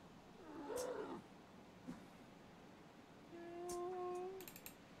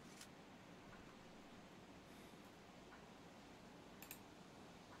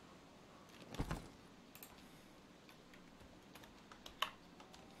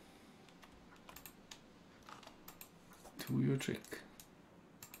 Do your trick.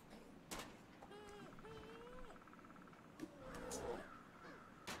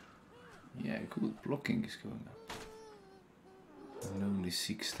 Yeah, cool. Blocking is going up. And only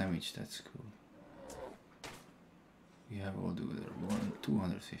 6 damage, that's cool. We have all together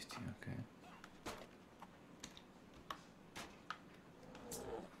 250, okay.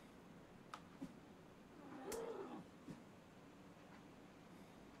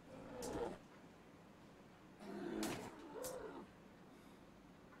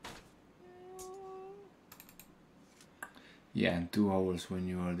 Yeah, and 2 hours when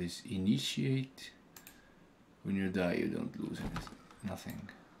you are this initiate. When you die, you don't lose anything, nothing.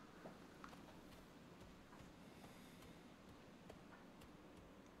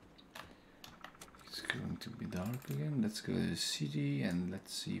 It's going to be dark again. Let's go to the city and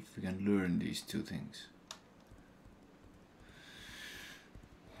let's see if we can learn these 2 things.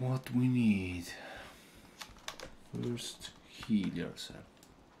 What we need. First, heal yourself.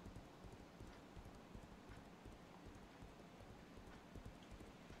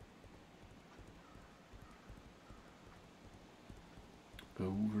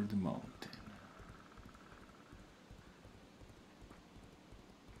 Over the mountain.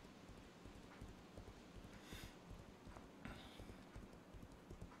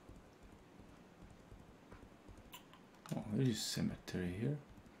 Oh, there is a cemetery here.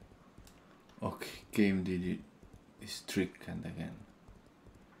 Okay, game did this trick and again.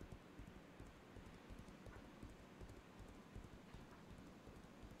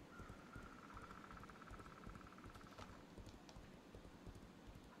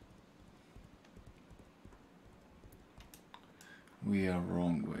 We are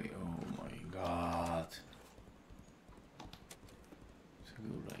wrong way. Oh my god. So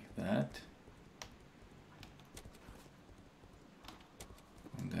go like that.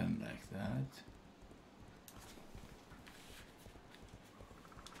 And then like that.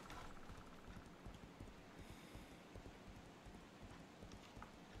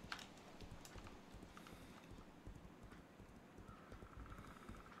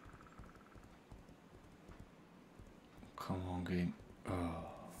 Come on, game. Oh.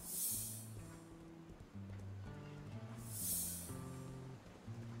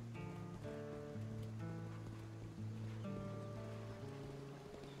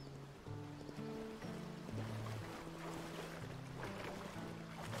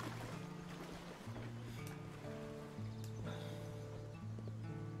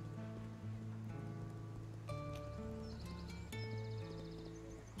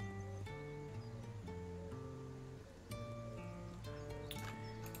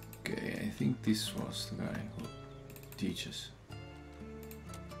 think this was the guy who teaches.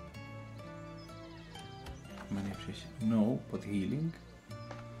 Manifestation. No, but healing.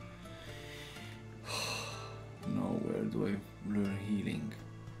 No, where do I learn healing?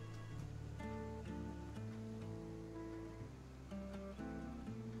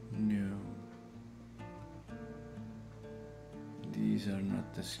 No. These are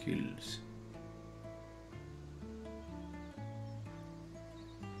not the skills.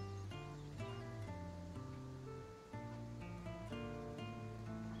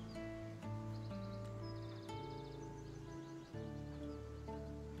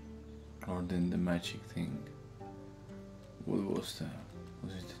 Or then the magic thing. What was the...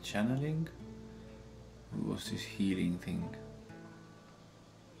 was it the channeling? What was this healing thing?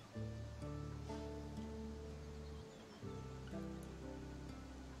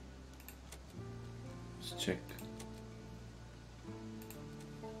 Let's check.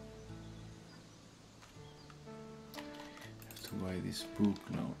 Have to buy this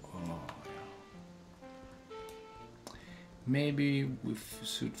book now. Oh. Maybe we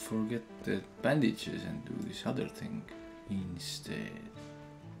should forget the bandages and do this other thing instead.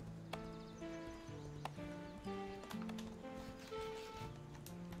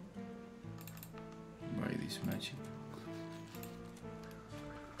 Buy this magic book.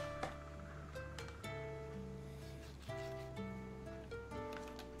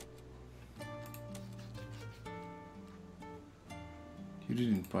 You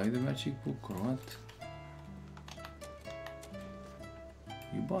didn't buy the magic book or what?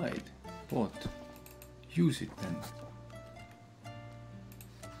 You buy it. What? Use it then.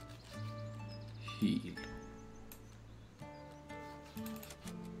 Heal.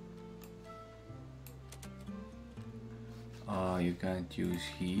 Ah, you can't use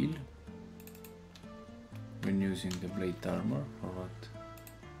heal when using the blade armor or what?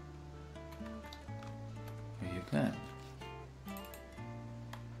 Yeah, you can.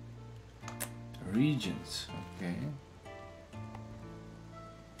 Regions, okay.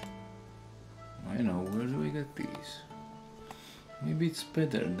 I know, where do we get these? Maybe it's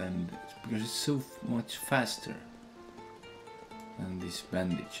better than this, because it's so much faster than these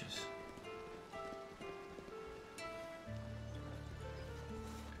bandages. I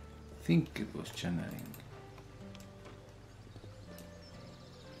think it was channeling.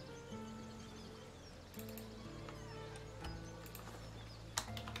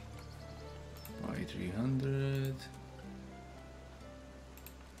 Buy 300.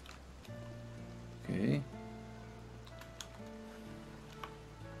 Okay.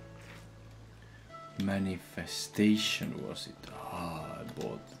 Manifestation was it? Ah, I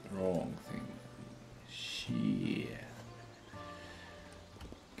bought the wrong thing. Shit.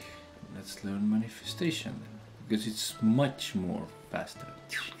 Let's learn manifestation then, because it's much more faster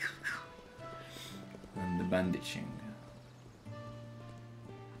than the bandaging.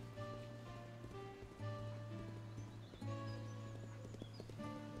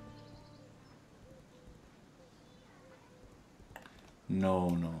 No.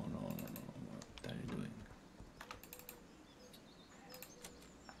 What are you doing?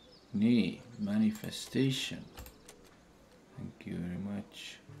 Nee, manifestation. Thank you very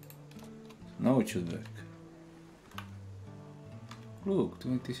much. Now it should work. Look,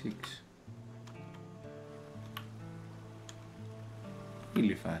 26.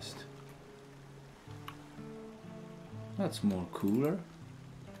 Really fast. That's more cooler.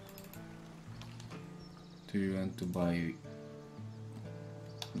 Do you want to buy...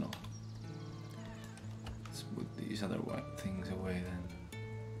 No. Let's put these other things away then.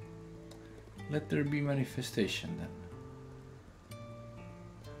 Let there be manifestation then.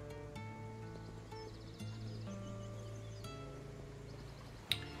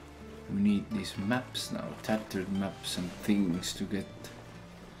 We need these maps now, tattered maps and things to get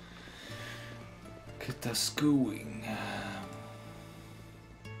us going.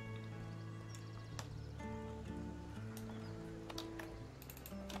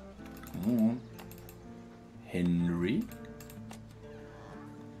 Come on, Henry.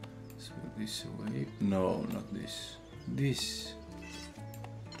 Let's put this away. No, not this. This.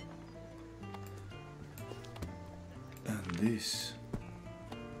 And this.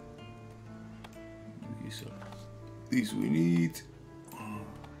 These we need.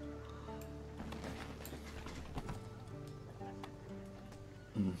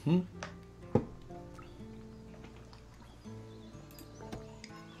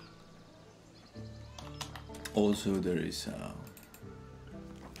 Also, there is a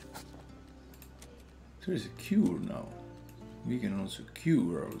cure now. We can also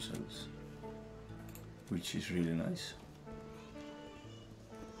cure ourselves, which is really nice.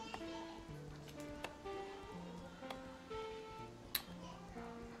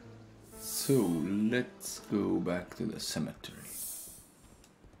 So let's go back to the cemetery.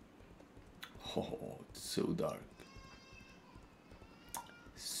 Oh, it's so dark.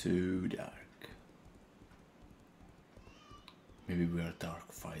 So dark. Maybe we are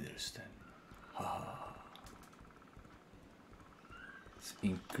dark fighters then. Haha. Let's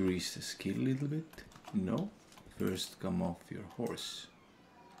increase the skill a little bit. No. First come off your horse.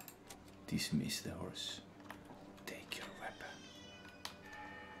 Dismiss the horse. Take your weapon.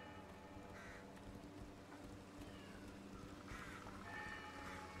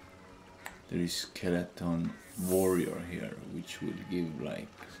 There is skeleton warrior here, which will give like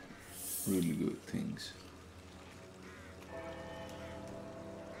really good things.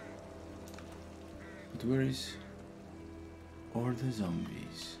 But where is all the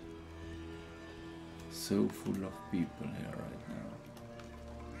zombies? So full of people here right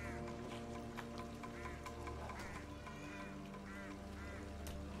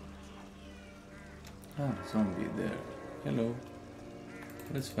now. Ah, zombie there. Hello.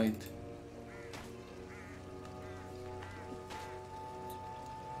 Let's fight.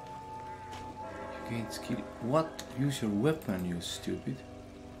 You gain skill. What? Use your weapon, you stupid.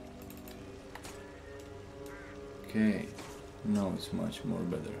 Okay. Now it's much more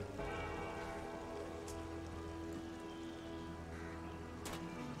better.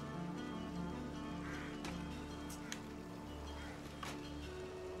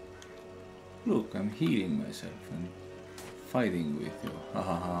 Look, I'm healing myself and fighting with you. Ha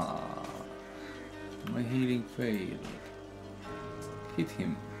ha ha. My healing failed. Hit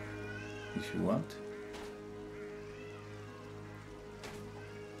him if you want.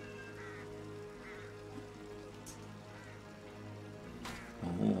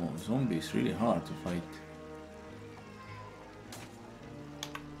 Oh, zombie is really hard to fight.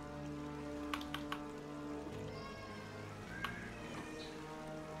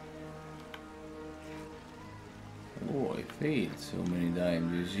 Oh, I failed so many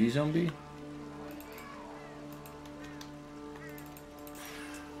times. You see, zombie?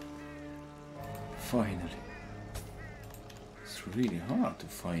 Finally. It's really hard to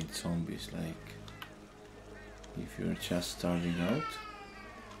find zombies, like, if you're just starting out.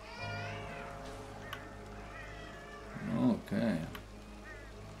 Okay.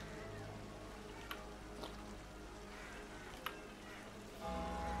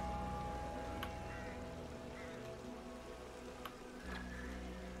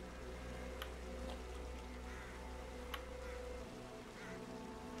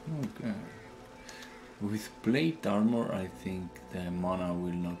 Okay. With plate armor, I think the mana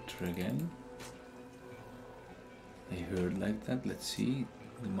will not regen. I heard like that. Let's see.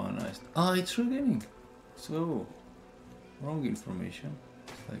 The mana is. Ah, it's regaining. So, wrong information.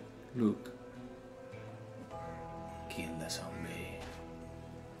 It's like, look. Kill the zombie.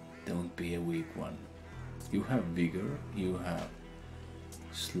 Don't be a weak one. You have vigor, you have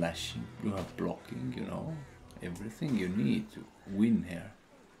slashing, you have blocking, you know. Everything you need to win here.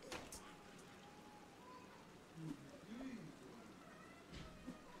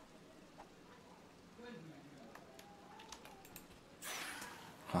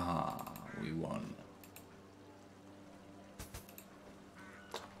 Haha, we won.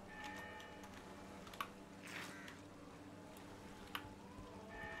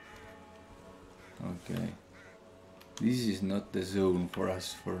 Okay. This is not the zone for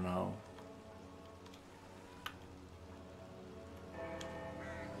us for now.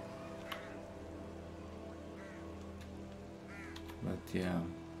 But yeah.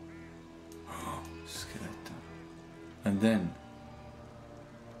 Skeleton. And then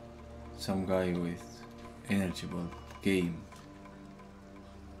some guy with energy ball game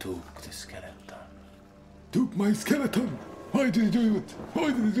took the skeleton. Took my skeleton! Why did he do it?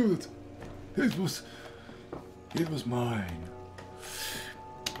 Why did he do it? It was mine.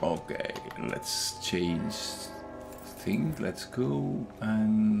 Okay, let's change thing. Let's go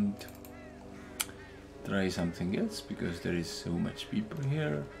and try something else because there is so much people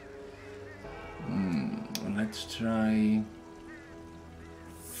here. Let's try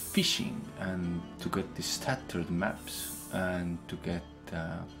fishing and to get the scattered maps and to get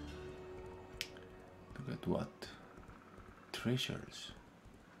what? Treasures.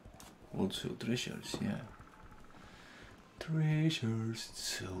 Also treasures, yeah. Treasures.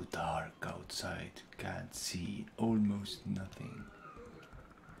 It's so dark outside. Can't see almost nothing.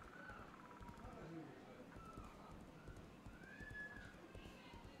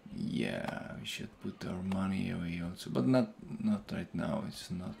 Yeah, we should put our money away also, but not right now.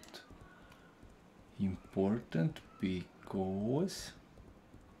 It's not important because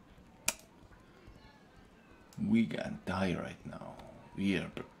we can't die right now. We are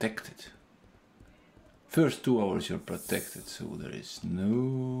protected First 2 hours you're protected, so there is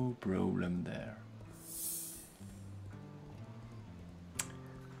no problem there.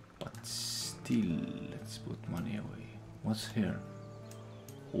 But still, let's put money away. What's here?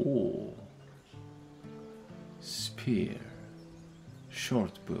 Oh, spear,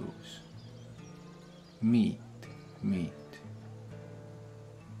 short bows, meat.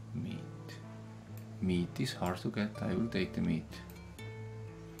 Meat is hard to get. I will take the meat.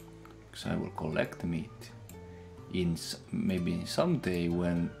 Because I will collect the meat. Maybe someday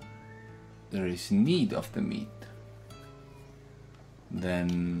when there is need of the meat,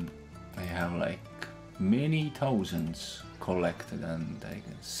 then I have like many thousands collected and I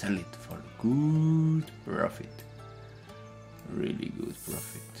can sell it for good profit. Really good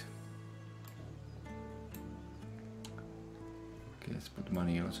profit. Okay, let's put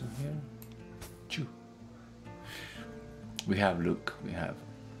money also here. Choo. We have, look, we have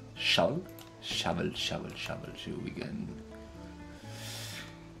shovel, so we can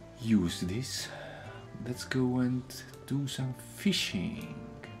use this. Let's go and do some fishing.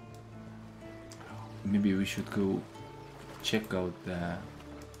 Maybe we should go check out the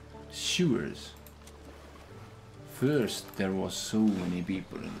sewers. First, there was so many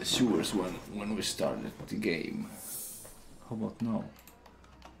people in the sewers when we started the game. How about now?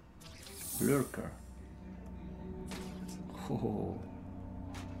 Lurker. Oh.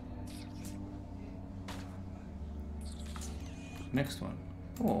 Next one.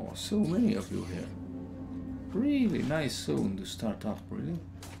 Oh, so many of you here. Really nice zone to start up, really.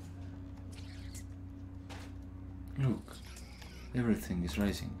 Look, everything is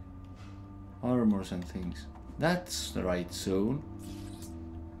rising. Armors and things. That's the right zone.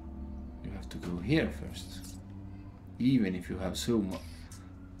 You have to go here first. Even if you have so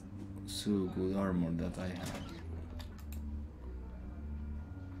good armor that I have.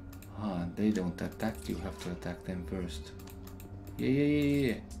 Ah, they don't attack, you have to attack them first.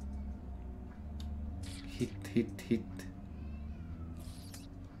 Yeah. Hit.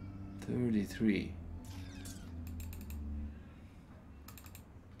 33.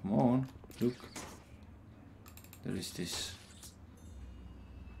 Come on, look. There is this.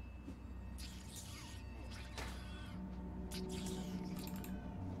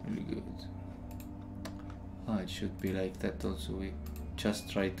 Really good. Ah, it should be like that also. We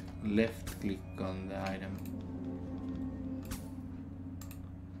just left click on the item.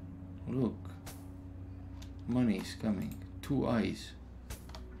 Look. Money is coming. 2 eyes.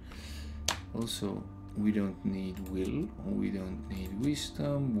 Also, we don't need will, we don't need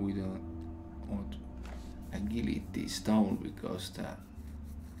wisdom, we don't want agility is down because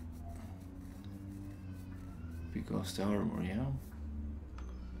the armor, yeah.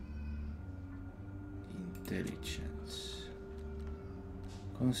 Intelligence.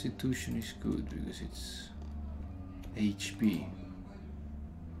 Constitution is good because it's HP.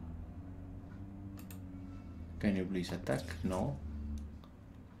 Can you please attack? No.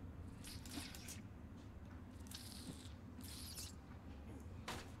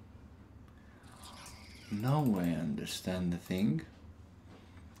 Now I understand the thing.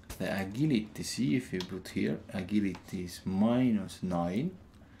 The agility, see if you put here, agility is -9.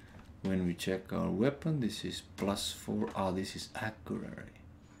 When we check our weapon, this is +4. Ah, this is accuracy.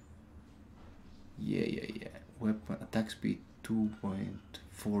 Yeah. Weapon attack speed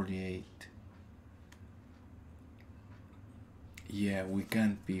 2.48. Yeah, we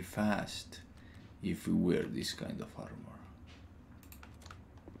can't be fast if we wear this kind of armor.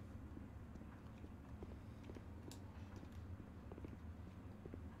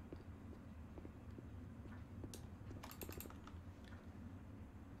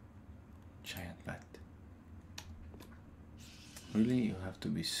 Giant bat. Really, you have to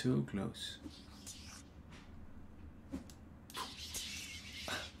be so close.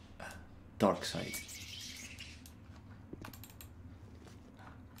 Dark side.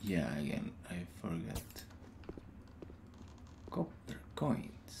 Yeah, again, I forgot. Copper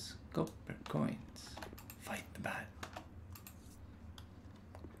coins. Fight the bat.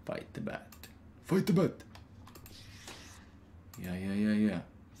 Fight the bat. Yeah.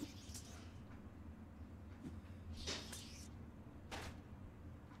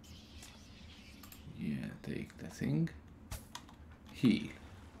 Yeah, take the thing. Heal.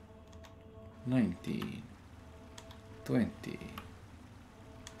 19. 20.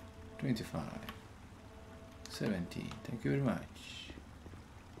 25. 17. Thank you very much.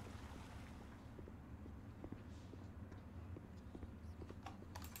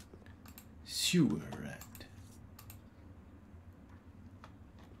 Sewer rat.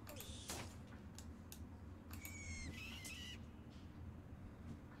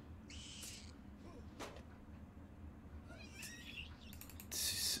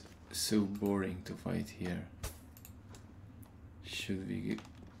 so boring to fight here. Should we...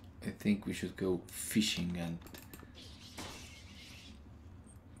 I think we should go fishing and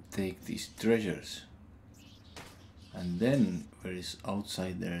take these treasures. And then, where is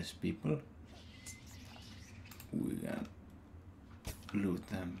outside there's people, we can loot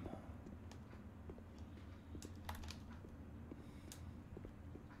them.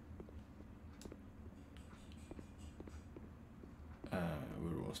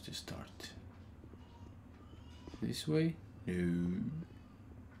 Where was the start? This way? No.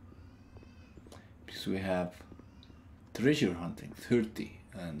 Because we have treasure hunting 30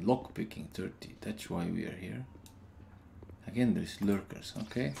 and lockpicking 30. That's why we are here. Again, there's lurkers,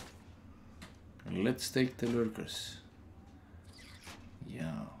 okay? Let's take the lurkers.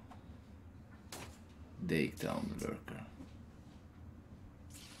 Yeah. Take down the lurker.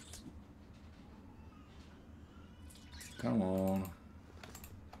 Come on.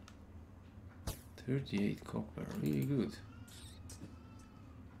 38 copper, really good.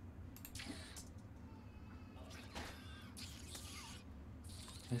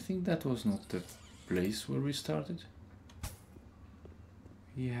 I think that was not the place where we started.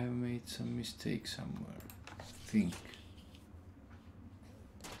 We have made some mistake somewhere, I think.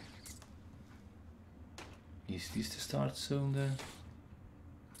 Is this the start zone there?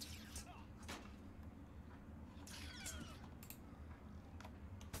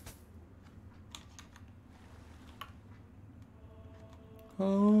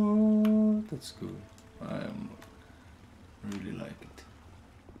 Oh, that's good. I really like it.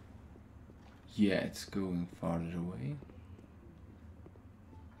 Yeah, it's going farther away.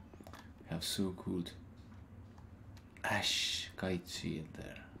 Have so good ash kite shield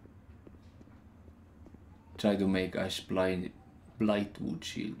there. Try to make ash blightwood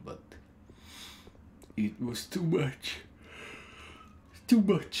shield, but it was too much. Too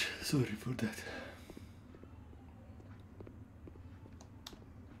much. Sorry for that.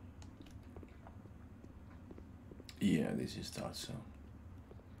 Yeah, this is start zone.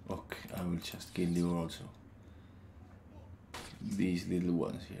 Okay, I will just kill you also. These little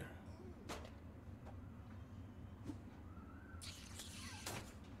ones here.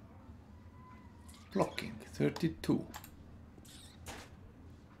 Blocking 32.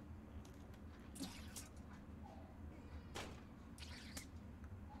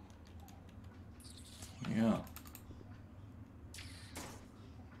 Yeah.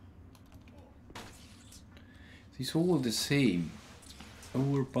 It's all the same.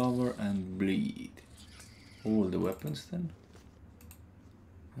 Overpower and bleed. All the weapons then.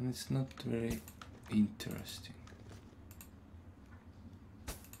 And it's not very interesting.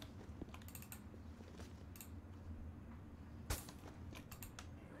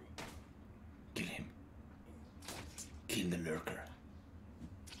 Kill him. Kill the lurker.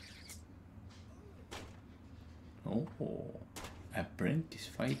 Oh, apprentice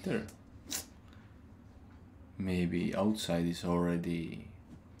fighter. Maybe outside is already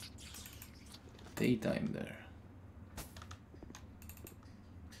daytime there.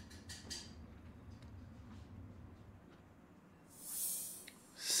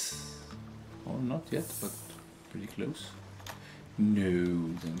 Oh, not yet, but pretty close. No,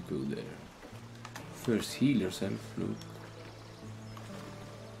 don't go there. First heal yourself, Luke.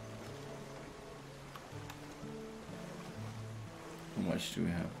 How much do we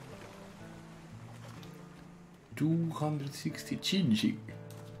have? 260 changing.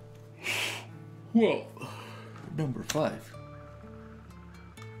 Well, number 5.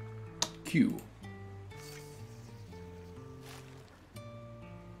 Q.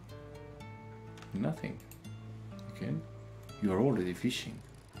 Nothing. Okay. You are already fishing.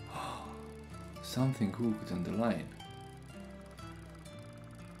 Something hooked on the line.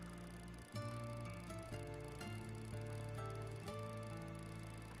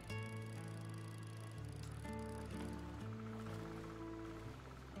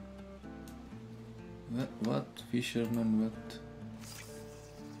 What? Fisherman, what?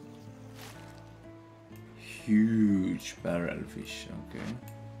 Huge barrel fish, okay.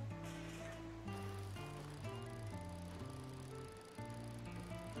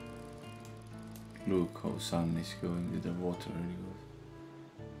 Look how sun is going with the water, really good.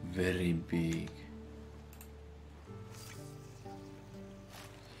 Very big.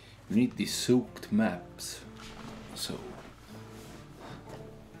 We need these soaked maps, so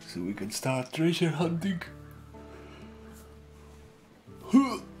we can start treasure hunting.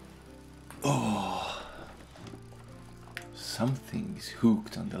 Oh, something is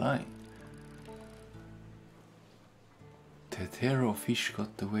hooked on the line. Tetero fish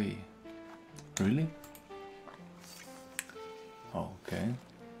got away. Really? Okay.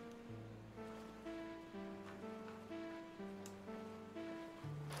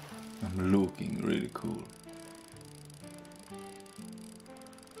 I'm looking really cool.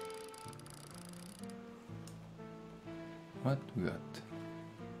 What we got?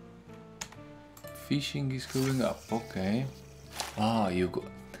 Fishing is going up, okay. Ah, you got...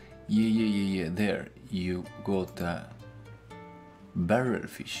 Yeah, there. You got a barrel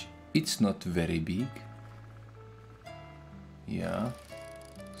fish. It's not very big. Yeah.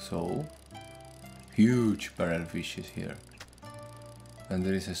 So, huge barrel fish is here. And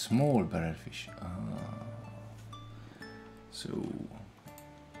there is a small barrel fish. Ah. So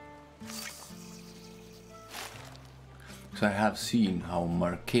I have seen how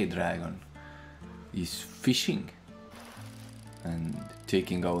Marquet Dragon is fishing and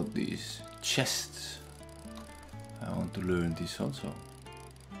taking out these chests. I want to learn this also.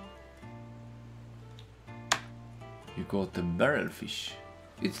 You got the barrel fish.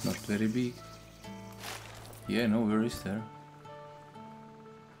 It's not very big. Yeah, no, where is there?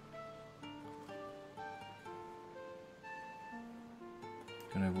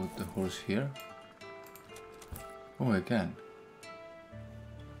 Can I put the horse here? Oh, I can.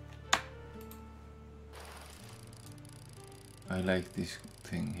 I like this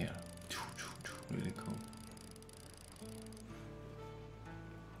thing here. Really cool.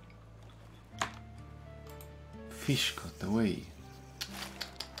 Fish got away.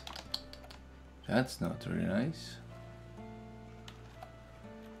 That's not very nice.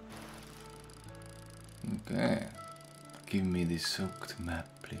 Okay. Give me the soaked map,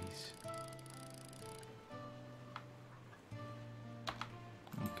 please.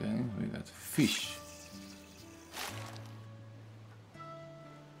 Okay, we got fish.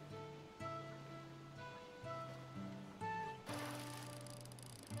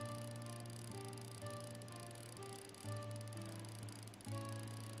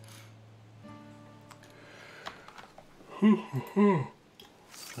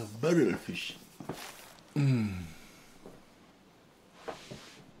 A barrel fish.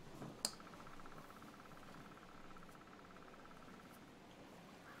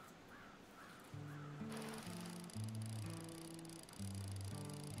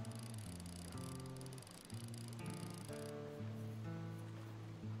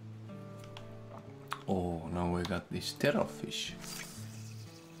 Oh, now we got this terra fish.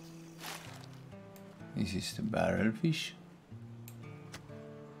 This is the barrel fish.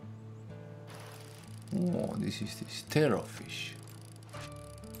 Oh, this is this terra fish.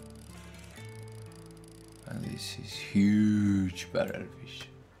 And this is huge barrel fish.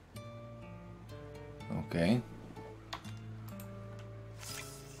 Okay.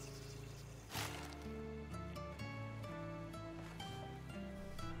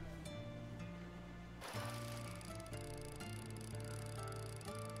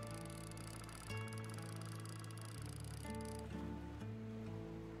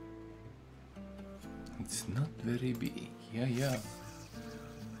 It's not very big. Yeah.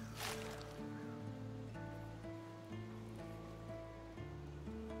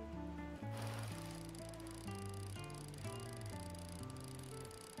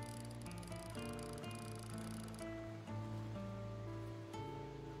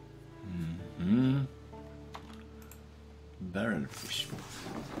 Barrel fish.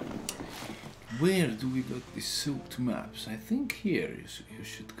 Where do we got the soaked maps? I think here you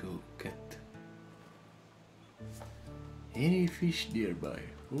should go get any fish nearby.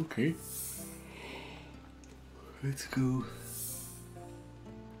 Okay. Let's go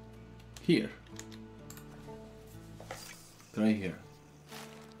here. Try here.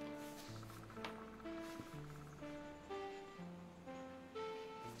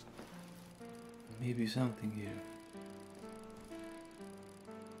 Maybe something here.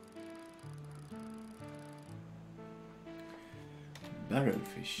 Barrel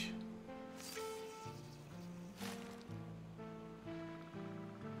fish.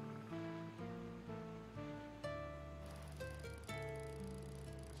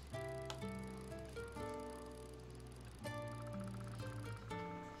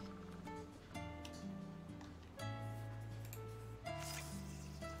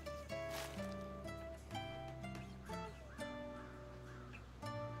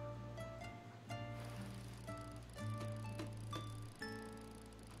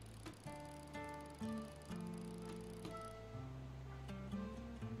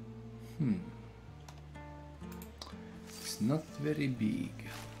 It's not very big.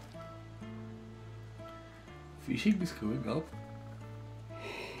 Fishing is going up.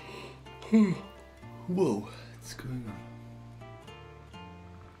 Whoa, it's going up.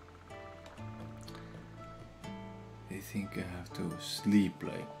 I think I have to sleep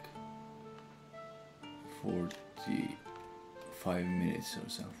like 45 minutes or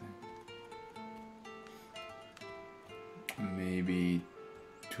something. maybe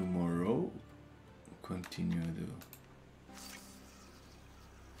tomorrow continue to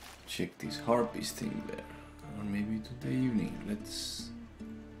check this Harpies thing there, or maybe today evening. Let's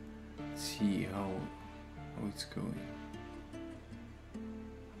see how it's going.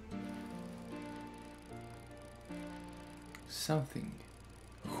 Something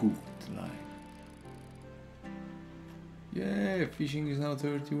hooked line. Yeah, fishing is now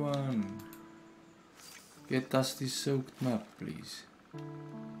 31. Get us this soaked map, please.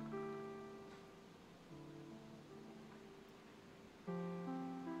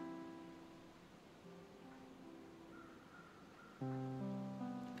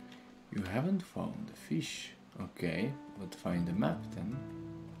 You haven't found the fish. Okay, but find the map then.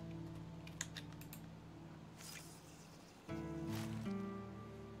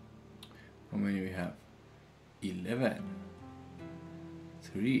 How many we have? 11.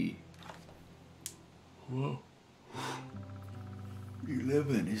 3. Whoa.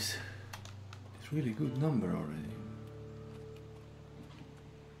 11 is a really good number already.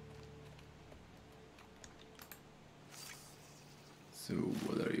 So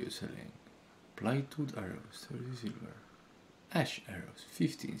what are you selling? Plywood arrows, 30 silver. Ash arrows,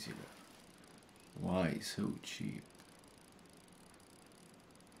 15 silver. Why so cheap?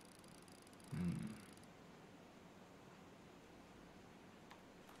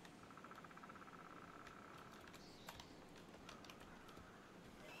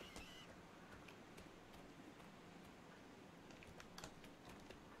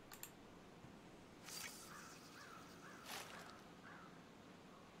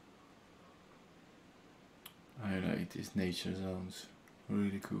 I like these nature zones,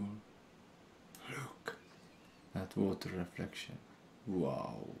 really cool. Look, that water reflection.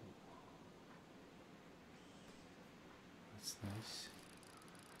 Wow, that's nice.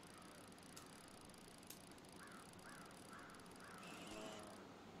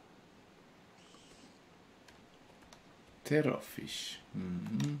 Terrafish.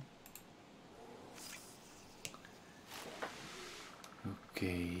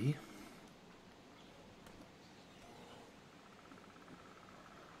 Okay.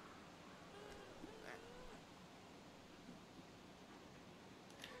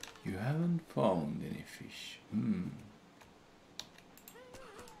 You haven't found any fish.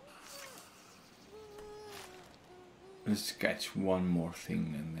 Let's catch one more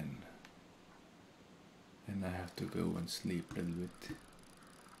thing and then I have to go and sleep a little bit.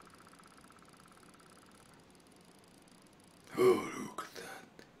 Oh, look at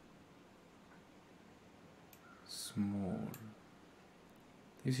that. Small.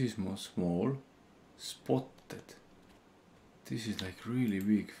 This is more small. Spotted. This is like really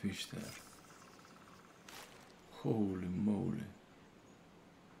big fish there. Holy moly.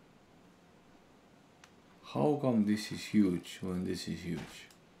 How come this is huge when this is huge?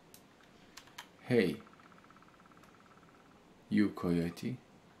 Hey, you coyote.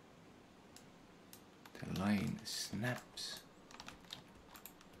 The line snaps.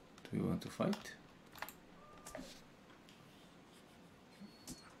 Do you want to fight?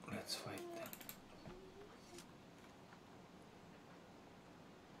 Let's fight then.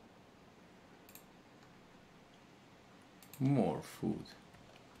 More food.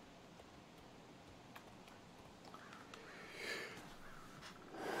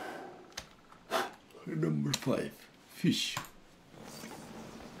 Number 5. Fish.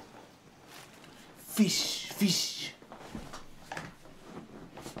 Fish.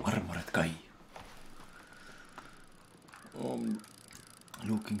 Armored guy.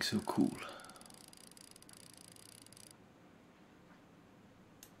 Looking so cool.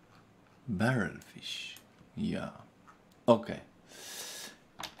 Barrel fish. Yeah. Okay.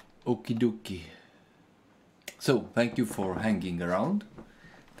 Okie dokie. So, thank you for hanging around.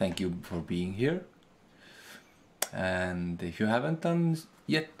 Thank you for being here. And if you haven't done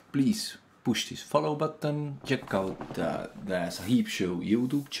yet, please push this follow button. Check out the Sahiib Show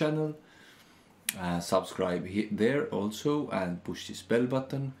YouTube channel. Subscribe there also and push this bell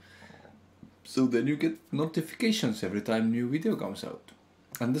button. So then you get notifications every time new video comes out.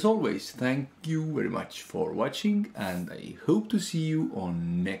 And as always, thank you very much for watching, and I hope to see you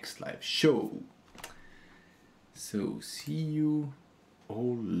on next live show. So see you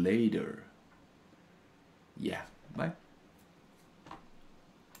all later. Yeah.